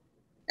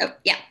 Oh,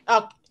 yeah.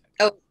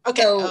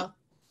 Okay.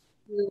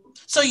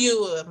 So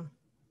you.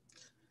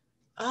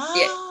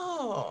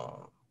 Yeah.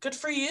 Good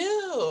for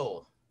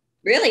you.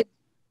 Really?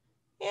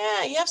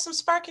 Yeah, you have some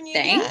spark in you.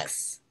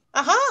 Thanks.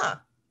 Uh-huh.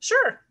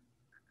 Sure.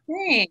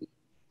 Hey.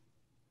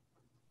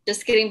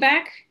 Just getting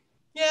back?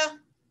 Yeah.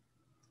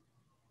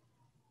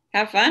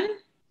 Have fun?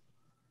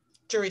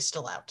 Jury's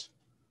still out.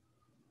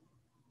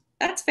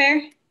 That's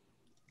fair.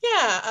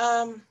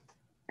 Yeah,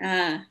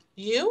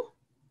 you?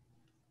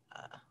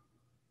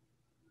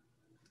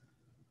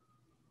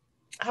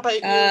 How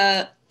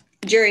about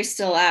you? Jury's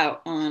still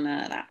out on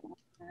that one.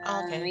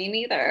 Okay. Me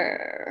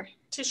neither.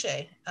 Touche.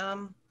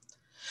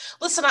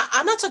 Listen,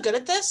 I'm not so good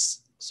at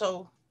this,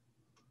 so.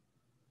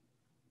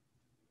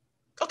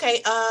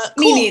 Okay. Cool.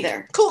 Me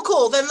neither.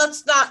 Cool. Then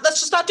let's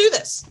just not do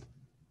this.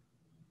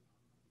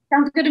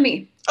 Sounds good to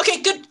me.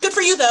 Okay. Good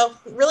for you though.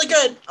 Really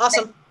good.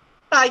 Awesome.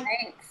 Bye.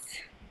 Thanks.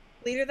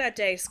 Later that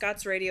day,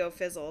 Scott's radio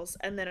fizzles,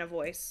 and then a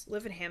voice.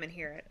 Liv and Hammond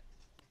hear it.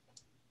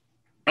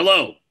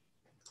 Hello?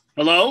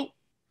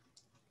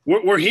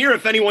 We're here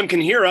if anyone can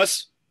hear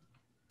us.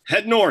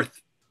 Head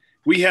north.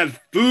 We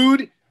have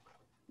food,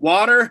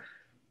 water.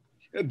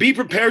 Be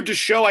prepared to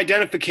show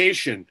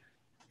identification.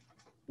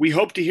 We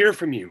hope to hear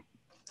from you.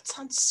 That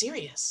sounds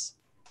serious.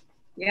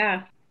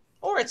 Yeah,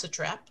 Or it's a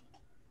trap.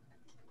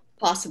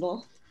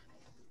 possible.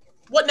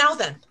 What now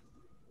then?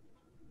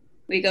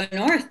 We go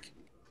north.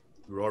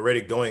 We're already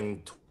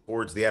going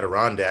towards the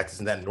Adirondacks.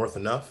 Isn't that north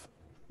enough?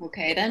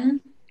 Okay, then.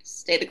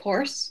 Stay the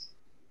course.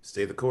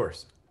 Stay the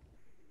course.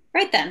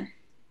 Right then.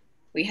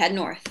 We head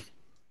north.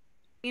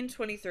 Scene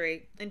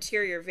 23,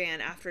 interior van,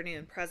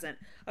 afternoon, present.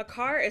 A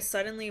car is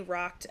suddenly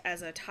rocked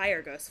as a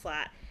tire goes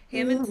flat.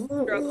 Hammond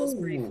struggles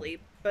briefly,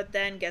 but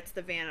then gets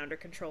the van under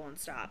control and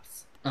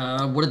stops.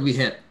 What did we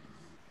hit?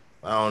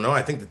 I don't know.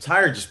 I think the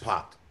tire just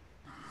popped.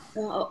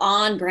 Oh,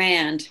 on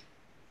brand.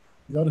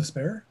 You got a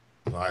spare?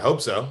 Well, I hope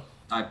so.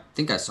 I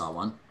think I saw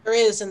one. There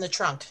is in the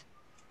trunk.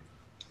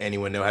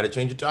 Anyone know how to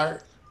change a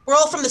tire? We're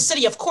all from the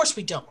city. Of course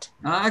we don't.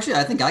 Actually,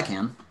 I think I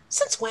can.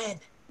 Since when?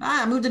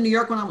 I moved to New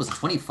York when I was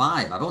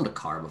 25. I've owned a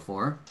car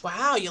before.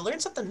 Wow, you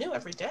learn something new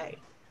every day.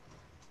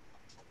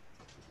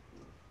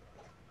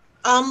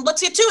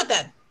 Let's get to it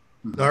then.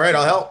 All right,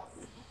 I'll help.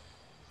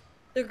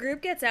 The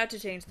group gets out to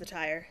change the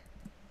tire.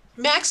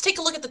 Max, take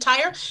a look at the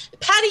tire.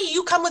 Paddy,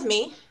 you come with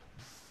me.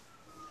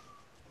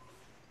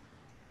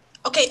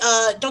 Okay,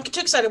 don't get too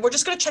excited. We're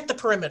just going to check the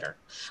perimeter.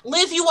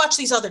 Liv, you watch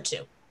these other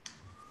two.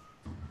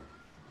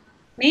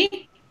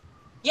 Me?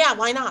 Yeah,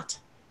 why not?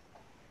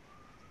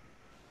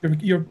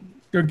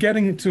 You're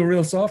getting it to a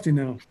real softie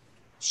now.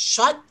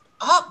 Shut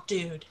up,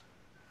 dude.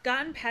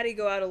 Scott and Paddy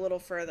go out a little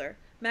further.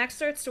 Max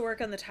starts to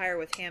work on the tire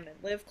with Hammond.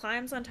 Liv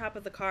climbs on top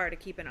of the car to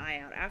keep an eye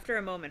out. After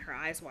a moment, her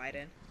eyes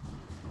widen.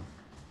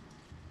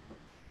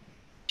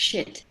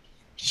 Shit.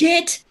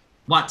 Shit!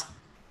 What?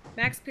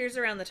 Max peers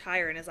around the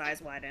tire and his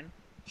eyes widen.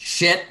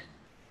 Shit.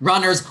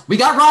 Runners. We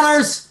got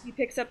runners! He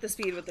picks up the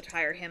speed with the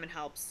tire. Hammond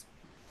helps.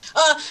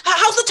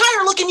 How's the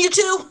tire looking, you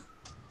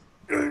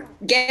two?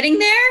 Getting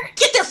there?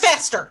 Get there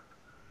faster!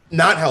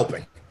 Not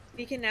helping.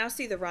 We can now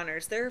see the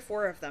runners. There are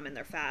 4 of them and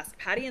they're fast.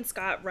 Paddy and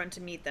Scott run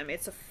to meet them.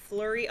 It's a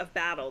flurry of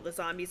battle. The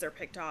zombies are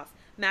picked off.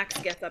 Max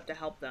gets up to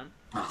help them.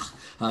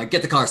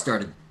 Get the car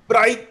started.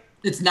 But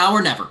It's now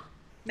or never.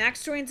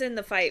 Max joins in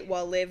the fight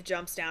while Liv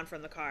jumps down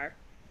from the car.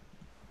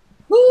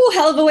 Ooh,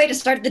 hell of a way to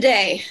start the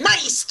day.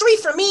 Nice! 3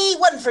 for me,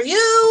 1 for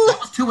you!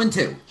 2 and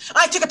 2.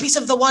 I took a piece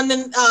of the one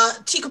and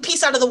took a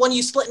piece out of the one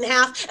you split in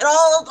half, and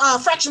all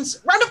fractions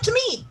round up to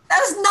me.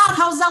 That is not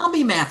how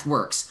zombie math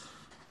works.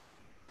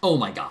 Oh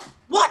my god.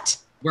 What?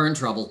 We're in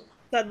trouble.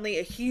 Suddenly,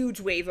 a huge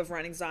wave of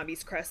running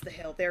zombies crest the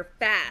hill. They're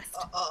fast.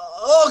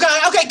 Oh,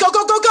 God. Okay, go.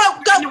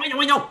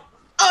 I know.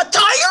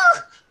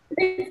 Tire?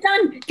 It's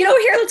done. Get over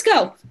here. Let's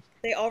go.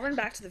 They all run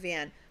back to the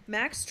van.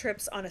 Max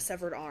trips on a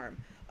severed arm.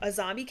 A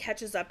zombie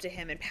catches up to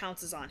him and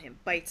pounces on him,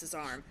 bites his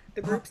arm.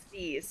 The group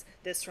sees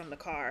this from the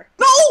car.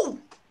 No!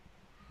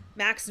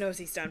 Max knows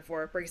he's done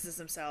for, braces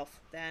himself.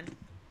 Then,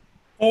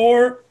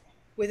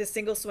 with a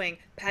single swing,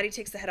 Paddy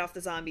takes the head off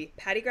the zombie.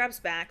 Paddy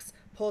grabs Max,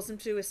 pulls him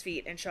to his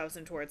feet, and shoves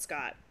him towards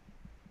Scott.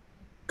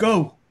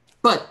 Go.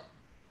 But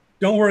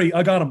don't worry,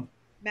 I got him.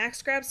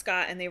 Max grabs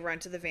Scott and they run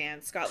to the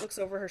van. Scott looks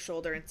over her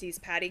shoulder and sees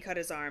Paddy cut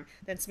his arm,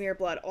 then smear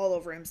blood all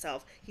over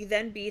himself. He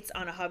then beats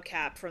on a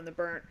hubcap from the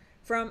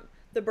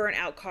burnt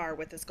out car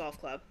with his golf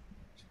club.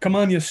 Come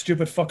on, you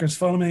stupid fuckers.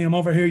 Follow me. I'm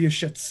over here, you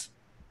shits.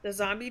 The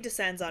zombie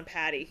descends on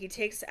Paddy. He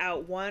takes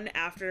out one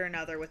after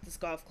another with his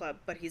golf club,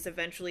 but he's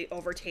eventually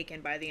overtaken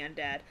by the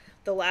undead.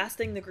 The last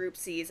thing the group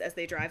sees as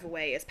they drive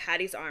away is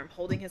Paddy's arm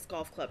holding his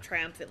golf club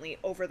triumphantly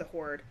over the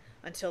horde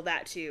until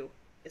that too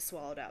is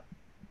swallowed up.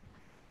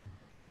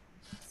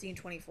 Scene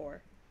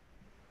 24.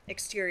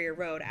 Exterior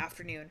road,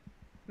 afternoon.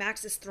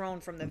 Max is thrown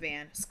from the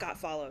van. Scott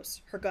follows,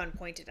 her gun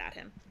pointed at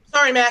him.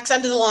 Sorry, Max,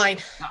 end of the line.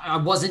 I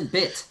wasn't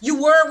bit.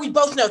 You were. We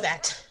both know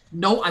that.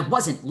 No, I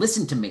wasn't.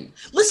 Listen to me.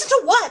 Listen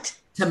to what?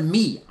 To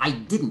me, I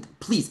didn't.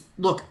 Please,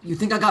 look, you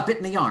think I got bit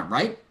in the arm,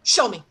 right?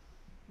 Show me.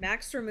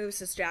 Max removes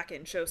his jacket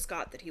and shows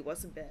Scott that he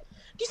wasn't bit.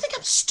 Do you think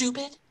I'm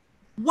stupid?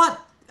 What?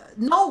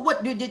 No,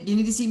 what? You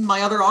need to see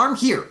my other arm?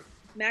 Here.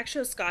 Max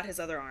shows Scott his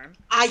other arm.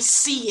 I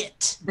see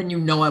it. Then you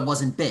know I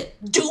wasn't bit.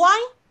 Do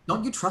I?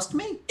 Don't you trust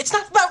me? It's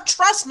not about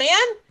trust, man.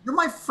 You're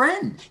my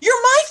friend.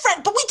 You're my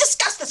friend, but we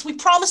discussed this. We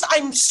promised.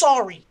 I'm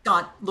sorry.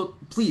 Scott, look,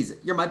 please,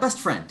 you're my best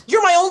friend.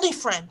 You're my only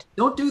friend.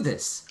 Don't do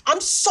this.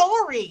 I'm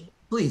sorry.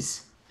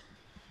 Please.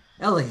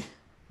 Ellie.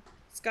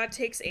 Scott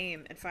takes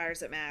aim and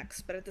fires at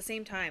Max, but at the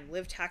same time,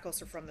 Liv tackles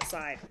her from the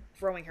side,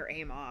 throwing her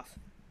aim off.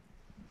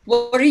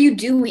 What are you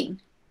doing?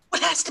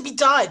 What has to be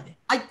done?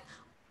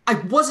 I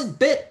wasn't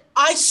bit.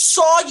 I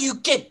saw you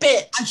get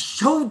bit. I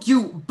showed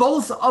you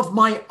both of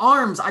my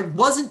arms. I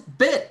wasn't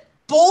bit.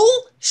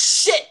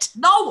 Bullshit.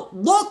 No,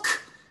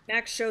 look.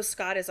 Max shows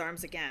Scott his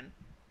arms again.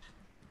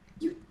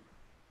 You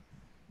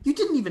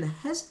didn't even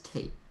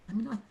hesitate. I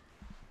mean,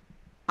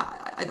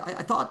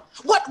 I thought...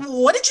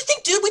 What did you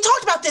think, dude? We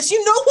talked about this.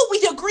 You know what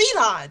we agreed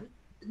on.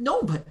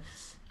 No, but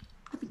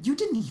you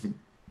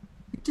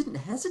didn't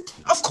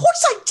hesitate. Of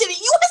course I didn't.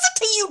 You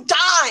hesitate, you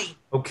die.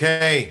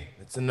 Okay,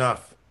 that's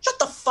enough. Shut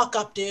the fuck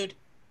up, dude.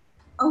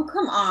 Oh,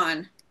 come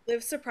on.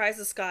 Liv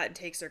surprises Scott and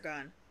takes her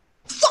gun.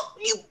 Fuck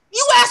you.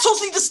 You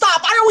assholes need to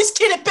stop. I always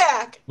get it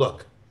back.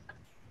 Look,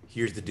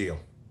 here's the deal.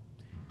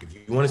 If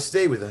you want to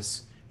stay with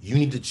us, you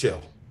need to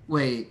chill.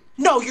 Wait.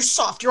 No, you're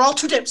soft. You're all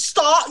too damn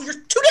soft. You're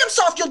too damn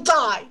soft. You'll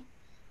die.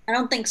 I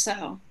don't think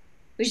so.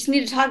 We just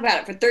need to talk about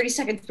it for 30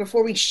 seconds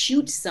before we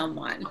shoot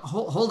someone.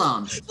 Hold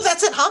on.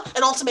 That's it, huh?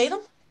 An ultimatum?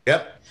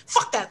 Yep.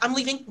 Fuck that. I'm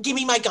leaving. Give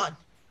me my gun.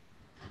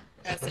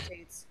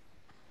 Hesitates.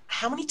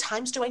 How many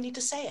times do I need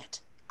to say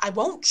it? I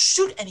won't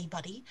shoot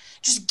anybody.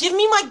 Just give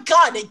me my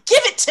gun and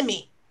give it to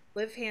me.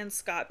 Liv hands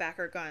Scott back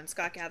her gun.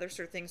 Scott gathers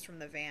her things from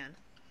the van.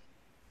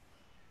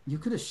 You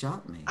could have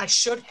shot me. I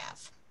should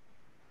have.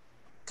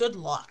 Good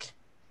luck.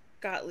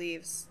 Scott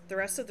leaves. The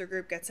rest of the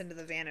group gets into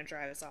the van and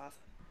drives off.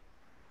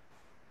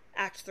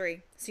 Act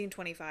 3, Scene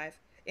 25.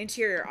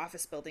 Interior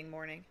office building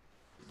morning.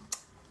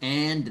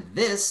 And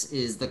this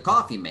is the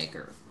coffee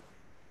maker.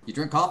 You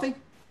drink coffee?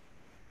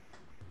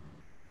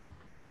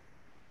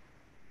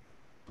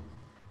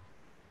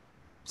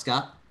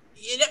 Scott?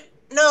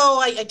 No,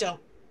 I don't.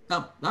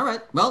 Oh, all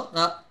right.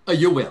 Well,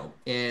 you will.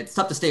 It's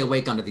tough to stay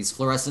awake under these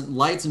fluorescent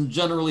lights and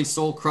generally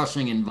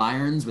soul-crushing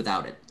environs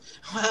without it.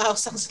 Wow,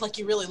 sounds like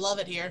you really love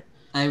it here.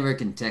 I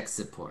work in tech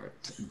support.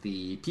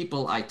 The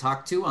people I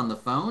talk to on the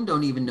phone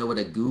don't even know what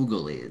a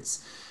Google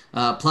is.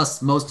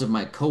 Plus, most of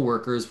my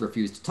coworkers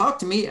refuse to talk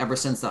to me ever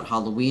since that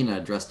Halloween I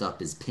dressed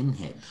up as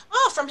Pinhead.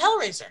 Oh, from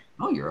Hellraiser.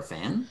 Oh, you're a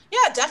fan?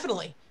 Yeah,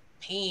 definitely.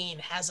 Pain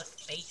has a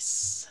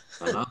face.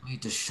 Allow me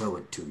to show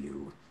it to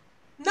you.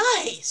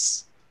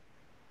 Nice.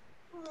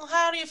 Well,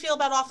 how do you feel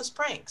about office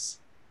pranks?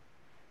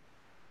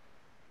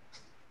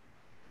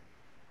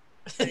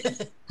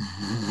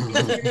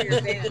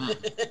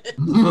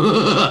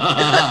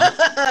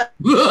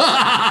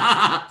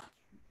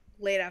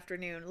 Late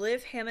afternoon.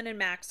 Liv, Hammond, and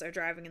Max are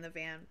driving in the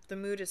van. The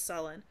mood is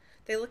sullen.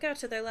 They look out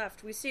to their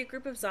left. We see a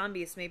group of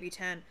zombies, maybe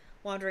 10,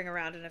 wandering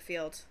around in a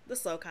field. The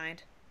slow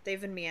kind.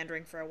 They've been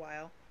meandering for a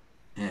while.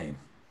 Hey.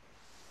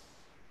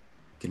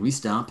 Can we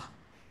stop?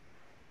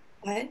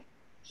 What?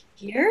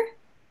 Here?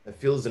 That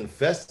feels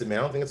infested, man.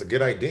 I don't think it's a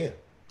good idea.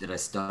 Did I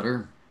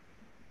stutter?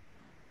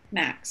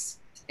 Max,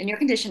 in your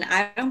condition,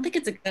 I don't think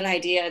it's a good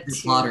idea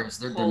to Plotters,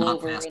 they're pull not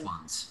over fast and-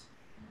 ones.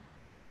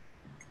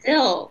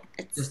 Still,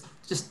 it's...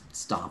 Just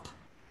stop.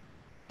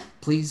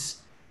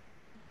 Please?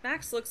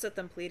 Max looks at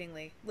them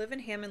pleadingly. Liv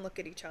and Hammond look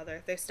at each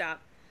other. They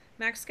stop.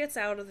 Max gets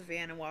out of the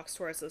van and walks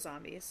towards the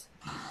zombies.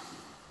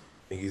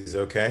 Think he's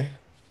okay?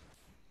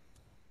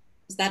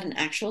 Is that an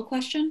actual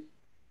question?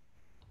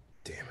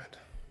 Damn it.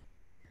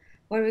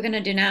 What are we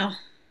gonna do now?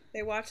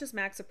 They watch as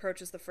Max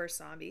approaches the first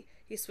zombie.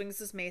 He swings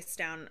his mace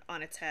down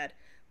on its head,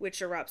 which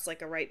erupts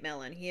like a ripe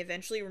melon. He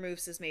eventually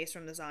removes his mace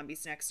from the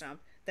zombies next to him,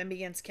 then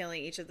begins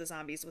killing each of the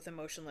zombies with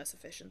emotionless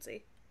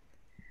efficiency.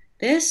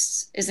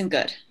 This isn't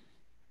good.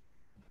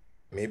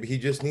 Maybe he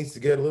just needs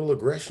to get a little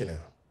aggression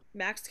out.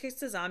 Max kicks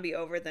the zombie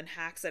over, then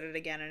hacks at it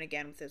again and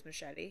again with his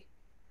machete.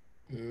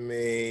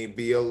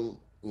 Maybe a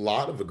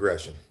lot of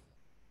aggression.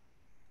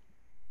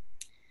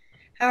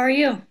 How are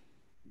you?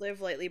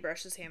 Liv lightly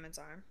brushes Hammond's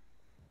arm.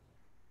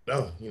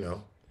 Oh,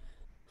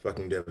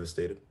 fucking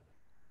devastated.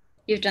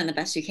 You've done the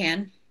best you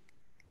can.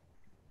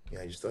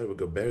 Yeah, I just thought it would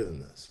go better than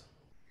this.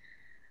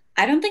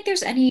 I don't think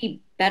there's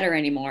any better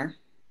anymore.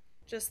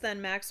 Just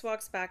then, Max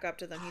walks back up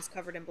to them. He's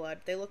covered in blood.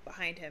 They look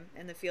behind him,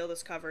 and the field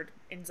is covered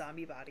in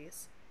zombie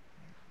bodies.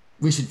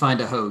 We should find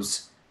a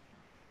hose.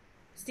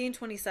 Scene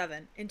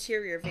 27,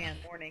 interior van,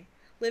 morning.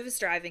 Liv is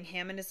driving.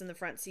 Hammond is in the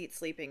front seat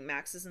sleeping.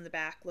 Max is in the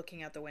back,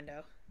 looking out the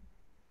window.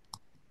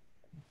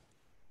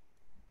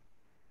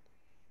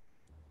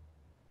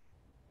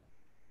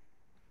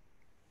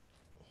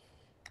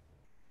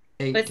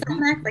 Hey, What's up,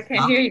 Max? I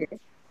can't hear you.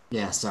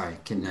 Yeah, sorry.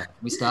 Can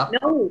we stop?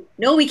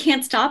 No, we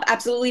can't stop.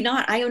 Absolutely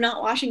not. I am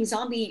not washing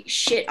zombie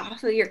shit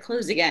off of your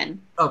clothes again.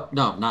 Oh,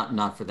 no,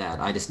 not for that.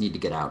 I just need to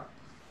get out.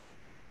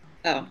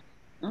 Oh,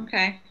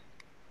 okay.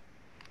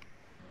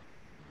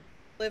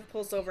 Liv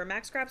pulls over.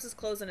 Max grabs his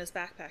clothes in his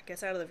backpack,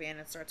 gets out of the van,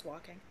 and starts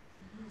walking.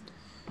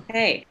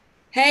 Hey,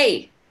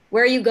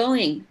 where are you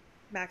going?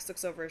 Max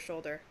looks over his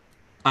shoulder.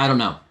 I don't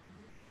know.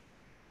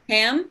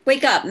 Ham,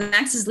 wake up.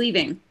 Max is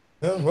leaving.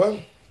 Oh,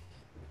 what?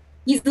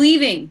 He's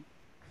leaving.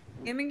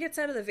 Hammond gets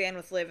out of the van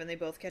with Liv, and they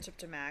both catch up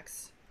to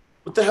Max.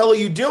 What the hell are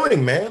you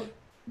doing, man?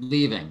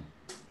 Leaving.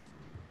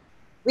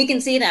 We can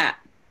see that.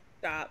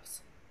 Stops.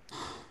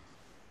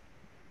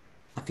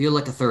 I feel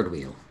like a third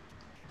wheel.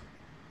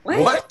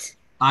 What?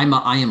 I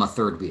am a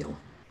third wheel.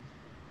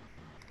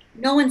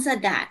 No one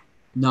said that.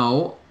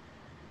 No,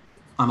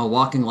 I'm a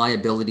walking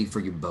liability for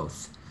you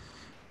both.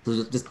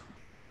 So just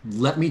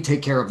let me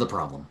take care of the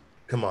problem.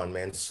 Come on,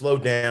 man. Slow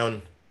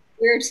down.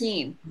 We're a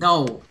team.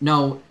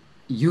 No,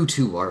 you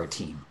two are a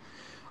team.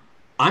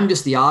 I'm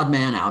just the odd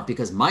man out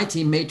because my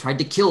teammate tried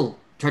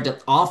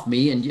to off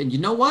me, and you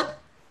know what?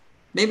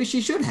 Maybe she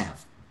should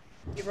have.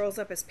 He rolls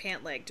up his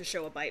pant leg to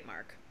show a bite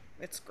mark.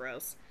 It's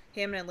gross.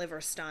 Hammond and Liv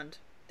are stunned.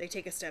 They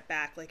take a step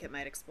back like it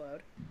might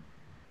explode.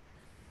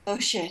 Oh,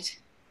 shit.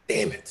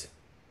 Damn it.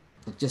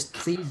 Just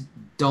please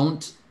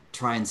don't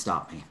try and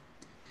stop me.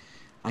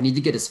 I need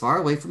to get as far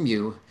away from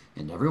you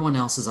and everyone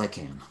else as I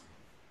can.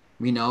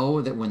 We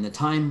know that when the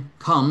time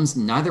comes,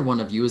 neither one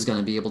of you is going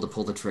to be able to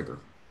pull the trigger.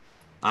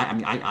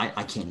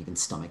 I can't even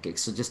stomach it.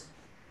 So just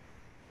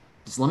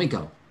let me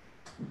go.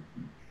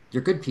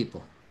 You're good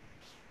people.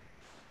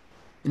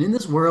 And in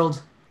this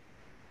world,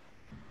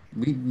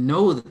 we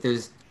know that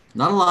there's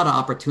not a lot of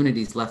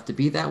opportunities left to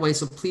be that way.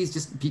 So please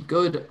just be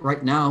good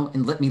right now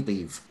and let me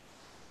leave.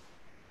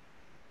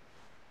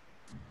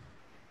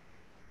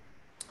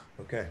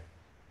 Okay.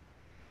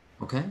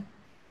 Okay?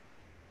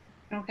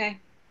 Okay.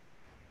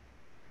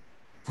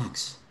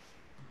 Thanks.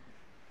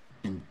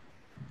 And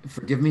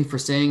forgive me for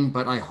saying,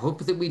 but I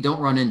hope that we don't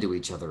run into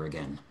each other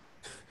again.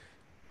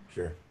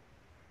 Sure.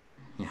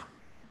 Yeah.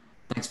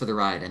 Thanks for the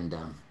ride, and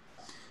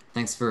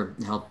thanks for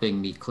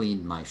helping me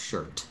clean my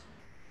shirt.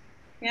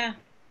 Yeah.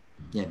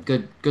 Yeah,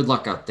 good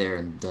luck out there,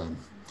 and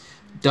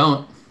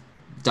don't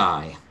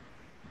die.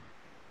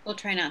 We'll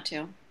try not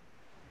to.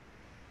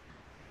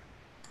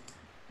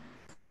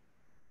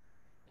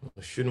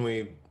 Shouldn't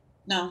we?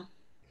 No.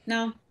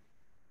 No.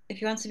 If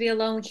he wants to be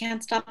alone, we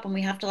can't stop him.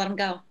 We have to let him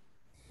go.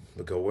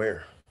 But go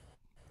where?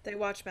 They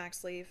watch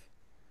Max leave.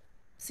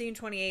 Scene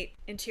 28,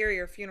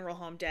 interior funeral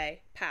home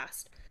day,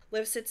 past.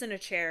 Liv sits in a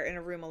chair in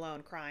a room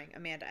alone, crying.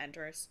 Amanda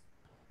enters.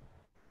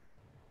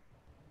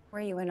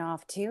 Where you went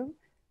off to?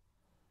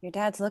 Your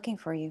dad's looking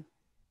for you.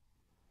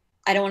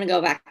 I don't want to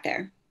go back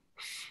there.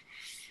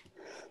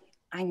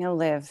 I know,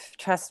 Liv.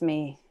 Trust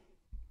me.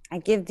 I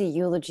give the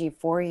eulogy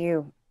for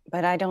you,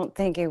 but I don't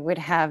think it would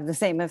have the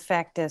same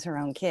effect as her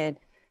own kid.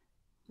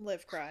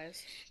 Liv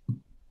cries.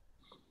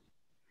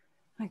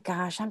 My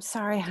gosh, I'm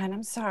sorry, hon.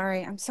 I'm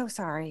sorry. I'm so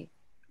sorry.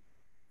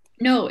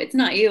 No, it's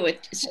not you.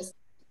 It's just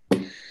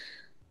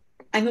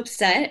I'm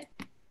upset,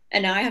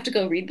 and now I have to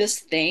go read this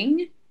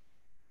thing,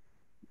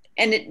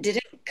 and it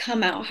didn't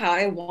come out how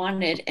I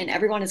wanted, and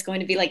everyone is going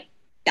to be like,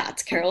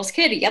 that's Carol's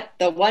kid. Yep,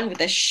 the one with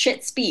the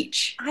shit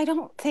speech. I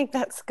don't think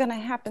that's gonna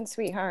happen,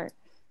 sweetheart.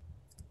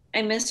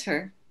 I miss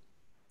her.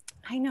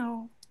 I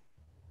know.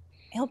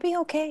 He'll be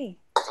okay.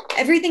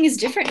 Everything is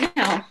different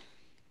now.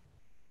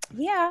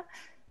 Yeah,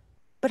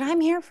 but I'm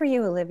here for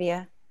you,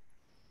 Olivia.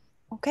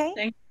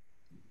 Okay?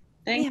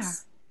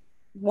 Thanks.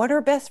 Yeah. What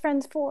are best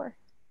friends for?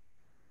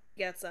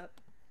 Gets up.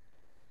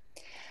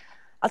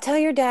 I'll tell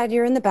your dad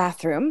you're in the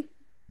bathroom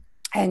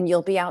and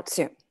you'll be out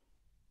soon.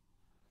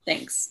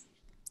 Thanks.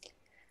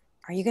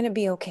 Are you going to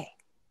be okay?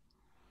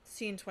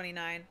 Scene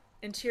 29,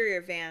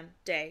 interior van,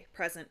 day,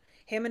 present.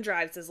 Hammond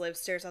drives as Liv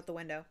stares out the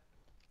window.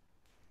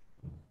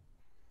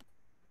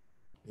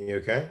 You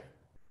okay?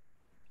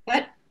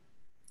 What?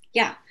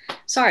 Yeah.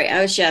 Sorry,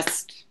 I was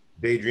just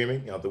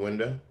Daydreaming out the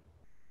window?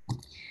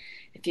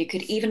 If you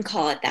could even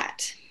call it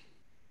that.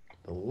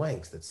 The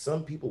lengths that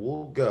some people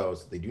will go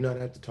so they do not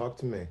have to talk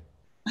to me.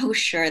 Oh,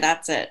 sure,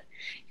 that's it.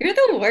 You're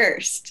the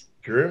worst.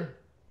 True?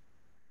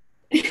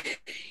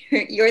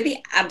 You're the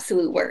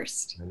absolute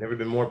worst. I've never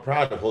been more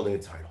proud of holding a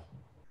title.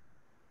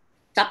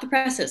 Stop the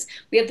presses.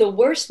 We have the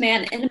worst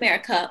man in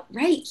America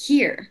right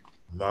here.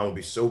 Mom would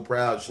be so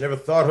proud. She never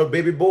thought her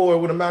baby boy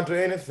would amount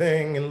to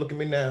anything, and look at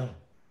me now.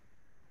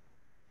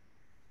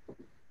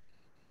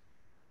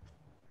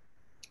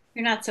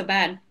 You're not so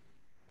bad.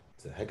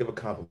 It's a heck of a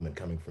compliment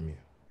coming from you.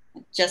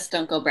 Just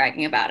don't go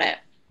bragging about it.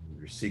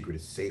 Your secret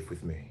is safe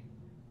with me.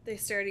 They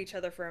stare at each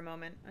other for a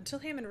moment, until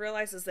Hammond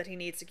realizes that he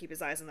needs to keep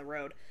his eyes on the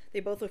road. They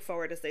both look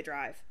forward as they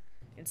drive.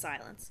 In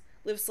silence,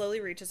 Liv slowly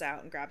reaches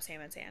out and grabs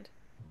Hammond's hand.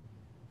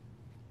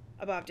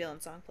 A Bob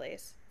Dylan song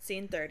plays.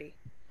 Scene 30.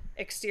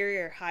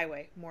 Exterior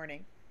highway,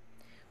 morning.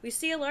 We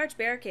see a large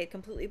barricade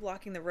completely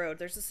blocking the road.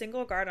 There's a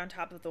single guard on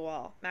top of the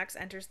wall. Max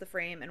enters the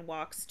frame and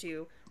walks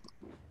to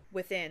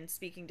within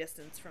speaking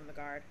distance from the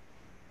guard.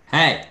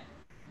 Hey!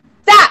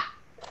 Stop!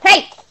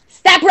 Hey!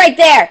 Stop right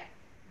there!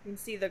 You can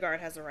see the guard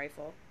has a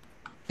rifle.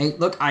 Hey,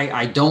 look,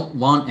 I don't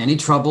want any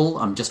trouble.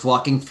 I'm just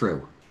walking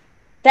through.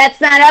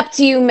 That's not up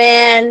to you,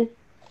 man.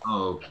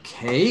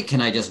 Okay,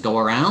 can I just go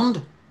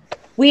around?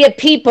 We have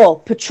people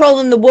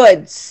patrolling the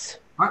woods.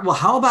 All right, well,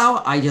 how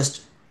about I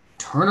just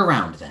turn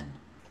around then?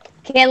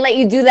 Can't let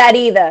you do that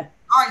either.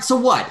 All right, so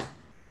what?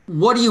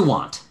 What do you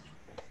want?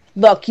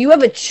 Look, you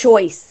have a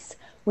choice.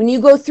 When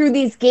you go through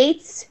these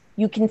gates,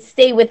 you can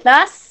stay with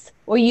us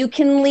or you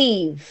can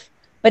leave.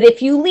 But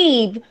if you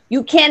leave,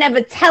 you can't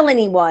ever tell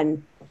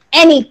anyone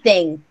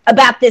anything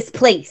about this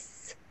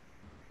place.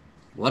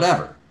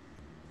 Whatever.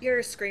 You hear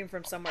a scream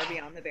from somewhere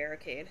beyond the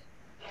barricade.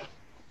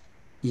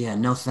 Yeah,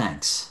 no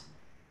thanks.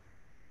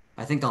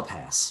 I think I'll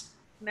pass.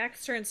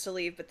 Max turns to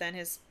leave, but then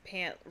his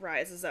pant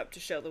rises up to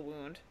show the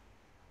wound.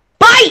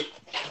 Bite!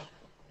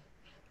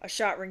 A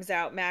shot rings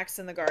out. Max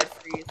and the guard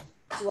freeze.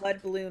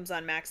 Blood blooms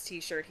on Max's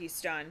t-shirt. He's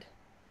stunned.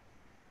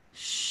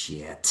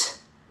 Shit.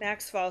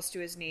 Max falls to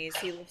his knees.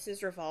 He lifts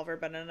his revolver,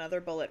 but another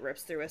bullet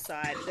rips through his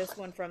side. This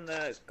one from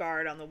the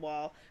guard on the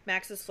wall.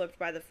 Max is flipped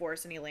by the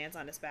force and he lands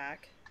on his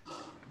back.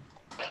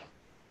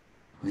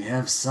 We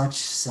have such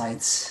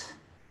sights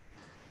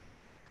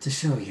to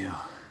show you.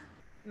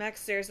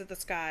 Max stares at the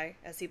sky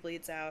as he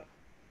bleeds out.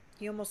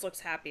 He almost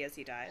looks happy as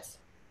he dies.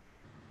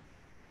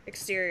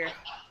 Exterior,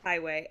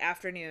 highway,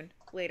 afternoon,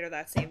 later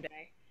that same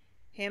day.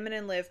 Hammond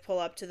and Liv pull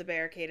up to the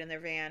barricade in their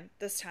van.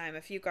 This time,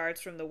 a few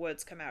guards from the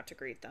woods come out to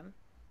greet them.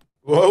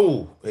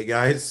 Whoa, hey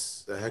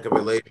guys, a heck of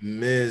a late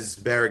Ms.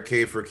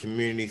 Barricade for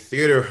community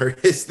theater, or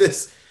is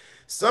this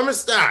summer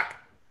stock?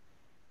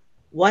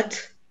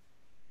 What?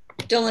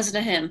 Don't listen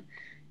to him.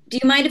 Do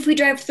you mind if we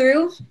drive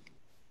through?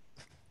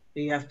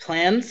 Do you have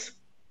plans?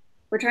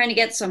 We're trying to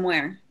get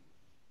somewhere.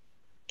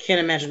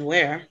 Can't imagine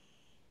where.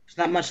 There's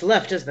not much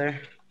left, is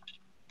there?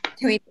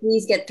 Can we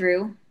please get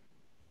through?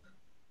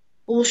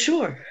 Well,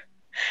 sure.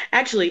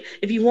 Actually,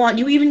 if you want,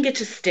 you even get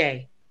to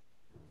stay.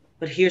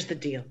 But here's the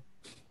deal.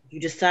 If you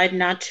decide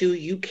not to,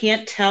 you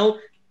can't tell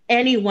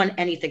anyone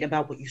anything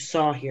about what you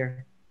saw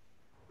here.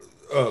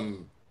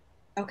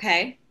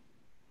 Okay.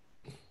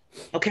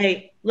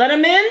 Okay, let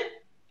him in.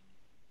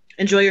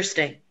 Enjoy your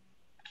stay.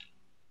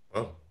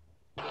 Oh,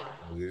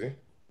 easy.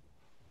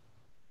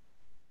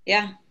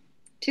 Yeah,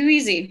 too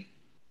easy.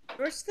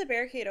 Doors to the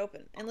barricade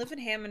open, and Liv and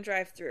Hammond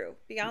drive through.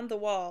 Beyond the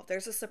wall,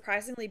 there's a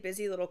surprisingly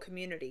busy little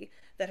community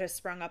that has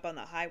sprung up on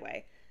the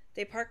highway.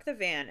 They park the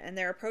van, and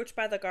they're approached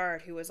by the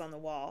guard who was on the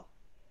wall.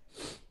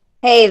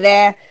 Hey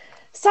there.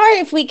 Sorry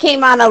if we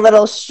came on a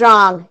little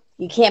strong.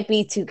 You can't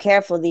be too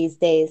careful these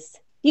days.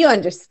 You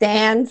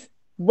understand?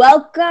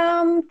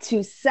 Welcome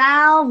to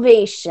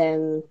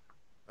Salvation.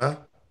 Huh?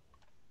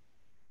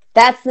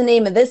 That's the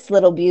name of this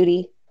little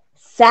beauty.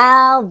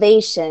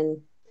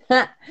 Salvation.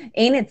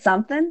 Ain't it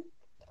something?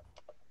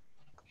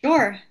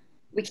 Sure.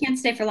 We can't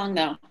stay for long,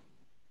 though.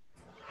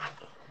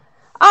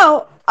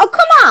 Oh,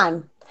 come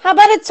on. How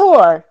about a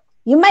tour?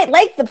 You might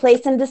like the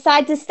place and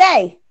decide to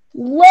stay.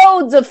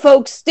 Loads of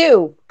folks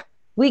do.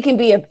 We can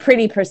be a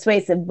pretty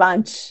persuasive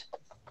bunch.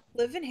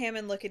 Liv and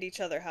Hammond look at each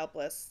other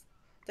helpless.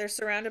 They're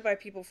surrounded by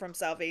people from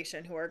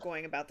Salvation who are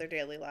going about their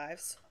daily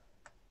lives.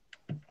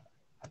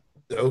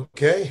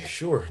 Okay,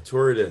 sure.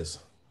 Tour it is.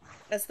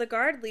 As the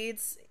guard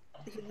leads,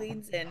 he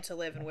leans in to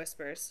Liv and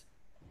whispers,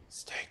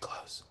 Stay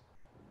close.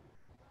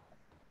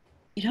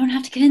 You don't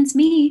have to convince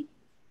me.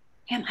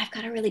 Ham, I've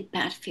got a really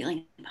bad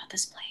feeling about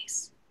this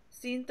place.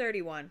 Scene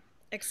 31.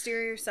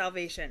 Exterior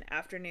Salvation,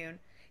 afternoon.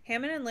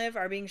 Hammond and Liv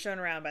are being shown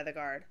around by the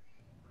guard.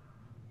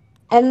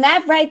 And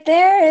that right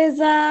there is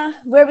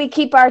where we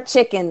keep our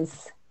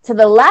chickens. To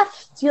the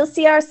left, you'll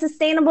see our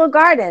sustainable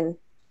garden.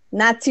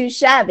 Not too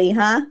shabby,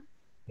 huh?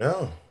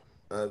 No,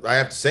 I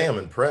have to say I'm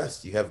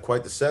impressed. You have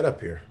quite the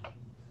setup here.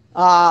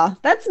 Aw,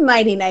 that's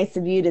mighty nice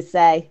of you to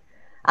say.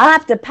 I'll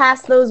have to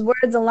pass those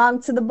words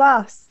along to the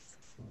boss.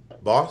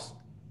 Boss?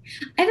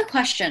 I have a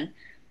question.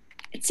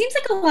 It seems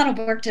like a lot of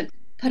work to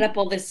put up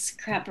all this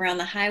crap around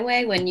the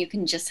highway when you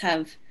can just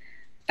have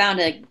found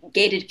a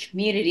gated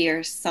community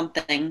or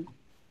something.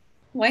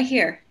 Why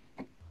here?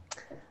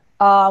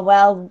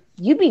 Well,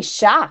 you'd be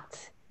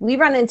shocked. We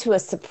run into a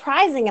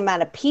surprising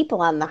amount of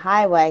people on the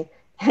highway.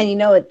 And you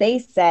know what they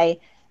say,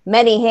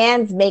 many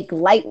hands make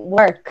light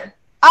work.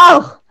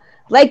 Oh,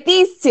 like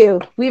these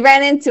two we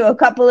ran into a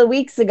couple of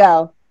weeks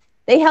ago.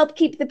 They help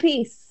keep the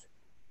peace.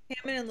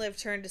 Hammond and Liv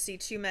turn to see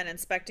two men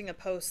inspecting a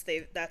post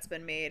that's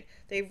been made.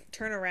 They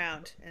turn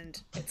around,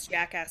 and it's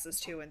Jackasses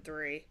 2 and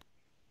 3.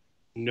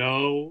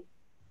 No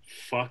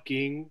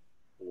fucking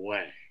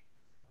way.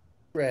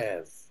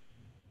 Rev,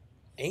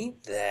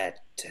 ain't that...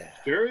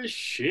 Sure as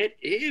shit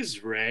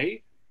is,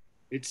 Ray.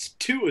 It's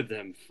two of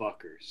them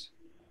fuckers.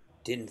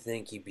 Didn't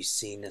think you'd be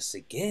seeing us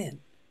again,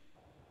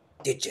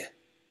 did you?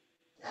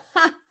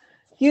 Ha!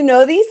 You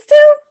know these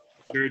two?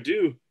 Sure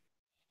do.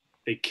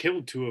 They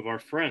killed two of our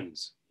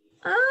friends.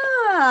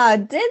 Ah,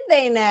 did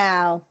they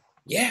now?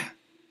 Yeah.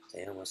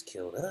 They almost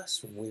killed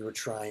us when we were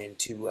trying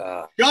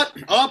to, Shut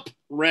up,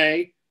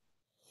 Ray!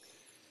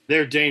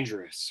 They're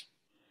dangerous.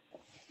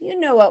 You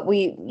know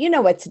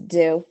what to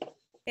do.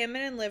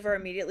 Hammond and Liv are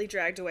immediately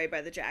dragged away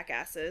by the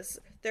Jackasses.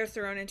 They're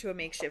thrown into a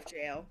makeshift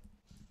jail.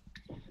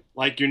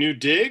 Like your new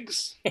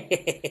digs?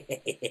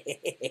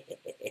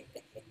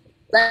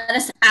 Let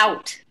us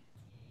out.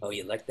 Oh,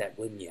 you'd like that,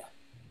 wouldn't you?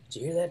 Did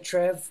you hear that,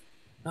 Trev?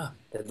 Huh,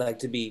 they'd like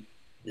to be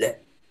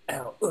let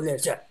out. Oh,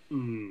 let's out.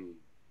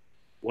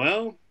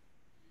 Well,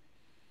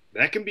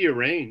 that can be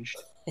arranged.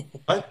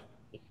 What?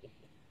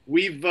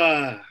 We've,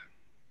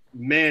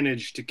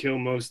 managed to kill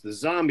most of the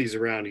zombies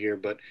around here,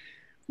 but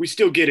we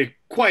still get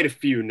quite a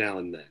few now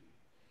and then.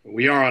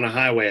 We are on a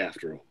highway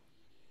after all.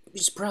 You'd be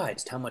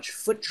surprised how much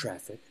foot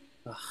traffic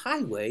a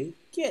highway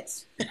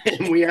gets.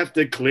 And we have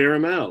to clear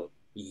them out.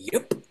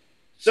 Yep.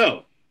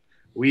 So,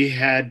 we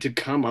had to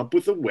come up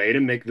with a way to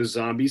make the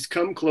zombies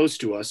come close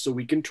to us so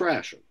we can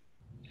trash them.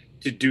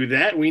 To do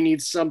that, we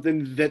need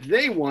something that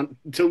they want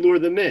to lure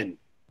them in.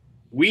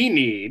 We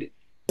need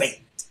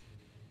bait.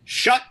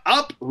 Shut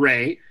up,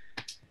 Ray.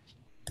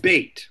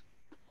 Bait.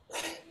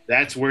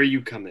 That's where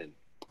you come in.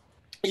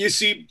 You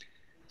see,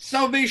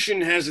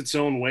 Salvation has its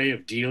own way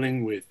of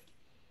dealing with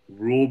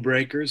rule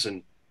breakers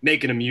and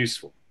making them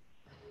useful.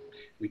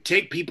 We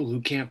take people who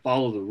can't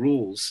follow the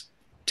rules,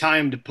 tie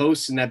them to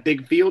posts in that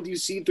big field you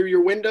see through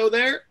your window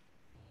there.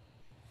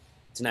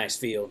 It's a nice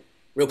field.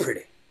 Real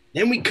pretty.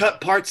 Then we cut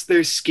parts of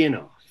their skin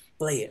off.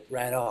 Flay it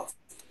right off.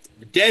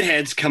 The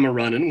deadheads come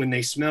a-running when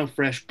they smell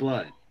fresh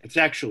blood. It's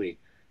actually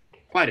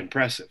quite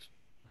impressive.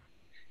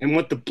 And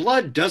what the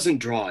blood doesn't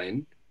draw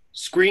in,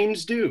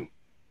 screams do.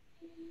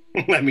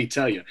 Let me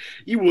tell you,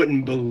 you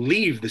wouldn't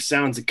believe the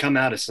sounds that come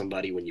out of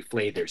somebody when you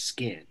flay their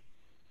skin.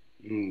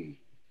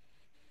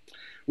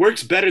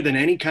 Works better than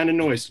any kind of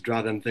noise to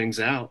draw them things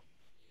out.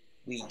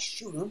 We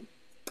shoot them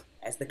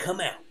as they come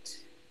out.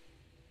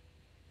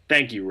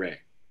 Thank you, Ray,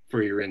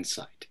 for your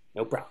insight.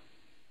 No problem.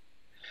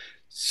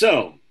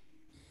 So,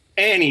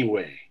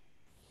 anyway,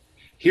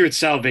 here at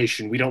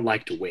Salvation, we don't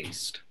like to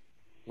waste.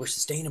 We're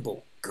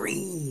sustainable.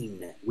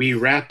 Green. We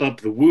wrap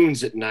up the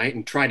wounds at night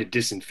and try to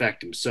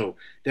disinfect them so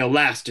they'll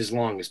last as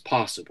long as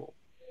possible.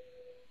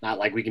 Not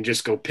like we can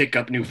just go pick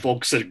up new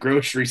folks at a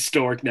grocery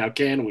store now,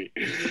 can we?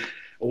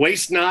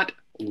 Waste not,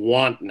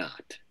 want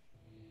not.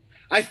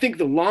 I think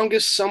the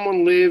longest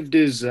someone lived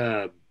is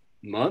a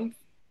month.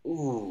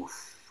 Ooh,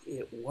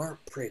 it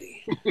weren't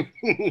pretty.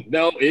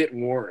 No, it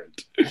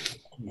weren't.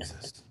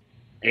 Jesus.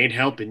 Ain't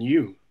helping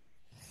you.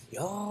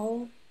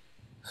 Y'all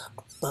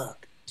are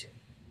fucked.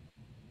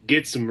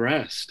 Get some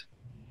rest.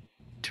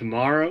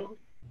 Tomorrow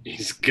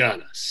is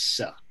gonna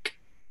suck.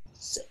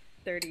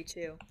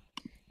 32.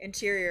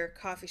 Interior,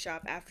 coffee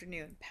shop,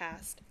 afternoon,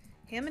 past.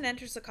 Hammond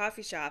enters the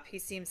coffee shop. He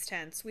seems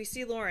tense. We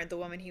see Lauren, the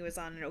woman he was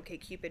on an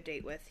OkCupid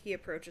date with. He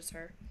approaches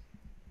her.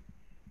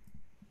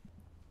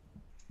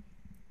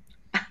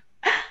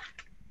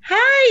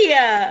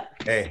 Hi!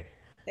 Hey.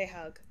 They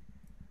hug.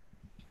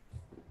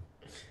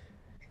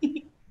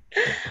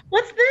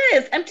 What's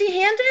this?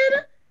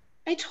 Empty-handed?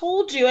 I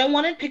told you I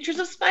wanted pictures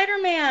of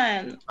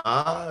Spider-Man.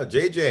 Ah,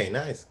 JJ,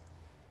 nice.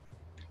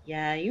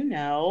 Yeah, you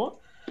know.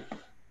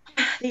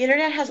 The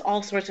internet has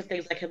all sorts of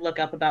things I could look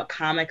up about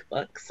comic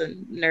books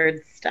and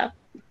nerd stuff.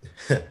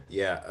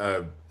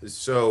 Yeah,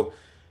 so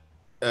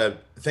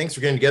thanks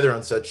for getting together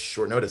on such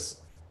short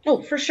notice.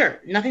 Oh, for sure.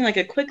 Nothing like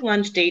a quick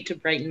lunch date to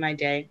brighten my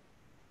day.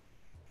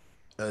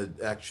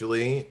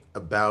 Actually,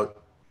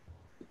 about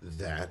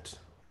that,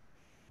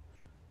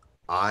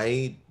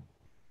 I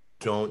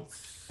don't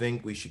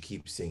think we should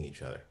keep seeing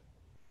each other.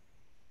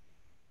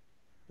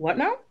 What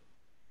now?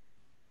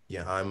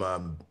 Yeah, I'm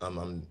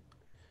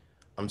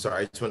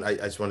sorry. I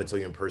just want to tell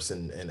you in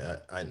person,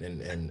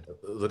 and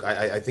look,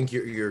 I think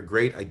you're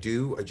great. I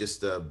do. I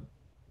just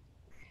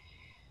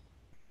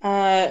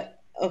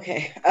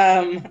Okay.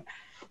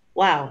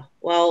 Wow.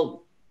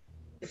 Well,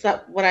 it's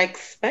not what I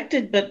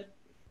expected, but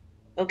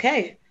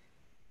okay.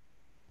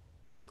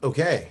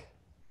 Okay.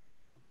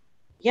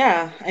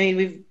 Yeah, I mean,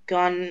 we've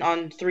gone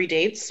on 3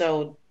 dates,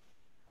 so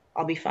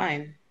I'll be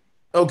fine.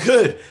 Oh,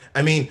 good.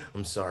 I mean,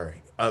 I'm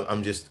sorry.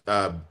 I'm just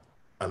I'm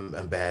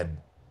bad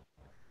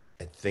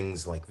at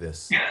things like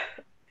this.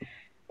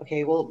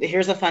 Okay, well,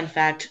 here's a fun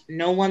fact.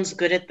 No one's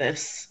good at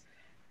this.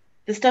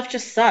 This stuff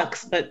just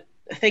sucks, but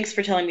thanks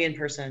for telling me in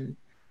person.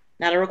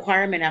 Not a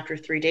requirement after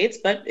 3 dates,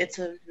 but it's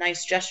a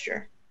nice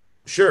gesture.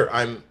 Sure,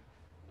 I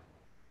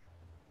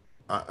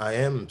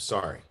am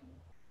sorry.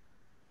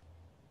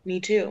 Me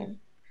too.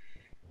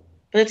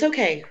 But it's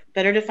okay.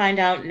 Better to find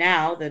out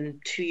now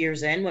than 2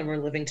 years in when we're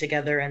living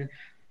together and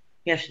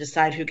you have to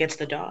decide who gets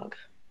the dog.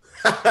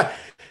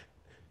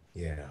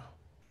 Yeah.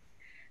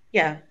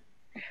 Yeah.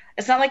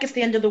 It's not like it's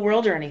the end of the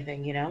world or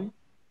anything, you know?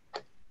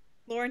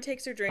 Lauren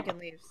takes her drink and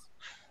leaves.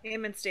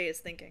 Hammond stays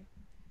thinking.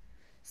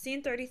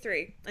 Scene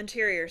 33.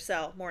 Interior,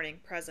 cell, morning,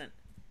 present.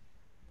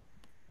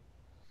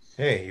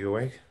 Hey, you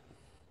awake?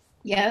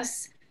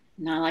 Yes.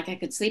 Not like I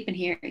could sleep in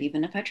here,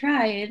 even if I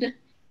tried.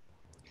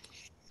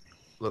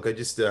 Look, I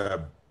just I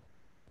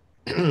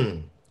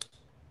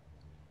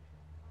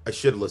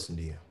should have listened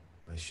to you.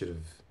 I should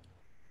have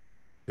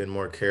been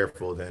more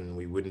careful, then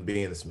we wouldn't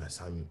be in this mess.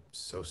 I'm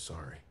so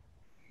sorry.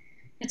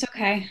 It's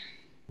okay.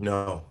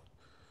 No,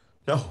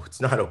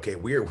 it's not okay.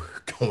 We're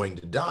going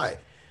to die.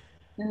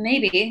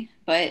 Maybe,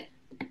 but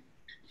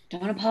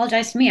don't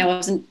apologize to me. I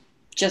wasn't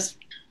just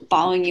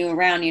following you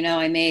around, you know.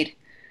 I made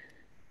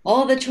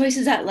all the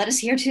choices that led us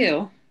here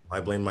too.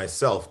 I blame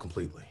myself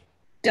completely.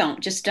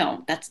 Just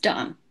don't. That's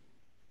dumb.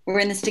 We're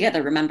in this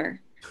together,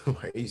 remember?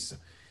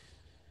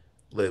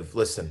 Liv,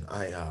 listen,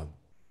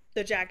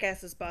 The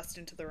jackasses bust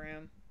into the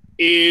room.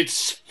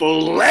 It's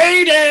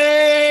Fillet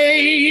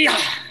Day!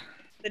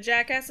 The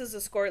jackasses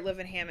escort Liv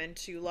and Hammond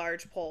to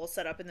large poles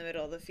set up in the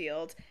middle of the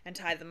field and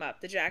tie them up.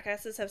 The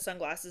jackasses have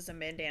sunglasses and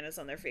bandanas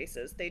on their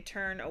faces. They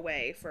turn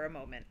away for a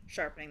moment,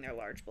 sharpening their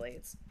large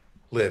blades.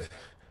 Liv,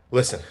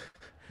 listen.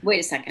 Wait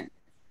a second.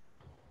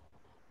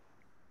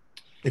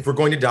 If we're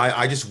going to die,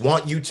 I just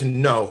want you to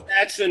know.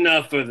 That's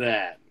enough of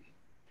that.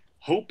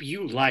 Hope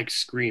you like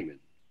screaming,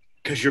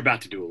 because you're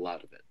about to do a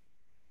lot of it.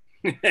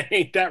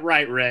 Ain't that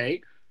right,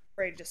 Ray?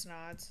 Ray just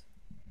nods.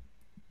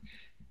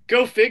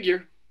 Go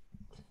figure.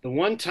 The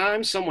one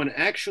time someone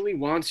actually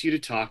wants you to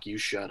talk, you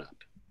shut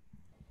up.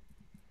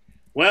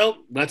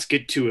 Well, let's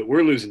get to it.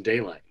 We're losing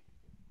daylight.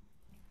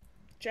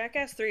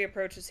 Jackass 3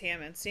 approaches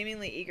Hammond,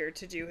 seemingly eager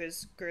to do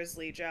his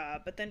grisly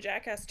job, but then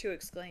Jackass 2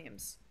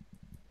 exclaims.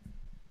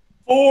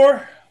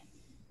 4.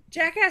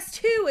 Jackass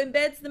 2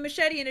 embeds the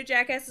machete into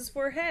Jackass's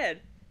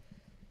forehead.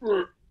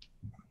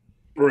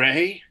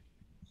 Ray?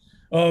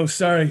 Oh,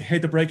 sorry.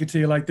 Hate to break it to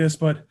you like this,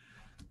 but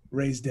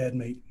Ray's dead,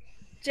 mate.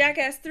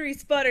 Jackass 3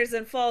 sputters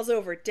and falls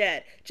over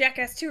dead.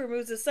 Jackass 2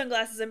 removes his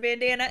sunglasses and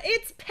bandana.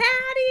 It's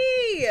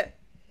Paddy!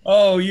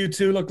 Oh, you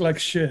two look like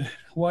shit.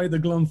 Why the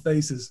glum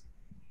faces?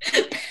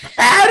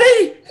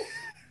 Paddy!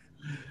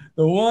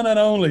 The one and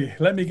only.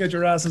 Let me get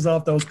your asses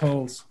off those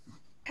poles.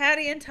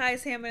 Paddy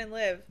unties Hammond and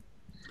Liv.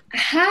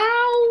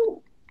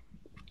 How?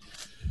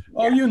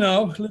 Oh, you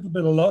know, a little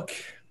bit of luck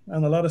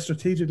and a lot of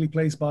strategically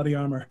placed body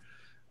armor.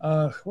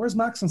 Where's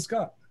Max and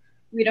Scott?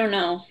 We don't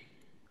know.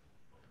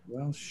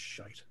 Well,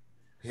 shite.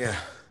 Yeah.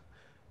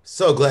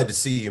 So glad to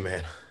see you,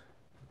 man.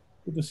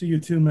 Good to see you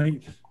too,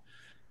 mate.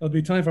 There'll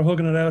be time for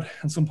hugging it out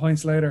and some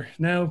pints later.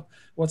 Now,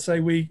 what say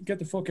we get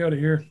the fuck out of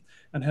here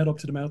and head up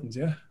to the mountains,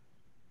 yeah?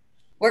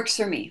 Works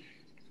for me.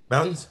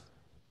 Mountains?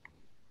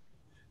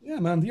 Yeah,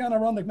 man, the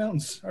Adirondack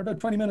Mountains are about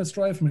 20 minutes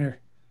drive from here.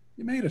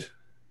 You made it.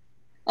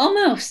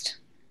 Almost.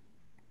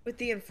 With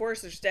the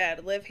enforcers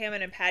dead, Liv,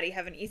 Hammond, and Paddy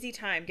have an easy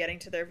time getting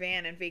to their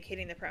van and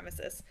vacating the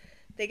premises.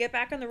 They get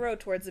back on the road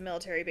towards the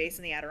military base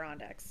in the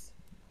Adirondacks.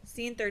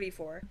 Scene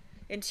 34.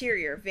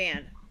 Interior,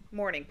 van,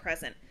 morning,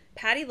 present.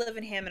 Paddy, Liv,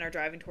 and Hammond are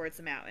driving towards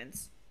the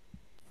mountains.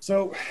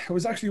 So, I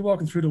was actually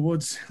walking through the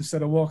woods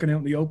instead of walking out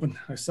in the open.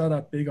 I saw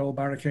that big old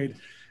barricade,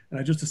 and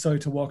I just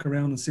decided to walk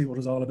around and see what it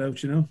was all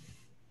about, you know?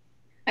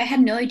 I had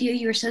no idea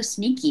you were so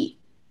sneaky.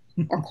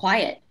 Or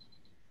quiet.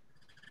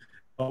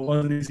 Oh, it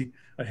wasn't easy.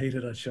 I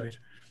hated that shite.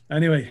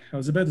 Anyway, I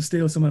was about to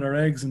steal some of their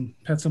eggs and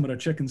pet some of their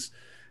chickens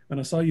when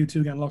I saw you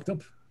two getting locked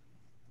up.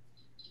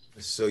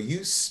 So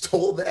you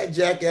stole that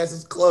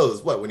jackass's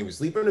clothes. What, when he was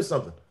sleeping or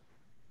something?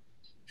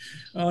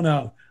 Oh,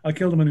 no. I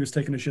killed him when he was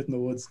taking a shit in the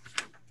woods.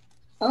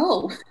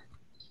 Oh.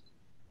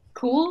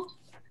 Cool.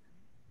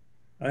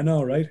 I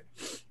know, right?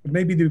 It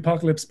may be the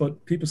apocalypse,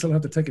 but people still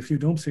have to take a few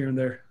dumps here and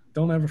there.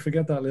 Don't ever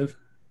forget that, Liv.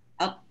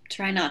 I'll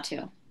try not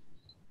to.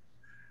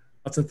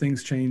 Lots of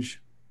things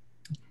change,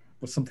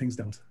 but some things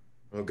don't.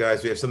 Well,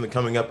 guys, we have something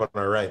coming up on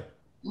our right.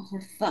 Oh,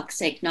 for fuck's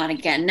sake, not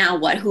again. Now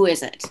what? Who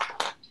is it?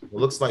 It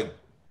looks like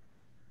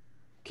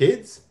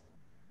kids.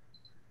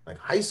 Like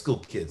high school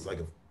kids, like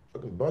a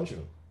fucking bunch of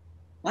them.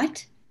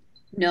 What?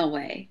 No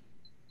way.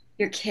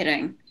 You're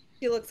kidding.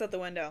 He looks out the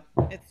window.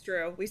 It's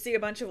true. We see a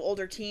bunch of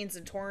older teens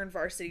in torn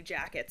varsity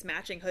jackets,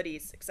 matching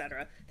hoodies,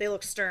 etc. They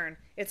look stern.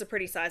 It's a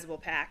pretty sizable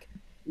pack.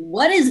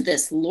 What is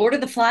this, Lord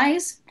of the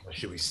Flies?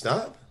 Should we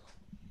stop?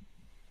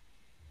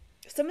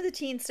 Some of the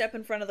teens step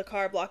in front of the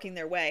car, blocking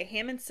their way.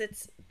 Hammond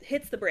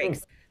hits the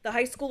brakes. The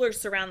high schoolers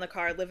surround the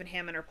car. Liv and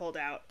Hammond are pulled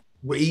out.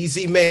 We're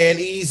easy, man,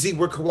 easy.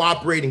 We're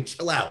cooperating.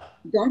 Chill out.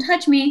 Don't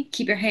touch me.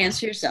 Keep your hands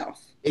to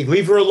yourself. Hey,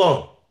 leave her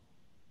alone.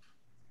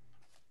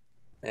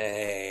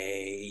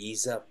 Hey,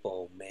 ease up,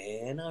 old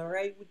man. All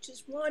right, we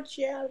just want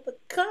you out of the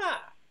car.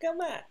 Come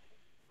on.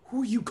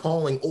 Who are you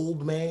calling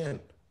old man?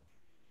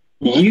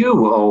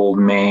 You old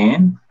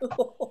man.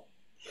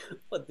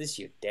 What, this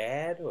your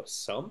dad or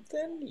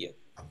something? You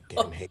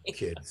damn hate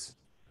kids.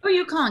 Who are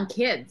you calling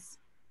kids?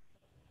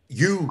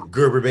 You,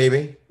 Gerber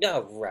baby.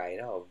 all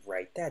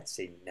right. That's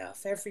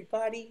enough.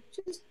 Everybody,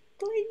 just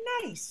play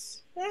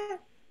nice. Huh?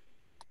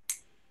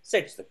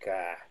 Search the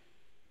car.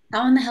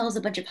 How in the hell is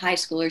a bunch of high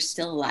schoolers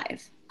still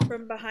alive?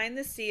 From behind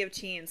the sea of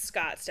teens,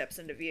 Scott steps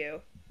into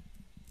view.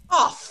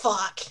 Oh,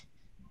 fuck.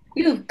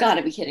 You've got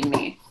to be kidding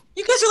me.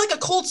 You guys are like a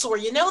cold sore,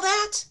 you know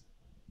that?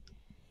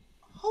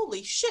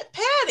 Holy shit,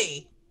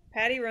 Paddy.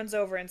 Paddy runs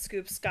over and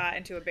scoops Scott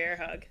into a bear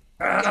hug.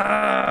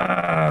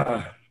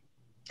 Ah,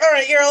 All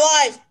right, you're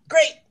alive.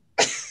 Great.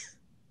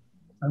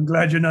 I'm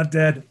glad you're not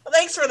dead.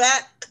 Thanks for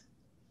that.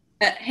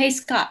 Hey,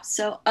 Scott.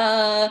 So,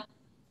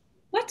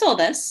 what's all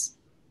this?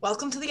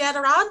 Welcome to the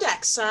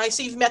Adirondacks. I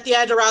see you've met the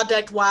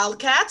Adirondack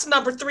Wildcats,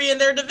 number 3 in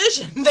their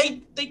division.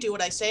 They do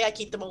what I say. I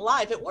keep them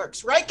alive. It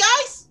works. Right,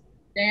 guys?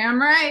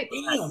 Damn right.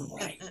 Damn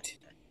right.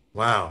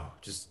 Wow.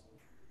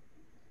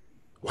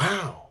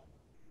 Wow.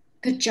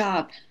 Good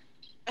job.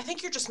 I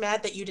think you're just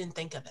mad that you didn't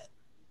think of it.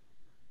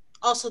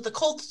 Also, the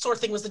cold sore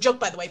thing was the joke,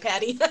 by the way,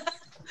 Paddy.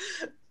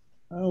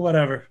 Oh,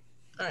 whatever.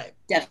 All right.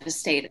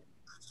 Devastated.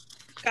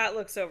 Scott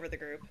looks over the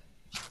group.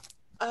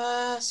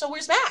 So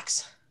where's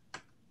Max?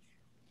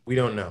 We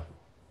don't know.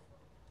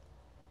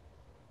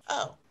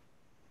 Oh.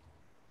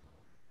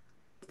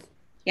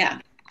 Yeah.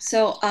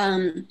 So,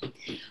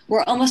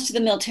 we're almost to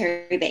the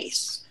military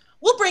base.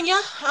 We'll bring you.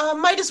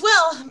 Might as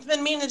well. I've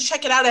been meaning to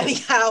check it out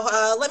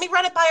anyhow. Let me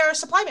run it by our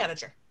supply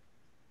manager.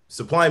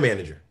 Supply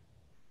manager.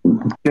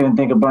 Didn't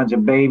think a bunch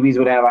of babies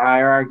would have a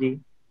hierarchy.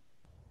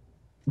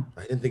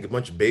 I didn't think a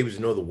bunch of babies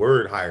would know the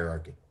word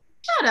hierarchy.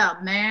 Shut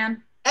up,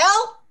 man.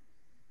 Elle?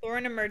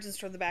 Lauren emerges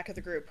from the back of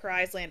the group. Her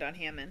eyes land on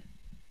Hammond.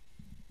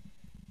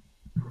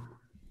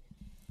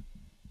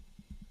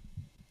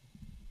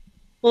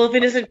 Well, if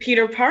it isn't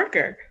Peter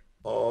Parker.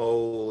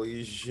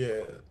 Holy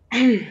shit.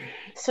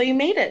 So you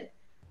made it.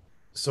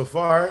 So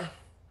far.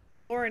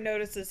 Lauren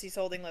notices he's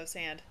holding Liv's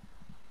hand.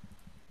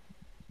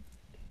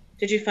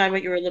 Did you find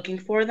what you were looking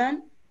for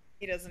then?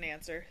 He doesn't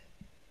answer.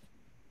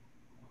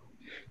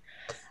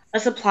 A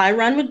supply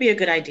run would be a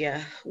good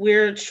idea.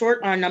 We're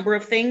short on a number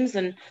of things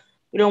and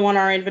we don't want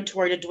our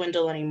inventory to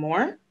dwindle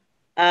anymore.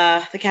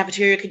 The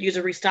cafeteria could use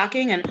a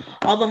restocking, and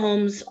all the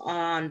homes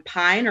on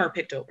Pine are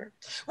picked over.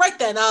 Right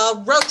then,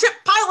 road trip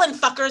pile-in,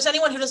 fuckers.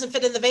 Anyone who doesn't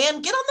fit in the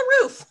van, get on the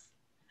roof.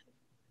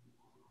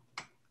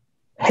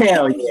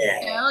 Hell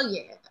yeah. Hell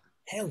yeah.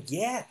 Hell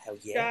yeah. Hell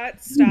yeah.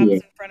 Scott stops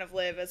in front of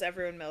Liv as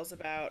everyone mills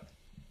about.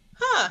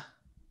 Huh.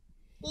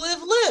 Liv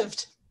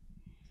lived.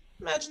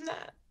 Imagine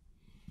that.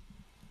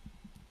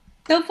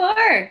 So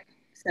far.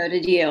 So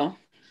did you.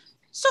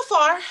 So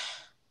far.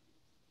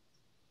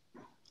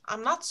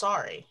 I'm not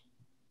sorry.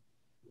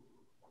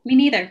 Me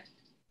neither.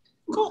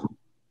 Cool.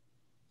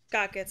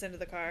 Scott gets into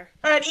the car.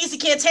 All right, easy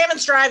kids.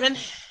 Hammond's driving.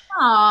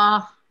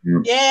 Aw.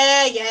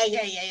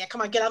 Yeah.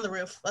 Come on, get on the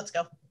roof. Let's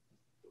go.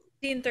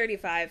 Scene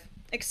 35.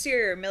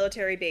 Exterior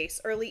military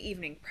base. Early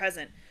evening.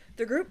 Present.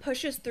 The group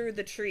pushes through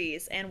the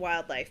trees and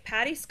wildlife.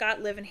 Paddy,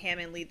 Scott, Liv, and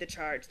Hammond lead the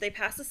charge. They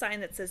pass a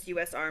sign that says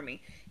U.S.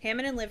 Army.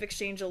 Hammond and Liv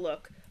exchange a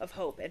look of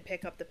hope and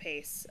pick up the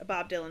pace. A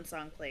Bob Dylan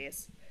song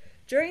plays.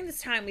 During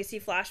this time, we see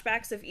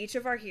flashbacks of each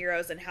of our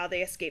heroes and how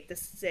they escaped the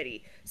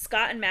city.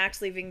 Scott and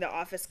Max leaving the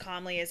office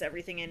calmly as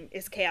everything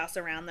is chaos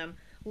around them.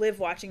 Liv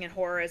watching in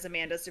horror as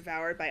Amanda's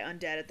devoured by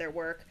undead at their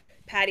work.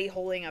 Paddy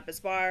holding up his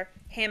bar.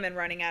 Hammond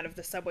running out of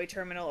the subway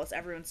terminal as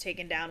everyone's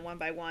taken down one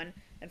by one,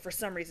 and for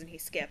some reason he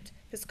skipped.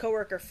 His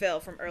coworker Phil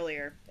from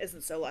earlier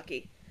isn't so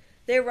lucky.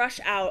 They rush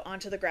out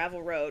onto the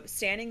gravel road.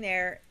 Standing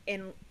there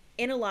in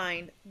a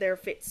line, their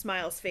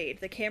smiles fade.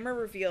 The camera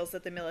reveals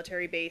that the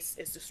military base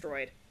is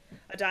destroyed.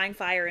 A dying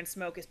fire and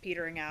smoke is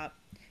petering out.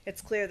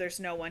 It's clear there's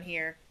no one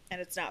here, and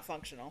it's not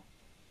functional.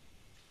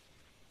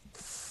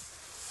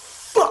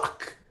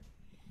 Fuck!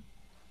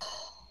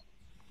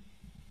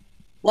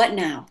 What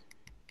now?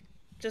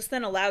 Just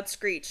then a loud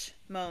screech,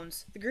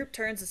 moans. The group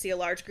turns to see a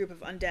large group of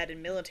undead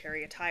in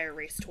military attire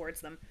race towards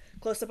them.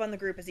 Close up on the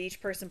group as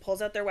each person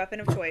pulls out their weapon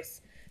of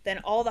choice. Then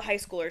all the high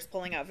schoolers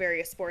pulling out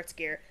various sports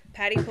gear.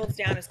 Paddy pulls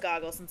down his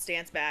goggles and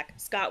stands back.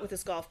 Scott with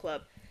his golf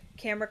club.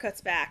 Camera cuts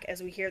back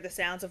as we hear the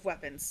sounds of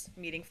weapons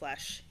meeting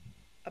flesh.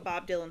 A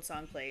Bob Dylan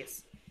song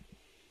plays.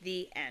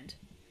 The end.